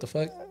was like, oh, what the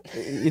fuck?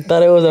 You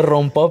thought it was a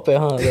rompope,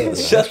 huh?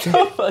 Shut the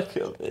fuck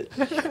up,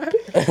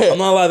 bitch. I'm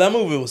not lying, that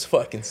movie was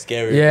fucking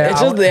scary. Yeah.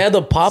 It's just they had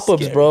the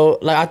pop-ups, Scary. bro.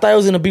 Like I thought it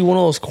was gonna be one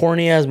of those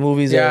corny ass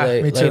movies Yeah, that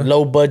me like, too. like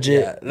low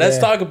budget. Yeah, let's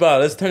Yeah. talk about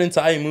it. Let's turn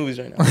into IE movies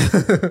right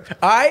now.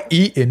 I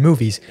eat in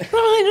movies.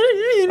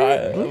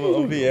 Alright,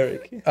 I'm be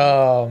Eric.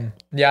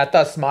 Yeah, I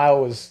thought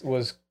Smile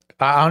was.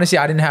 Honestly,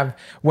 I didn't have.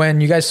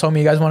 When you guys told me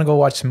you guys want to go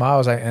watch Smile, I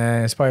was like,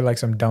 it's probably like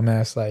some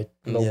dumbass like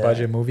low Yeah.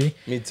 budget movie.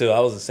 Me too. I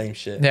was the same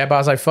shit. Yeah, but I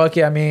was like, fuck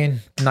it. I mean,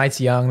 night's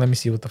young. Let me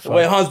see what the fuck.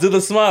 Wait, Hans, do the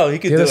smile. He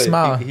could Do do, the it.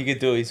 smile. He could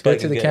do it. He's Do it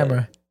fucking to the good.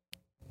 camera.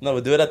 No,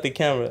 but do it at the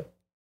camera.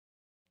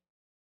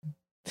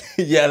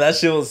 Yeah, that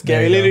shit was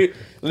scary. There you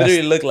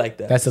Literally looked like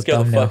that. That's a Scared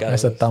the thumbnail. fuck out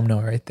That's of a us.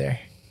 thumbnail right there.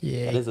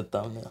 Yeah, That is a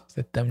thumbnail. it's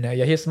a thumbnail.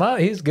 Yeah, he's Smile.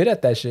 He's good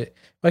at that shit.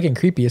 Fucking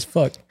creepy as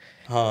fuck.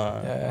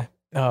 Huh. Yeah.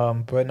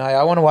 But no,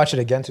 I want to watch it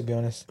again to be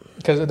honest,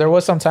 because there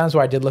was some times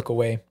where I did look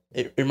away.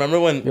 Remember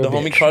when the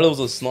homie Carlos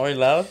was snoring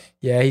loud?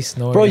 Yeah, he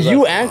snored. Bro,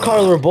 you and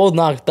Carlos were both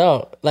knocked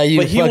out. Like you,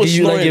 But he was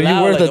you like snoring if you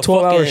loud, worked like a a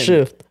 12-hour fucking-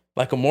 shift.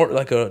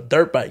 Like a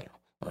dirt bike.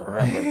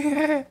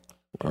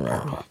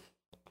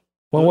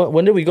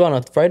 When did we go on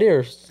a Friday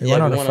or? We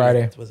went on a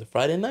Friday. Was it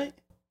Friday night?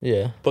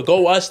 Yeah. But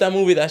go watch that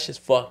movie. That shit's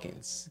fucking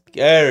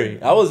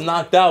scary. I was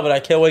knocked out, but I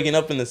kept waking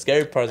up in the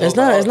scary parts. It's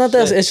not. It's not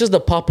that. It's just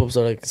the pop-ups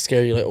are like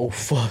scary. You're like, oh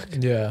fuck.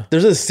 Yeah.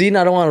 There's a scene.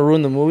 I don't want to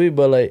ruin the movie,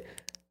 but like,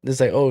 it's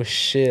like, oh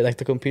shit, like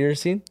the computer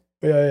scene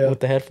Yeah.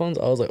 with the headphones.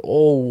 I was like,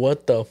 oh,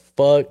 what the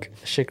fuck?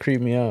 Shit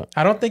creeped me out.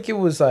 I don't think it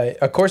was like.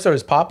 Of course, there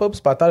was pop-ups,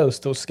 but I thought it was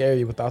still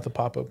scary without the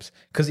pop-ups.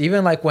 Because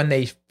even like when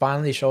they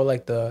finally show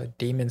like the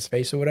demon's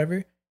face or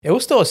whatever, it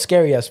was still a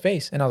scary ass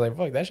face, and I was like,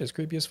 fuck, that shit's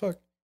creepy as fuck.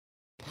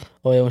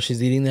 Oh yeah, when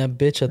she's eating that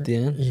bitch at the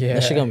end. Yeah.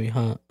 That shit got me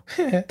hot.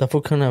 That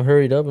fool couldn't have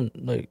hurried up and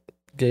like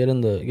get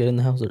in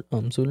the house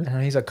sooner.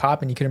 And he's a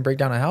cop, and he couldn't break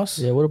down a house.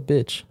 Yeah, what a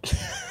bitch.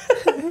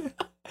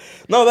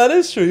 No, that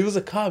is true. He was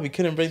a cop. He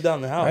couldn't break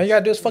down the house. All you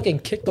gotta do is fucking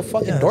kick the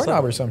fucking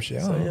doorknob or some shit.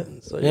 I So, don't know. yeah,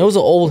 so, Yeah, it was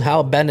an old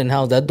house, abandoned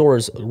house. That door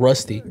is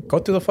rusty. Go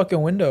through the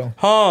fucking window.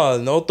 Huh?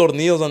 No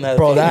tornillos on that.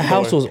 Bro, that fucking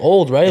house door. was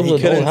old, right? It And he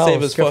was an old couldn't save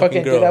house. his You can fucking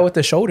fucking girl. do that with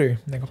the shoulder.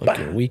 They go,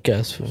 Fucking weak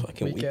ass fool.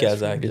 Fucking Weak weak ass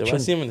ass actor. If I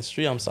bitch. see him in the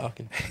street, I'm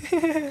socking.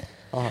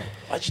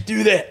 Why'd you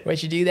do that?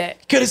 why'd you do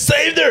that? Could have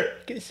saved her.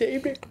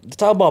 Let's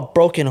talk about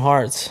broken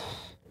hearts.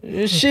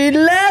 She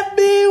left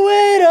me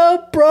with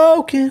a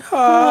broken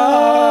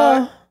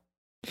heart.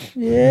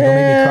 You gonna make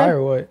me cry Yeah.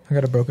 or what? I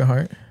got a broken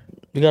heart.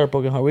 You got a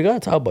broken heart. We gotta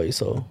talk about you,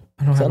 so.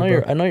 I don't So I have know a you're.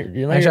 broken. I know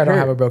you're. Actually, I don't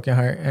have a broken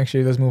heart.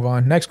 Actually, let's move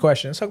on. Next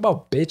question. Let's talk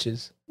about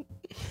bitches.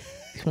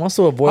 He wants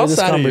to avoid How this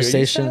sad are you? Are you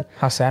conversation. sad?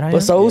 How sad I am.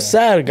 But so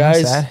sad, I'm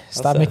guys. sad.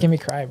 Stop sad? making me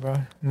cry, bro.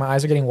 My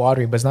eyes are getting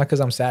watery, but it's not because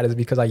I'm sad. It's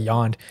because I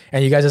yawned.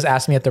 And you guys just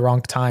asked me at the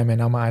wrong time, and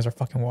now my eyes are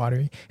fucking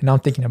watery. And now I'm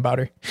thinking about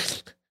her.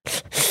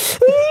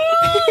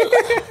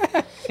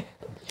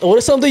 What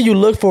is something you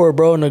look for,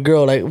 bro, in a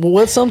girl? Like,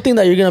 what's something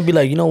that you're gonna be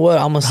like, you know what?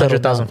 I'm gonna settle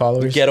 100,000 down.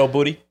 followers. Ghetto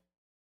booty.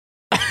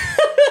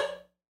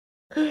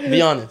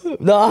 Be honest.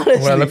 No,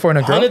 honestly. What I look for in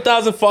a girl?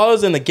 100,000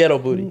 followers and a ghetto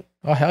booty.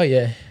 Oh, hell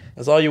yeah.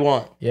 That's all you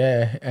want.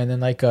 Yeah. And then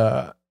like,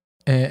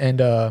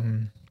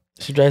 and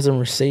She drives a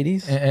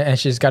Mercedes.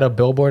 she's got a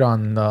billboard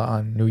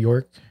on New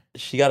York.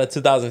 She got a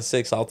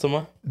 2006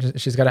 Altima.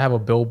 She's got to have a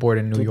billboard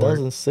in New York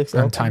 2006.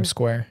 on Times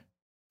Square.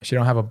 If she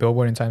don't have a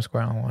billboard in Times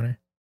Square, I don't want her.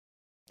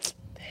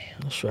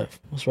 That's right.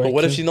 That's right. But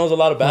what if kid. she knows a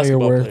lot of Know your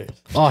basketball worth. players?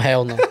 Oh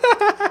hell no.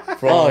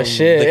 From Oh,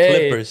 shit, The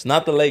hey. Clippers,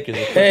 not the Lakers.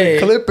 The Clippers. Hey,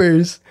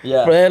 Clippers.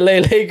 Yeah. for LA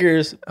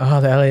Lakers. Oh,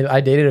 the LA.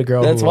 I dated a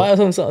girl. That's who, why I'm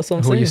who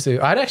saying. used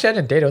to. I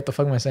didn't date her. What the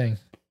fuck am I saying?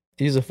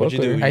 He's a What'd you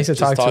fucker. do? I used to Just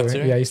talk talk to to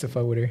her. her? Yeah, I used to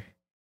fuck with her.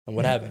 And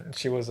what happened?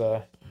 She was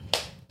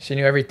she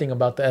knew everything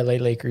about the LA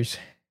Lakers.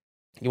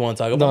 You want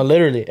to talk No, about?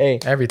 literally. Hey,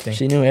 Everything.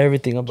 she knew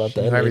everything about She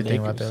that. knew everything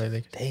about the LA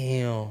Lakers.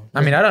 Damn.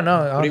 I mean, I don't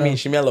know. What do you mean?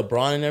 She met LeBron and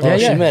Bro, everything?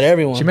 Yeah, she met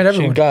everyone. She met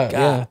everyone. got, God.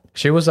 yeah.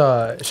 She was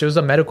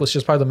a medical. She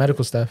was part of the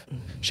medical staff.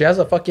 She has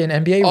a fucking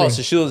NBA Oh, ring.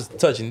 so she was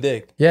touching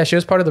dick. Yeah, she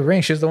was part of the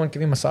ring. She was the one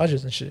giving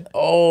massages and shit.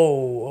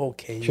 Oh,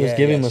 okay. She was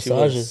giving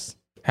massages.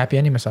 Happy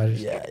ending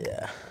massages. Yeah,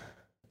 yeah.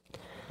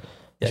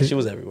 Yeah, She- she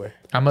was everywhere.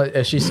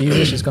 If she sees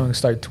this, she's going to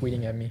start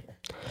tweeting at me.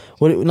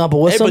 What? No, but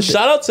what's Hey, but something?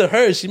 shout out to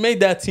her. She made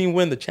that team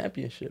win the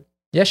championship.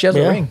 Yeah, she has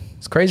Yeah. a ring.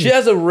 It's crazy. She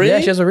has a ring? Yeah,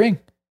 she has a ring.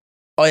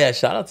 Oh, yeah.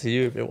 Shout out to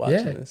you if you're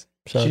watching Yeah. this.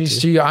 Shout out to you.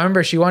 She. I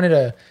remember she wanted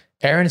to.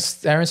 Aaron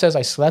says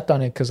I slept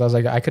on it because I was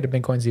like I could have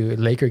been going to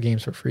Laker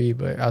games for free,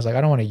 but I was like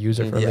I don't want to use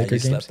her for Yeah, Laker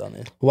you games. slept on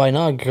it. Why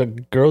not?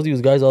 Girls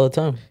use guys all the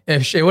time.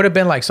 If it would have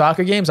been like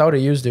soccer games, I would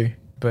have used her.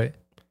 But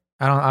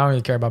I don't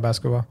really care about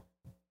basketball.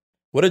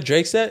 What did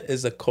Drake said?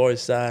 Is the court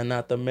side,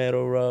 not the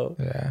middle row.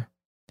 Yeah.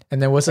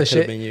 And then what's the That could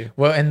have shit? been you.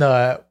 Well, in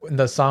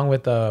the song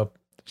with the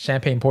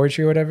champagne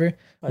poetry or whatever,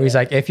 where he's yeah.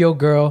 like, if your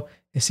girl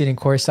is sitting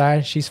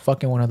courtside, she's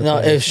fucking one of the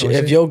No, players.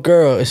 if your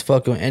girl is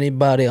fucking with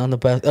anybody on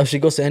the if she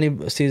goes to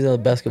any season of the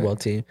basketball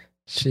team,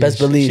 best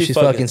believe she she's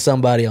fucking- fucking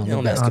somebody on you the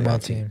don't know. on basketball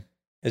that team. team.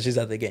 And she's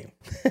at the game.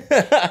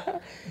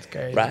 It's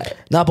crazy. Right.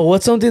 Nah, but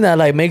what's something that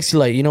like makes you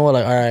like, you know what,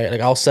 like, all right,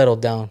 like I'll settle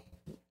down.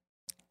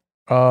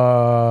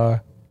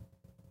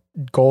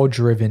 Goal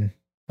driven.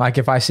 Like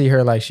if I see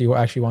her, like she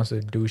actually wants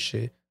to do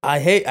shit. I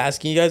hate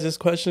asking you guys this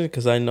question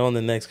because I know in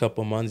the next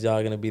couple months y'all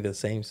are gonna be the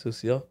same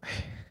Sucio.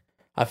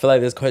 I feel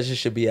like this question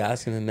should be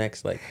asked in the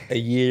next like a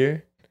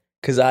year.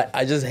 Cause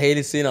I just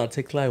hated seeing on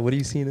TikTok, like, what do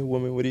you see in a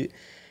woman? What do you,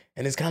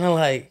 and it's kind of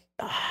like,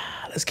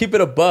 let's keep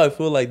it a buck. I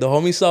feel like the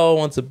homie Saul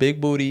wants a big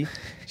booty.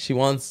 He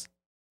wants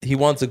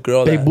a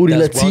girl Big booty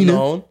that's Latina.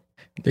 well known.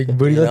 Big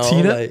booty You know,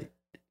 Latina. like,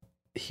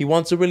 he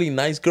wants a really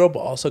nice girl, but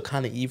also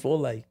kind of evil,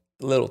 like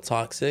a little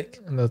toxic.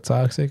 A little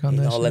toxic on You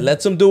that know, shit. like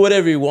lets him do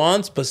whatever he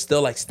wants, but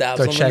still like stabs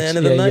So him at the checks, end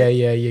of the night.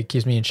 yeah.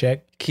 Keeps me in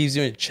check. Keeps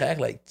you in check,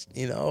 like,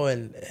 you know,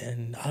 and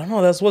I don't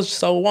know, that's what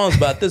Saul wants.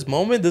 But at this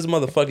moment, this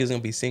motherfucker is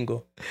gonna be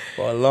single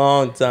for a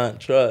long time.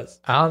 Trust.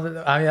 I mean,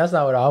 that's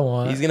not what I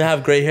want. He's gonna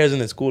have gray hairs in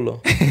his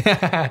culo.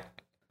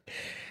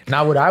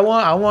 Not what I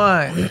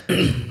want.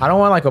 I don't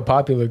want like a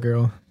popular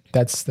girl.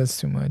 That's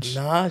too much.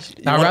 Nah, I'd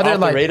rather off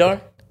like- the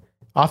radar.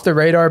 Off the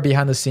radar,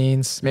 behind the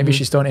scenes. Maybe Mhm.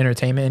 she's still in the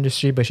entertainment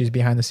industry, but she's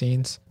behind the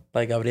scenes.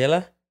 Like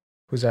Gabriela,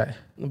 Who's that?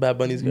 Bad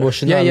Bunny's girl. Well,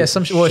 she's Yeah, not,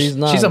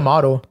 yeah. She's a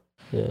model.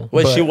 Yeah.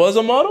 Wait, she but- was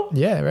a model?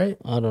 Yeah, right.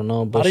 I don't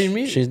know, but How do you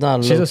mean? she's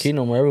not She's low a- key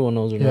no more. Everyone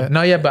knows her. Yeah, now.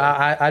 no, yeah, but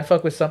I'd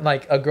fuck with something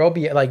like a girl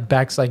be like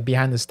backs like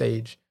behind the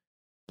stage,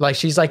 like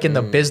she's like in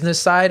the business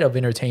side of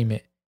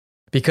entertainment.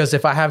 Because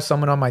if I have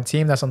someone on my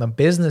team that's on the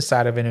business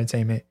side of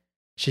entertainment,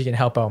 she can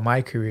help out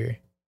my career,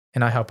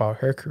 and I help out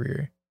her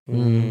career.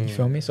 Mm. You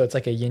feel me? So it's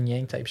like a yin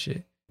yang type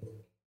shit.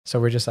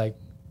 So we're just like,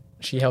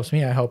 she helps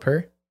me, I help her,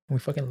 and we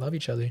fucking love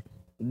each other.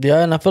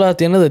 Yeah, and I feel like at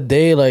the end of the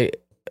day, like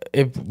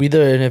if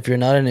you're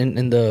not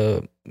in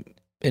the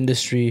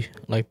industry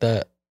like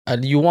that,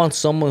 you want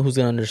someone who's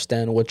gonna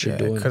understand what you're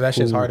doing. because that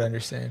shit's who- hard to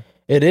understand.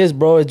 It is,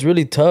 bro. It's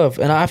really tough,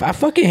 and I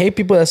fucking hate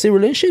people that say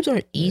relationships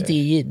are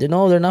easy.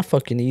 No, they're not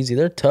fucking easy.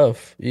 They're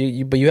tough.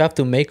 But you have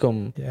to make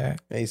them. Yeah,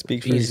 Hey,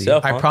 speak for Easy.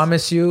 yourself. I Hans.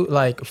 promise you,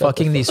 like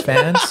fucking these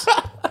fans,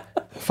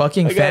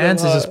 fucking I got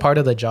fans him is just hot. part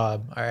of the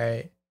job. All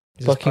right,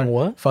 It's just Fucking part-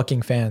 what?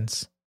 Fucking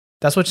fans.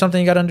 That's something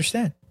you gotta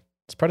understand.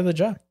 It's part of the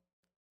job,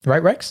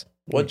 right, Rex?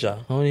 What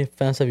job? How many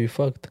fans have you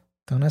fucked?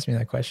 Don't ask me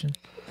that question.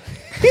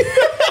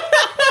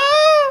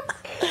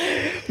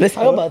 Let's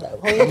talk about that.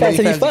 How many fans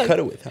have you you fucked? cut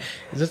it with? Huh?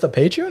 Is this the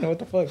Patreon or what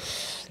the fuck?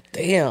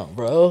 Damn,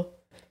 bro.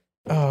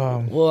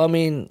 Well, I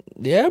mean,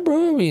 yeah,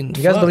 bro. I mean,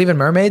 You guys believe in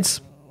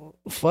mermaids?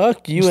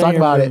 Fuck you Let's and talk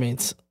your about it.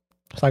 mermaids.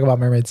 Let's talk about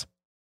mermaids.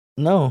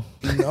 No,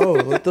 No,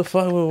 what the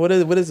fuck? What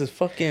is this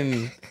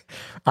fucking?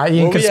 I Where in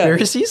we at?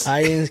 conspiracies.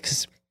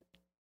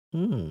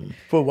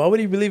 But why would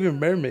he believe in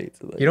mermaids?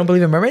 Like, You don't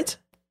believe in mermaids?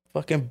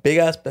 fucking big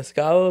ass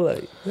pescado?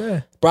 Like,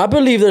 Yeah. Bro, I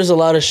believe there's a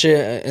lot of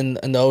shit in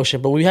the ocean,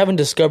 but we haven't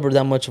discovered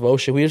that much of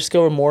ocean. We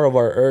discovered more of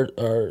our earth,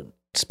 our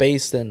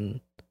space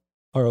than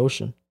our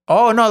ocean.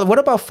 Oh no! What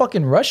about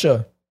fucking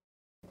Russia?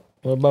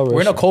 What about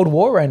We're in a Russia? cold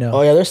war right now.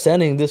 Oh yeah, they're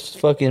sending this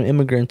fucking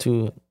immigrant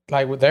to.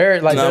 Like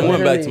they're like nah, I'm they're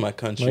going back to literally- my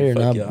country. No, you're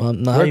Fuck not. y'all.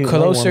 Now We're you- now you wanna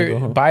closer. go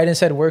home. Biden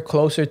said we're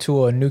closer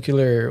to a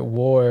nuclear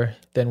war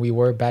than we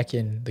were back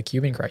in the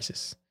Cuban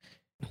crisis.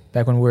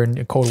 Back when we were in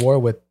a cold war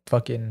with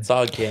fucking. It's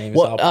all games.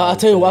 Well, I'll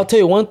tell you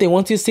one thing.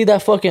 Once you see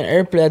that fucking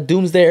airplane, that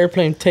doomsday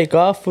airplane take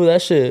off, for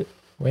that shit.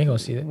 We ain't gonna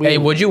see that. Hey,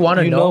 would you want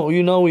to know?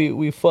 You know,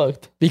 we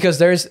fucked. Because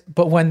when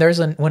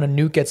a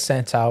nuke gets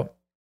sent out,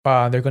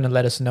 they're gonna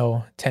let us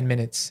know 10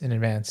 minutes in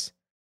advance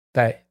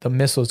that the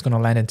missile is gonna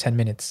land in 10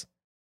 minutes.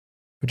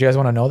 Would you guys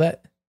want to know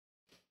that?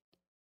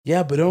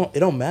 Yeah, but it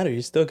don't matter.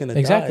 You're still gonna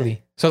Exactly.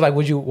 die. So like,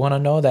 would you want to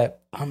know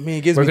that? I mean,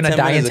 it gives We're me gonna 10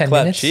 die in minutes to 10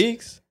 clap minutes?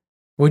 cheeks.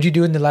 What'd you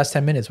do in the last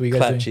 10 minutes? What you guys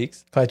Clap doing?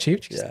 cheeks. Clap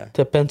cheeks? Yeah.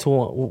 Depends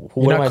what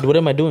not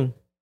am I doing?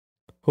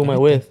 Who am I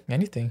Anything. with?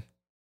 Anything.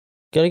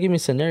 Gotta give me a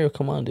scenario.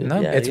 Come on, dude. No,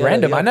 Yeah, it's you gotta-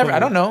 random. you gotta I put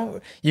don't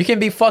know. You can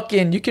be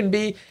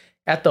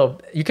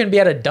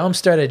at a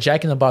dumpster at a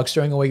Jack in the Box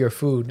throwing away your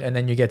food, and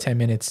then you get 10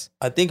 minutes.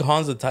 I think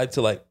Han's the type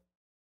to like.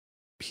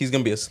 He's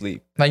gonna be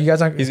asleep. Like you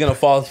guys aren't. He's gonna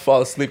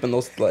fall asleep in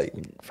those like.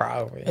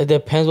 probably. It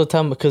depends what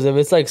time, because if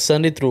it's like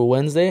Sunday through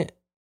Wednesday,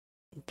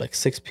 like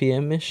 6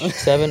 p.m. ish,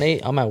 7,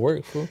 8, I'm at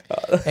work, fool.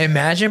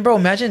 Imagine, bro.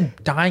 Imagine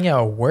dying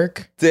at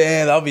work.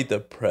 Damn, that'll be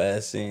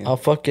depressing.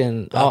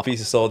 That'll be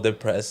so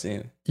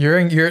depressing.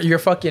 You're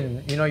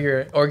fucking.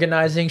 You're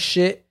organizing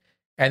shit,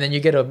 and then you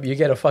get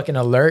a fucking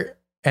alert,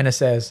 and it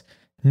says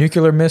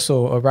nuclear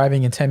missile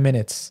arriving in 10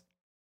 minutes.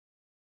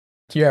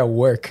 You're at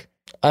work.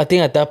 I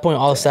think at that point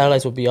all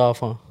satellites will be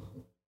off, huh?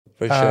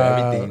 For sure,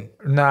 everything.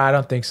 Nah, I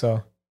don't think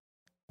so.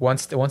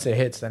 Once it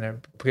hits,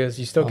 then because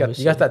you still got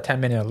Obviously. that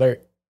 10-minute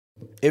alert.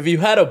 If you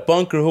had a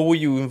bunker, who would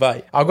you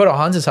invite? I'll go to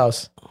Hans's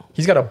house.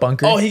 He's got a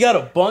bunker. Oh, he got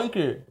a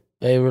bunker.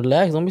 Hey,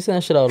 relax. Don't be saying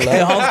that shit out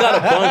Hey, loud. Hans got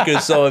a bunker.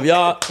 So if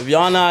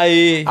y'all not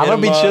here, I'm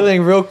gonna be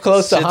chilling real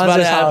close to Shit's about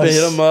Hans's to happen. house.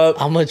 Hit him up.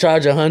 I'm gonna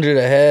charge 100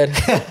 a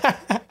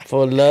head.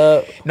 Full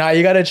up. Nah,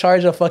 you gotta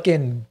charge a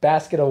fucking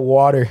basket of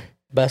water.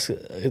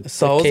 Basket. It's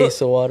So a was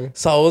case of water.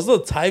 So I was the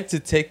type to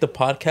take the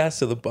podcast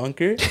to the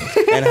bunker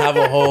and have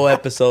a whole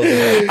episode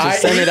there. To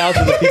send it out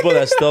to the people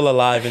that's still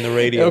alive in the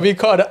radio. It'll be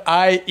called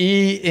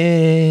IE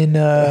in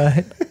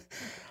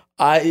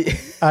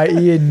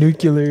IE in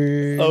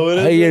nuclear. Oh, what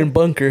is I it? in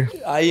bunker.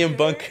 I am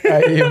bunker.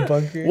 IE in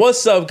bunker.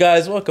 What's up,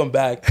 guys? Welcome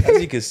back.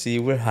 As you can see,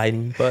 we're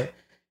hiding, but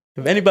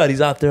if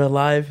anybody's out there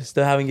alive,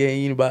 still haven't getting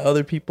eaten by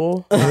other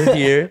people, we're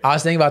here. I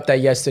was thinking about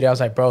that yesterday. I was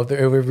like, bro, if we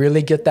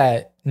really get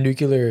that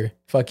nuclear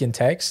fucking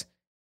text,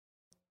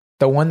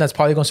 the one that's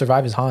probably gonna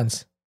survive is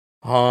Hans.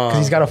 Because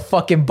he's got a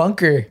fucking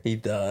bunker. He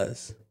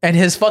does. And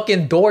his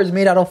fucking door is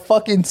made out of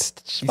fucking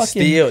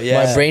Steel,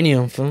 yeah.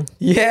 Vibranium, fool.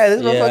 Yeah,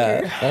 this Yeah.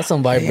 motherfucker. That's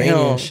some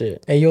vibranium Damn.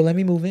 shit. Hey, yo, let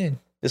me move in.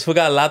 This fool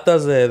got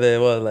latas de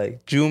what,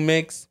 like Jew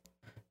mix.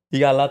 He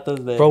got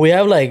latas de. Bro, we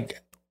have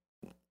like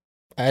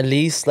at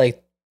least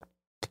like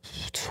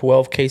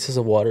 12 cases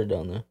of water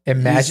down there.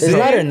 Imagine, It's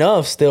bro, not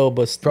enough still,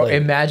 but bro, like,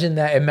 imagine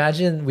that.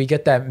 Imagine we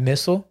get that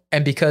missile,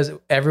 and because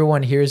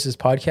everyone hears this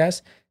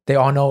podcast, they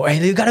all know, hey,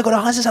 we gotta go to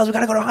Hans's house. We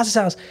gotta go to Hans's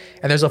house.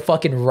 And there's a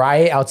fucking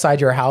riot outside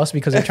your house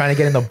because they're trying to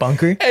get in the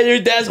bunker. and your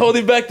dad's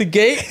holding back the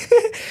gate.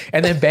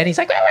 And then Benny's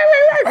like,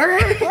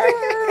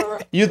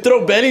 You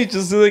throw Benny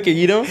just so they can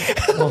eat him.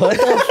 what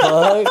the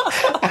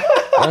fuck?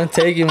 I'm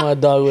taking my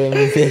dog with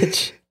me,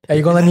 bitch. hey,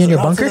 you gonna let me in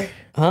your bunker?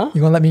 Huh?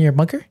 You gonna let me in your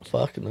bunker?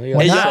 Fuck no.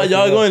 Hey,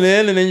 y'all going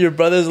in, and then your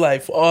brother's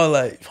like, oh,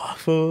 like, fuck,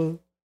 fool.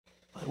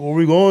 Like, where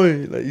we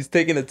going? Like, he's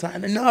taking the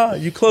time. And nah,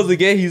 you close the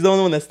gate. He's the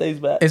only one that stays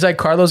back. It's like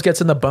Carlos gets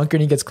in the bunker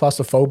and he gets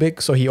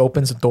claustrophobic, so he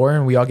opens the door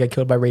and we all get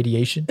killed by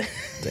radiation.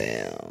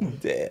 Damn.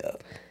 Damn.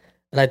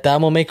 Like that,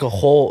 I'm gonna make a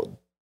hole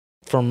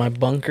from my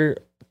bunker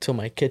to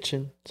my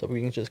kitchen, so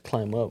we can just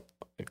climb up.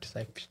 Just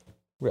like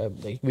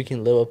grab, like we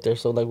can live up there.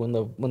 So like when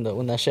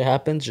that shit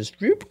happens, just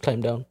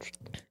climb down.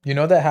 You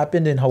know that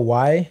happened in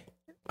Hawaii?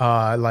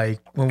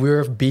 Like when we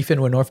were beefing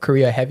with North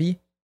Korea heavy,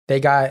 they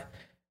got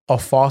a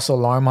false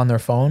alarm on their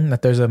phone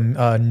that there's a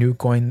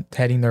nuke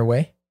heading their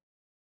way.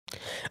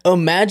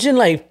 Imagine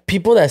like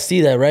people that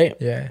see that, right?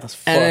 Yeah.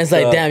 And it's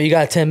like, damn, you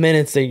got 10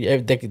 minutes.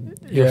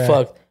 You're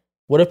fucked.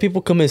 What if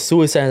people commit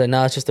suicide? Like,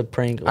 nah, it's just a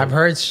prank. I've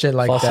heard shit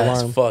like false that. alarm.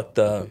 That's fucked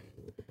up.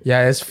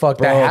 Yeah, it's fucked.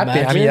 Bro, that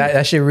happened. I mean, imagine.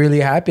 that shit really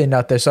happened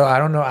out there. So I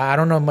don't know. I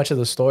don't know much of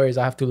the stories.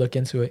 I have to look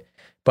into it.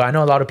 But I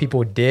know a lot of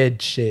people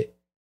did shit.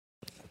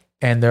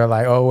 And they're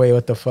like, oh, wait,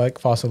 what the fuck?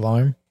 False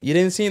alarm. You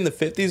didn't see in the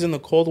 50s in the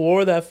Cold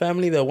War that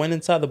family that went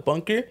inside the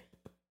bunker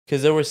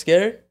because they were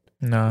scared?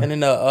 No. And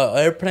then an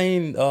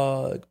airplane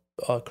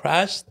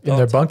crashed In on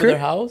their top of bunker? their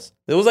house.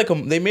 It was like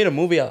they made a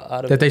movie out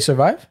of Did it. they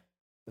survive?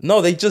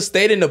 No, they just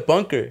stayed in the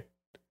bunker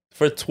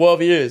for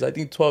 12 years. I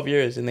think 12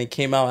 years. And they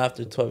came out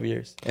after 12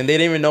 years. And they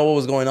didn't even know what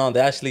was going on. They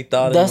actually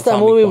thought That's it was that a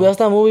movie. comic book. That's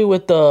that movie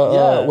with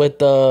Yeah.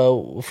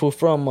 the fool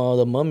from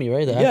the Mummy,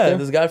 right? The Yeah, actor?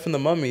 this guy from The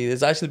Mummy.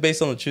 It's actually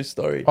based on a true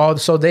story. Oh,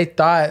 so they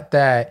thought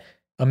that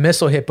a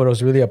missile hit, but it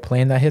was really a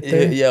plane that hit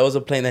there? Yeah, it was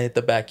a plane that hit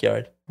the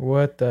backyard.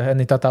 What the hell? And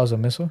they thought that was a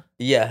missile?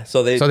 Yeah,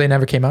 so they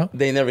Never came out?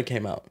 they never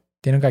came out.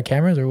 They don't got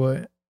cameras or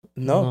what?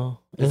 No.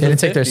 It was They the didn't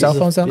take their 50s. cell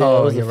phones down? Yeah, it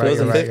Oh, was you're the- right. it was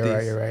You're the right. You're 50s.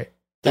 right. You're right.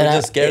 They were And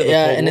just scared of the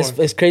yeah, Cold and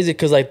War. it's crazy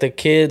because like the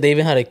kid, they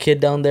even had a kid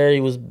down there.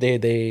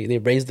 They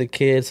raised the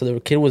kid, so the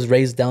kid was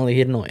raised down. They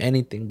didn't know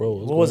anything, bro.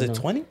 What was going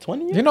it, on.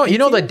 20 years? You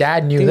know, the 18?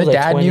 dad I knew. think it The was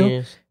like dad 20 knew.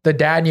 years. The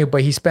dad knew,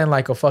 but he spent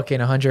like a fucking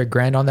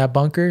 $100,000 on that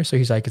bunker. So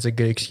he's like, it's a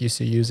good excuse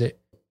to use it.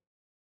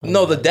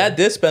 No, the dad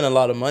did spend a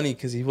lot of money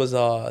because he was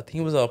I think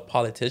he was a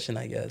politician,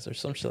 I guess, or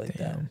some shit like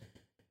that. Damn.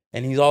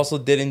 And he also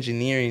did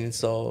engineering,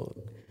 so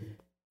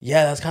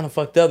yeah, that's kind of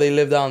fucked up. They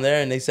lived down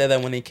there, and they said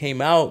that when they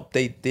came out,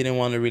 they didn't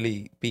want to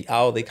really be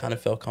out. They kind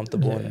of felt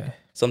comfortable. And Yeah.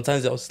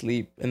 sometimes they'll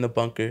sleep in the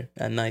bunker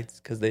at night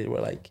because they were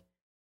like,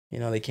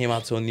 they came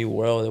out to a new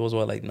world. It was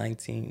what, like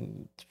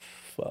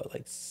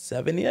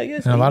 1970, I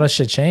guess. And a lot of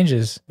shit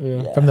changes.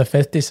 Yeah. From the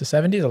 50s to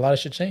 70s, a lot of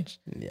shit changed.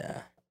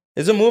 Yeah.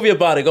 There's a movie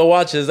about it. Go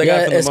watch it. It's,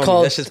 Yeah, from the it's Mummy.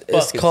 called. That shit's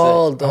It's fucking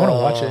called. I want to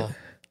watch it.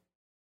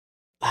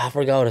 I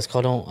forgot what it's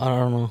called. I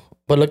don't know.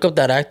 But look up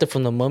that actor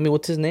from the Mummy.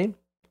 What's his name?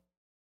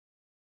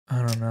 I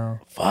don't know.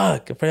 sick.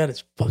 Fuck. I forgot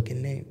his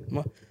fucking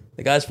name.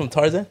 The guy's from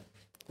Tarzan.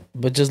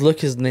 But just look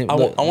his name. I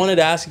Look, wanted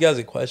to ask you guys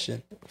a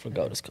question. I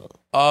forgot what it's called.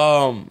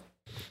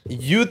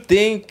 You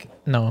think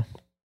No.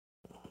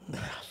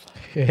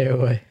 Yeah,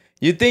 what?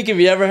 if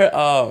you ever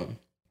heard,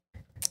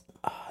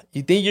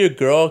 you think your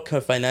girl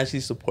can financially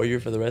support you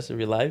for the rest of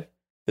your life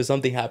if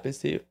something happens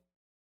to you?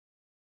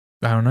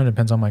 I don't know. It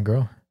depends on my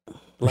girl.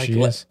 Who Like, she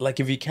is. like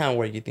if you can't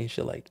work, you think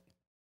she'll like?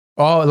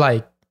 Oh,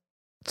 like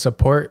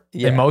support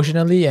Yeah.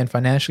 emotionally and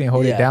financially and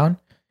hold Yeah. it down.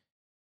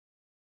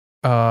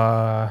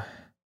 Fuck,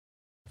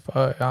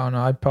 I don't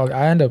know.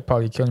 I end up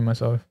probably killing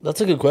myself.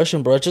 That's a good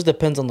question, bro. It just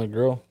depends on the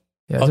girl.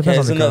 Yeah, it Okay, depends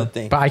it's on the another girl.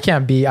 thing. But I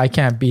can't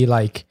be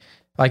like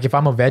if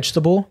I'm a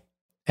vegetable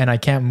and I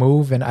can't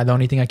move and the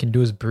only thing I can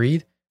do is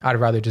breathe, I'd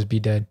rather just be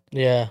dead.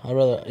 Yeah, I'd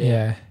rather.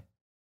 Yeah.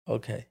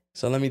 Okay,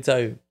 so let me tell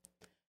you.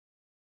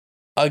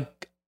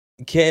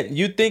 Can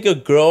you think a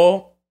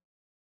girl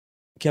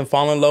can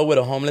fall in love with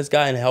a homeless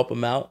guy and help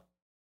him out,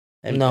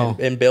 and No.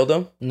 and build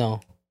him?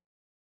 No.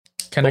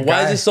 Can But a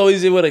why guy? is it so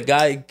easy when a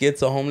guy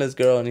gets a homeless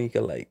girl and he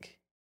can like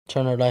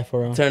Turn her life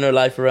around. turn her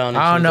life around? And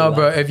I don't change know, her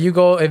bro. life?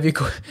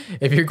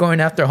 If you're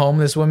going after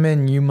homeless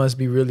women, you must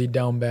be really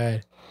down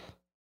bad.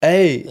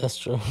 Hey, That's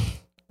true.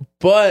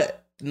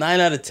 but 9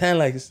 out of 10,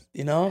 like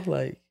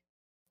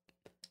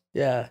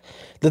yeah,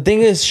 The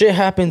thing is, shit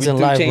happens we in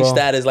do life, change bro.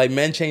 status. Like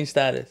men change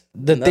status.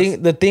 The And that's-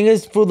 the thing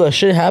is, for the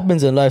shit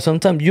happens in life.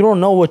 Sometimes you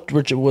don't know what's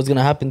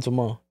gonna happen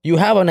tomorrow. You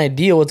have an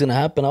idea what's gonna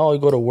happen. Oh, you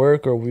go to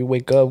work or we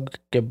wake up,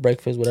 get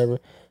breakfast, whatever.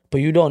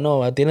 But you don't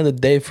know. At the end of the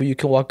day, for you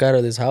can walk out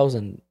of this house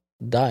and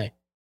die.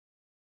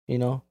 You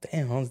know.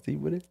 Damn, I was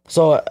deep with it.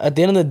 So at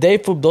the end of the day,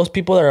 for those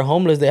people that are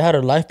homeless, they had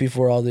a life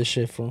before all this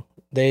shit. Fool.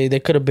 They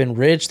could have been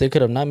rich. They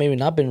could have maybe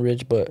not been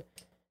rich, but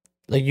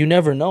like you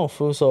never know,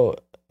 fool. So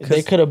they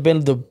 'Cause- could have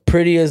been the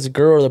prettiest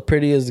girl, or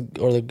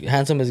the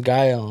handsomest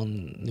guy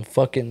on the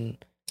fucking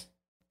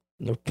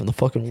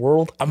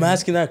world. I'm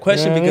asking that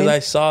question You know what I because mean? I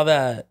saw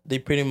that they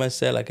pretty much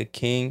said like a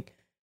king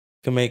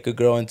can make a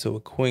girl into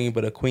a queen,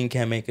 but a queen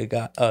can't make a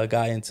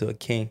guy into a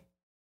king.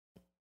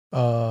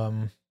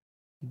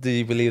 Do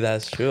you believe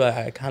that's true?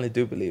 I kind of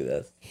do believe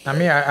that. I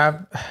mean,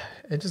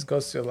 it just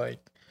goes to like,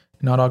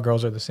 not all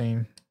girls are the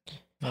same.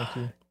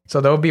 So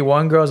there'll be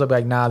one girls I'll be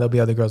like, nah. There'll be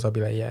other girls I'll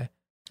be like, yeah.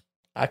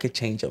 I could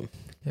change them.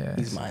 Yeah.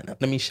 He's mine.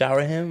 Let me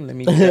shower him. Let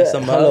me dress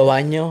him Lo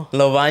up. baño.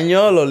 Lo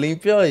baño, lo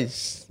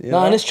limpio.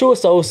 No, and it's true what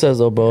Saul says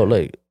though, bro.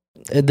 Like,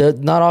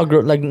 not all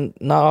girls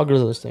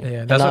are the same.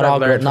 Yeah, And that's not what I've all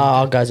learned. not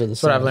all guys are the That's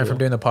same. what I've learned from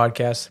doing the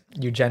podcast.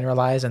 You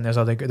generalize, and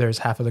there's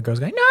half of the girls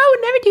going, "No, I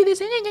would never do this."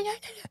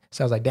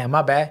 So I was like, "Damn,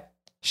 my bad."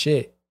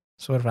 Shit.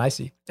 So what do I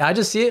see? I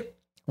just see it.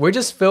 We're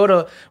just filled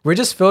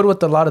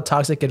with a lot of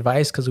toxic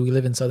advice because we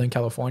live in Southern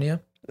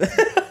California.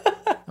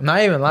 I'm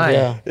not even lying.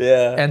 Yeah.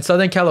 Yeah. And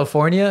Southern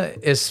California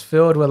is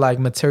filled with like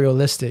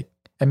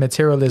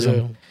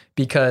materialism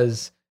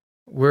because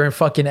we're in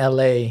fucking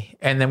LA,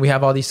 and then we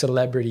have all these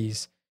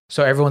celebrities.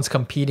 So everyone's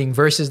competing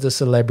versus the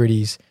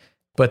celebrities,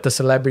 but the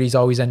celebrities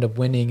always end up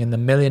winning and the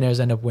millionaires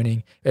end up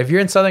winning. If you're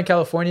in Southern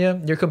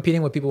California, you're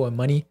competing with people with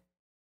money.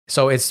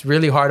 So it's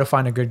really hard to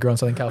find a good girl in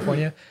Southern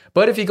California.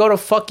 But if you go to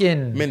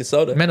fucking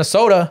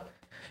Minnesota,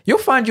 you'll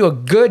find you a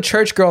good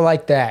church girl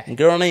like that.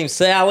 Girl named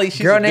Sally.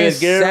 She's Girl a named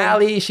good girl.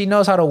 Sally. She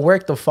knows how to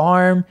work the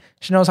farm.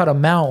 She knows how to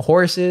mount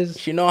horses.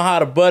 She know how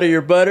to butter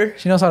your butter.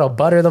 She knows how to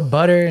butter the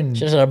butter. And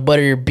She knows how to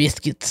butter your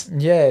biscuits.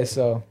 yeah,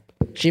 so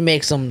She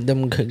makes them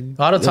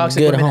a lot of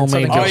toxic women in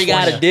Southern All you California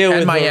gotta deal and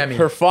with Miami.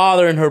 her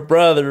father and her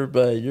brother,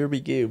 but you'll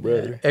be good,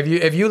 brother.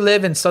 If you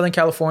live in Southern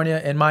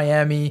California, in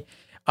Miami,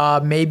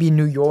 maybe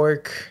New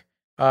York,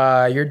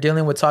 you're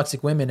dealing with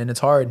toxic women, and it's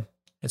hard.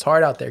 It's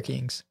hard out there,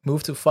 Kings.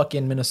 Move to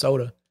fucking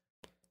Minnesota.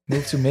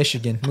 Move to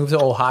Michigan. Move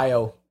to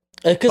Ohio.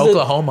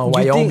 Oklahoma,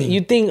 Wyoming.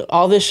 You think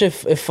all this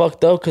shit is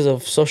fucked up because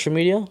of social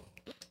media?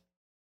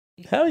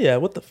 Hell yeah!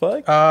 What the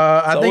fuck?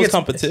 I think it's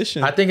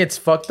competition. I think it's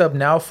fucked up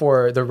now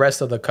for the rest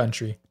of the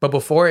country, but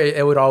before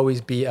it would always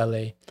be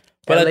LA.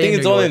 But LA, I think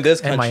it's New only York, in this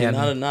and country,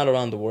 Miami. not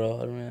around the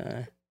world. I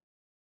mean,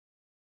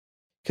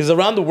 because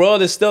around the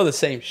world it's still the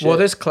same shit. Well,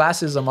 there's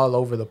classism all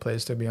over the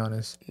place, to be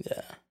honest.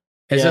 yeah.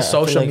 It's Yeah, just I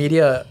feel social like-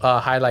 media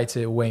highlights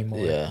it way more.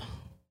 Yeah.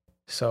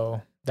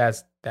 So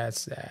that's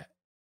that.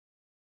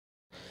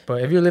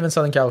 But if you live in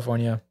Southern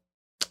California,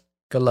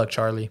 good luck,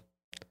 Charlie.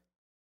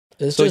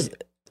 It's So just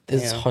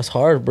it's damn.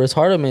 hard, bro. It's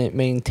hard to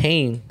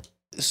maintain.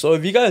 So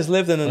if you guys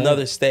lived in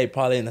another state,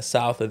 probably in the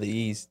south or the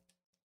east,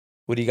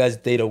 would you guys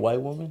date a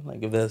white woman?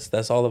 Like if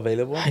that's all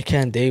available? I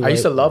can't date. I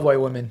used to love white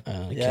women I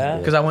can't Yeah. do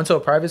it. because I went to a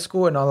private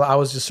school and I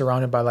was just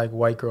surrounded by like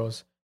white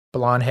girls,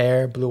 blonde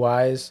hair, blue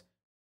eyes,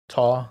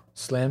 tall,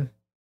 slim.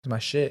 It's my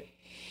shit.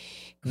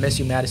 I miss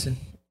you, Madison.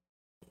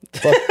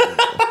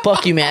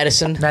 Fuck you,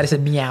 Madison.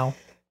 Madison, meow.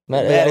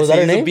 Was that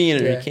her name?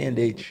 Beaner. Yeah. You can't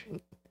date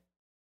you.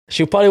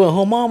 She probably went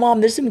home.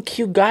 Mom, there's some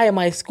cute guy at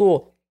my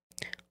school.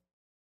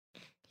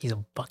 He's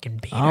a fucking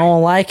beaner. I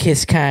don't like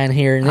his kind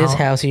here in this I don't-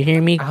 house. You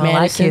hear me, I don't like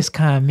Madison? his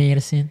kind,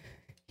 Madison.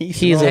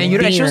 He's a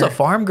And she was a beaner.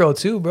 farm girl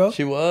too, bro.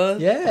 She was.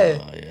 Yeah,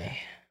 Oh, yeah.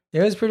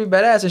 it was pretty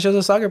badass. And she was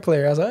a soccer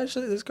player. I was like, oh,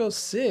 shit, this girl's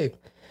sick.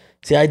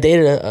 See, I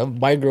dated a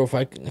white girl.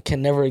 I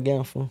can never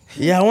again. Fool.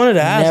 Yeah, I wanted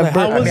to ask. Like, Never-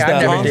 how I was mean, I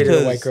that? never dated a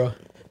 'Cause, white girl.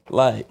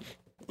 Like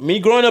me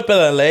growing up in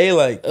LA,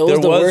 like It was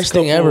the worst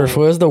thing ever.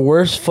 Fool. It was the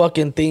worst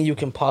fucking thing you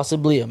can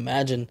possibly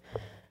imagine.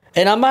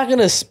 And I'm not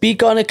gonna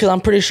speak on it because I'm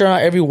pretty sure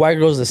not every white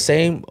girl is the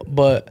same.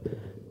 But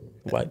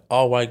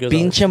All white girls. Are,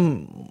 pinche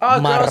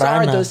All girls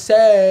are the marrana.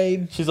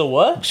 same. she's a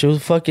what? She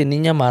was fucking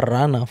niña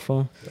marrana.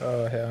 Fool.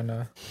 Oh hell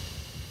no.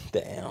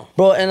 Damn.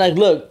 Bro, and like,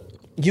 look,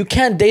 you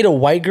can't date a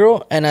white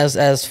girl, and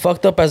as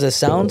fucked up as it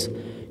sounds,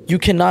 you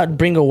cannot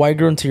bring a white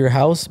girl into your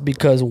house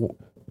because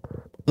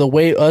the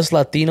way us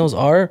Latinos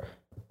are,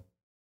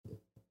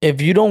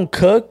 if you don't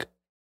cook,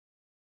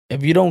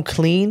 if you don't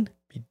clean,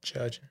 Be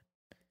judging.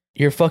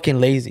 you're fucking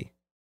lazy.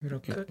 You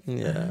don't cook.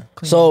 Yeah.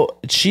 So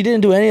she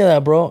didn't do any of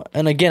that, bro.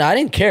 And again, I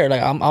didn't care.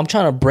 Like I'm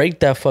trying to break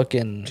that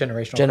fucking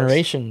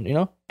Generational you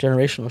know,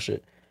 generational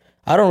shit.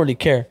 I don't really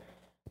care.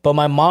 But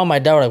my mom, my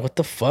dad were like, "What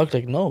the fuck?"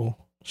 Like, no,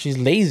 she's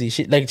lazy.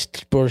 She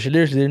bro, she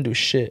literally didn't do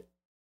shit.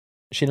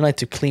 She didn't like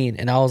to clean,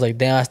 and I was like,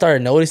 damn. I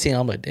started noticing.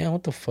 I'm like, damn,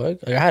 what the fuck?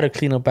 Like, I had to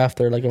clean up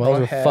after, like, if I was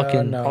her hell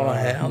fucking no. Oh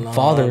hell no.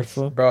 father.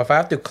 Fool. Bro, if I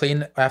have to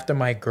clean after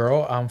my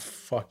girl, I'm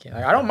fucking.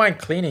 Like, I don't mind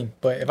cleaning,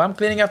 but if I'm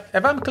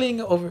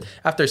cleaning over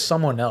after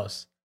someone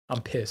else,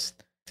 I'm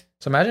pissed.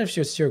 So imagine if she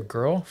was your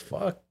girl.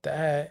 Fuck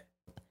that.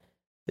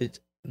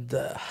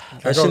 That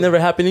I should go- never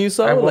happen to you,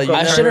 so I woke like up I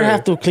you never- shouldn't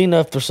have to clean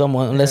up for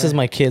someone unless Yeah. it's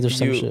my kids or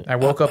some You- shit. I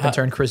woke up and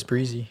turned Chris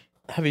Breezy.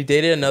 have you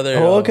dated another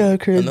Oh, okay,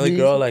 Chris, another please.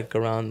 girl like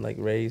around like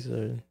race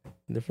or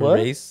different What?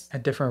 race? A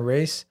different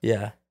race.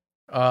 Yeah.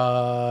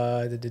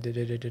 And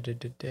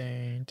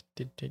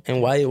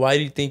And why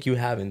do you think you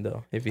haven't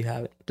though? If you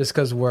haven't, just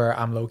because where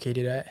I'm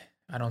located at,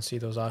 I don't see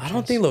those options. I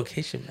don't think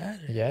location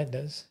matters. Yeah, it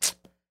does.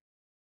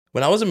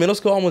 When I was in middle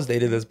school, I almost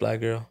dated this black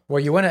girl. Well,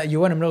 you went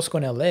to middle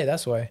school in LA.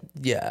 That's why.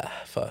 Yeah,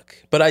 fuck.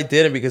 But I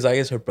didn't because I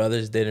guess her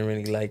brothers didn't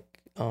really like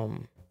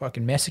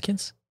Fucking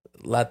Mexicans.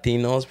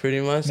 Latinos pretty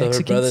much. So her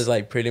Mexicans? brothers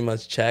like pretty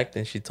much checked,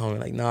 and she told me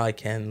like, no, I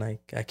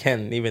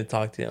can't even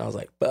talk to you. And I was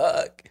like,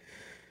 fuck.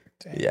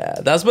 Yeah,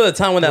 that's by the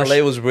time when Where's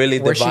LA was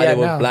really where's she divided at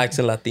with now? blacks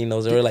and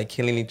Latinos. They were like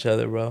killing each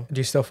other, bro. Do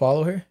you still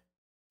follow her?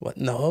 What?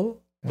 No.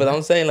 But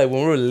I'm saying like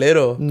when we were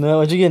little. No,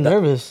 why'd you get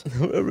nervous?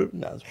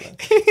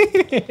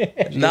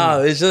 Nah,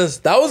 it's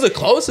just that was the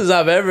closest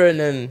I've ever, and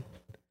then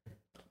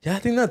Yeah, I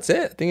think that's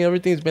it. I think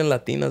everything's been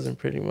Latinas and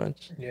pretty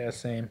much. Yeah,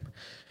 same.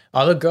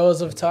 All the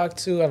girls I've talked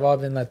to have all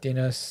been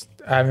Latinas.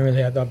 I haven't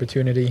really had the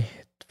opportunity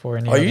for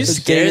any. Are you others.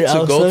 scared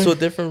to go outside? to a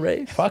different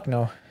race? Fuck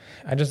no.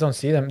 I just don't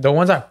see them. The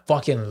ones I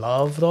fucking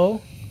love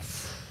though.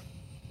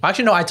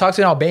 Actually, no. I talked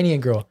to an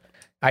Albanian girl.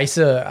 I used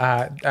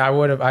to.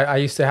 I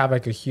used to have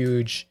like a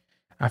huge.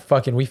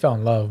 We fell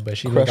in love, but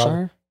she Crush lived on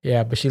her?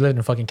 Yeah, but she lived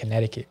in fucking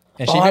Connecticut,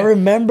 and Oh, I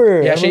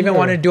remember. Yeah, I she even remember.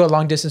 wanted to do a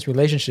long distance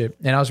relationship,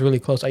 and I was really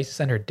close. I used to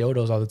send her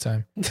dildos all the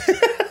time.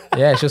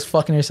 Yeah, she was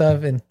fucking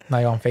herself and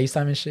like on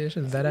FaceTime and shit. She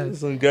was that ass.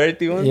 Some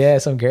girthy ones? Yeah,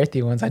 some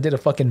girthy ones. I did a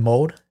fucking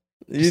mold.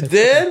 You Just like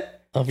did?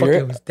 Of Fucking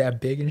your, was that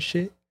big and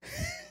shit.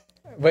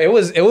 But it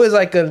was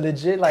like a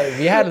legit like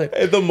we had like,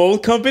 At the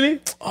mold company?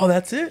 Oh,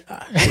 that's it?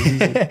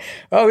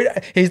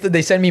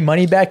 they sent me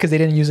money back because they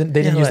didn't use it.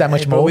 They didn't use that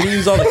much bro, mold. we didn't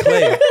use all the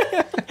clay.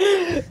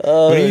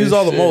 We didn't use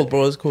all the mold,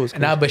 bro. It's cool. It's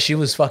cool. Nah, but she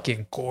was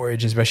fucking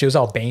gorgeous, bro. She was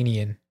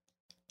Albanian.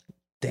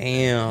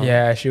 Damn.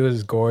 Yeah, she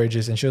was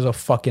gorgeous, and she was a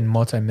fucking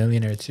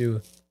multimillionaire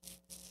too.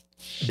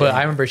 But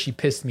I remember she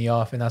pissed me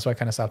off, and that's why I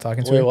kind of stopped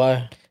talking to wait, her.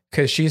 why?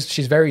 Because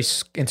she's very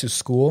into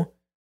school,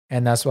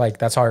 and that's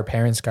how her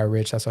parents got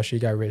rich. That's how she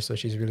got rich. So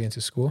she's really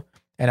into school.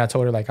 And I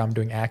told her like I'm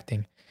doing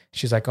acting.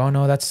 She's like, oh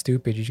no, that's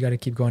stupid. You got to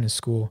keep going to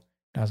school.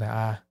 And I was like,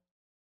 all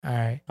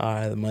right, All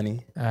right, the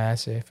money.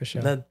 that's it for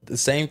sure. The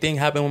same thing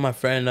happened with my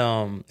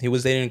friend. He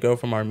was dating a girl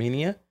from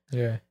Armenia.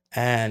 Yeah,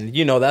 And,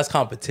 that's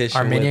competition.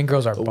 Armenian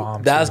girls are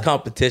bombs. That's too.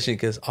 competition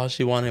because all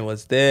she wanted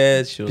was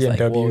this. She was like,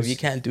 well, BMWs. if you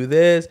can't do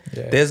this,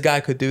 Yeah. this guy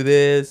could do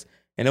this.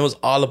 And it was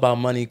all about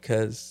money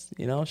because,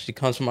 she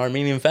comes from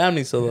Armenian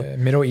family. So Yeah,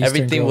 Middle Eastern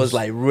everything was girls.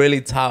 like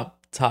really top.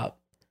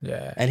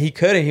 Yeah, And he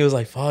couldn't. He was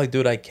like, fuck,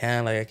 dude, I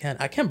can't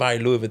buy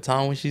her Louis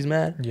Vuitton when she's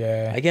mad.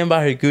 yeah. I can't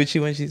buy her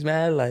Gucci when she's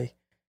mad. Like,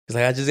 he's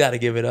like, I just got to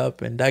give it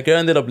up. And that girl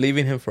ended up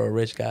leaving him for a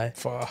rich guy.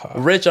 Fuck.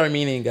 A rich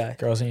Armenian guy.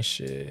 Girls ain't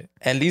shit.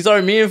 And these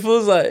Armenian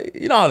fools, like,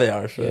 you know how they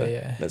are, Yeah,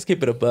 yeah. Let's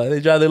keep it a buck. They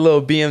drive their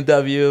little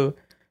BMW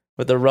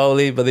with the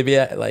Rollie, but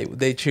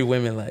they treat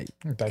women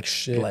Like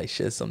shit. like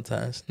shit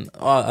sometimes.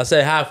 I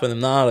say half of them,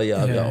 not all of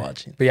y'all if Yeah. y'all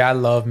watching. But yeah, I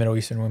love Middle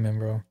Eastern women,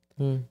 bro.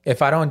 Hmm.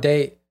 If I don't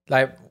date,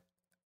 like,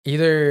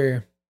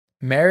 either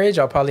marriage,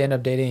 I'll probably end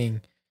up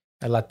dating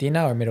a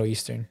Latina or Middle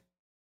Eastern.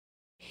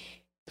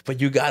 But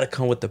you gotta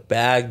come with the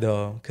bag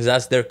though, because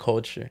that's their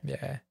culture.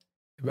 Yeah.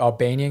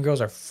 Albanian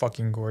girls are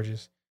fucking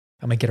gorgeous.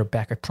 I'm gonna get her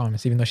back, I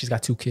promise, even though she's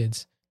got 2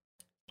 kids.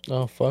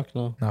 Oh, fuck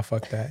no. Nah,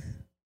 fuck that.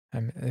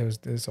 It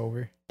was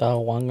over. That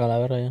wanga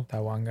la vera, yeah.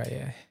 That one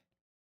guy,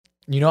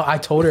 yeah. I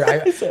told her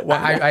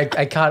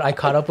I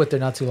caught up with her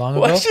not too long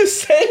ago. Why'd you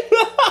say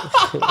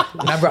that?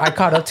 Remember, I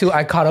caught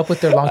up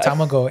with her a long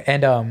time ago,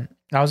 and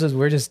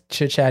we're just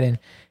chit chatting,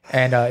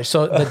 and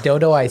so the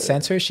dildo I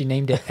sent her, she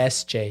named it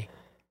SJ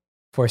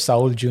for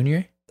Saul Jr.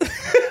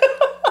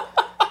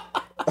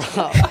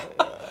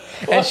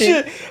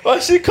 Why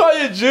she call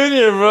you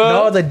Junior, bro?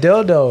 No, the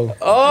dildo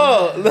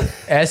Oh,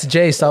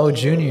 SJ Saul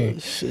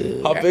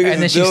Jr. how big is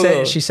And the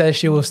then dildo? she said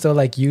she will still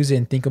like use it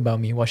and think about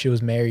me while she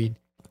was married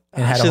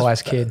and had a whole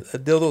ass kid. The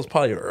dildo's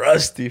probably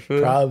rusty,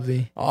 fool.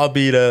 Probably. I'll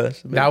beat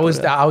us. I was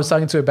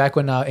talking to her back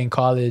when in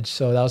college,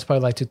 so that was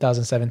probably like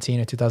 2017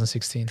 or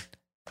 2016.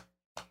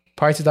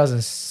 Probably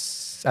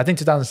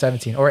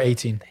 2017 or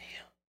 18.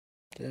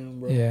 Damn,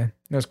 bro. Yeah,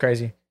 it was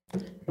crazy.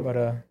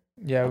 But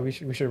yeah, we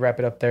should wrap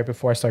it up there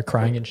before I start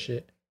crying and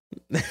shit.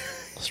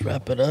 Let's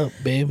wrap it up,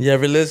 babe. You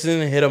ever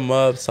listen? Hit him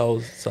up. So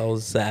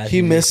sad.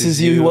 He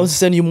misses you. He wants to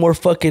send you more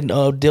fucking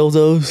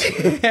dildos.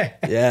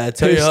 Yeah,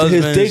 tell your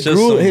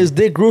husband. His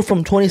dick grew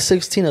from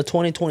 2016 to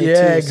 2022.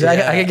 Yeah,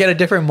 exactly. yeah. I can get a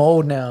different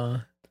mold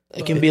now.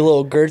 It can be a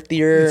little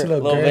girthier, It's a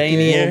little a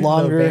girthier, little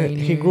longer. little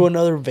veiny. He grew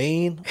another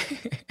vein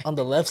on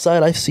the left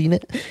side. I've seen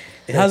it.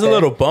 It has a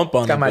little bump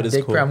on Got it, my but it's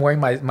dick cool. print. I'm wearing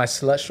my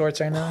slut shorts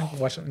right now.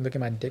 Look at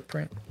my dick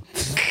print.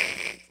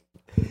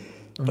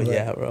 But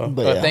yeah, bro.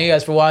 But But yeah. thank you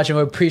guys for watching.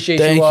 We appreciate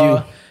Thank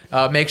you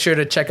all. Make sure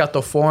to check out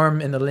the form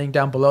in the link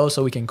down below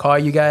so we can call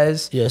you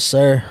guys. Yes,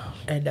 sir.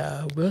 And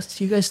we'll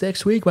see you guys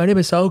next week. My name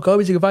is Saul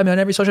Gomez. You can find me on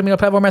every social media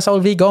platform at Saul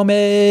V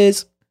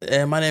Gomez.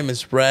 And my name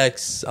is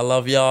Rex. I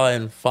love y'all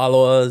and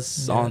follow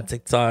us on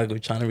TikTok. We're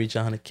trying to reach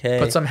 100K.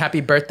 Put some happy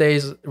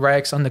birthdays,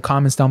 Rex, on the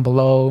comments down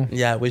below.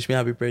 Yeah, wish me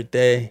happy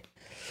birthday.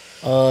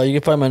 You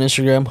can find me on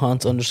Instagram,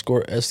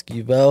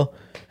 Hunt_Esquivel.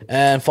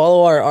 And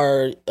follow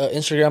our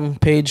Instagram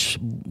page,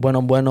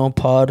 Bueno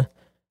Pod,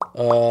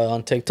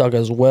 on TikTok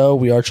as well.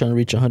 We are trying to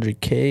reach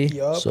 100K.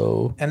 Yup.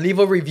 So And leave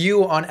a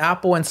review on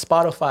Apple and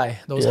Spotify.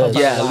 Those help out a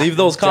Yeah, lot. leave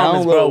those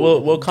comments, bro.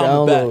 We'll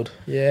comment download. back.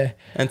 Yeah.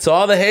 And to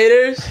all the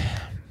haters,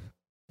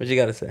 what you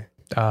gotta say?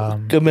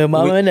 Que me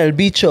mamen el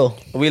bicho.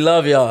 We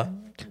love y'all.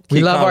 We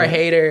Keep love our commenting.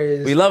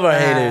 haters. We love our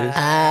haters.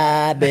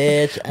 Ah,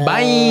 bitch.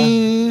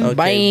 Bye. Okay,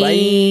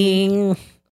 Bye. bye.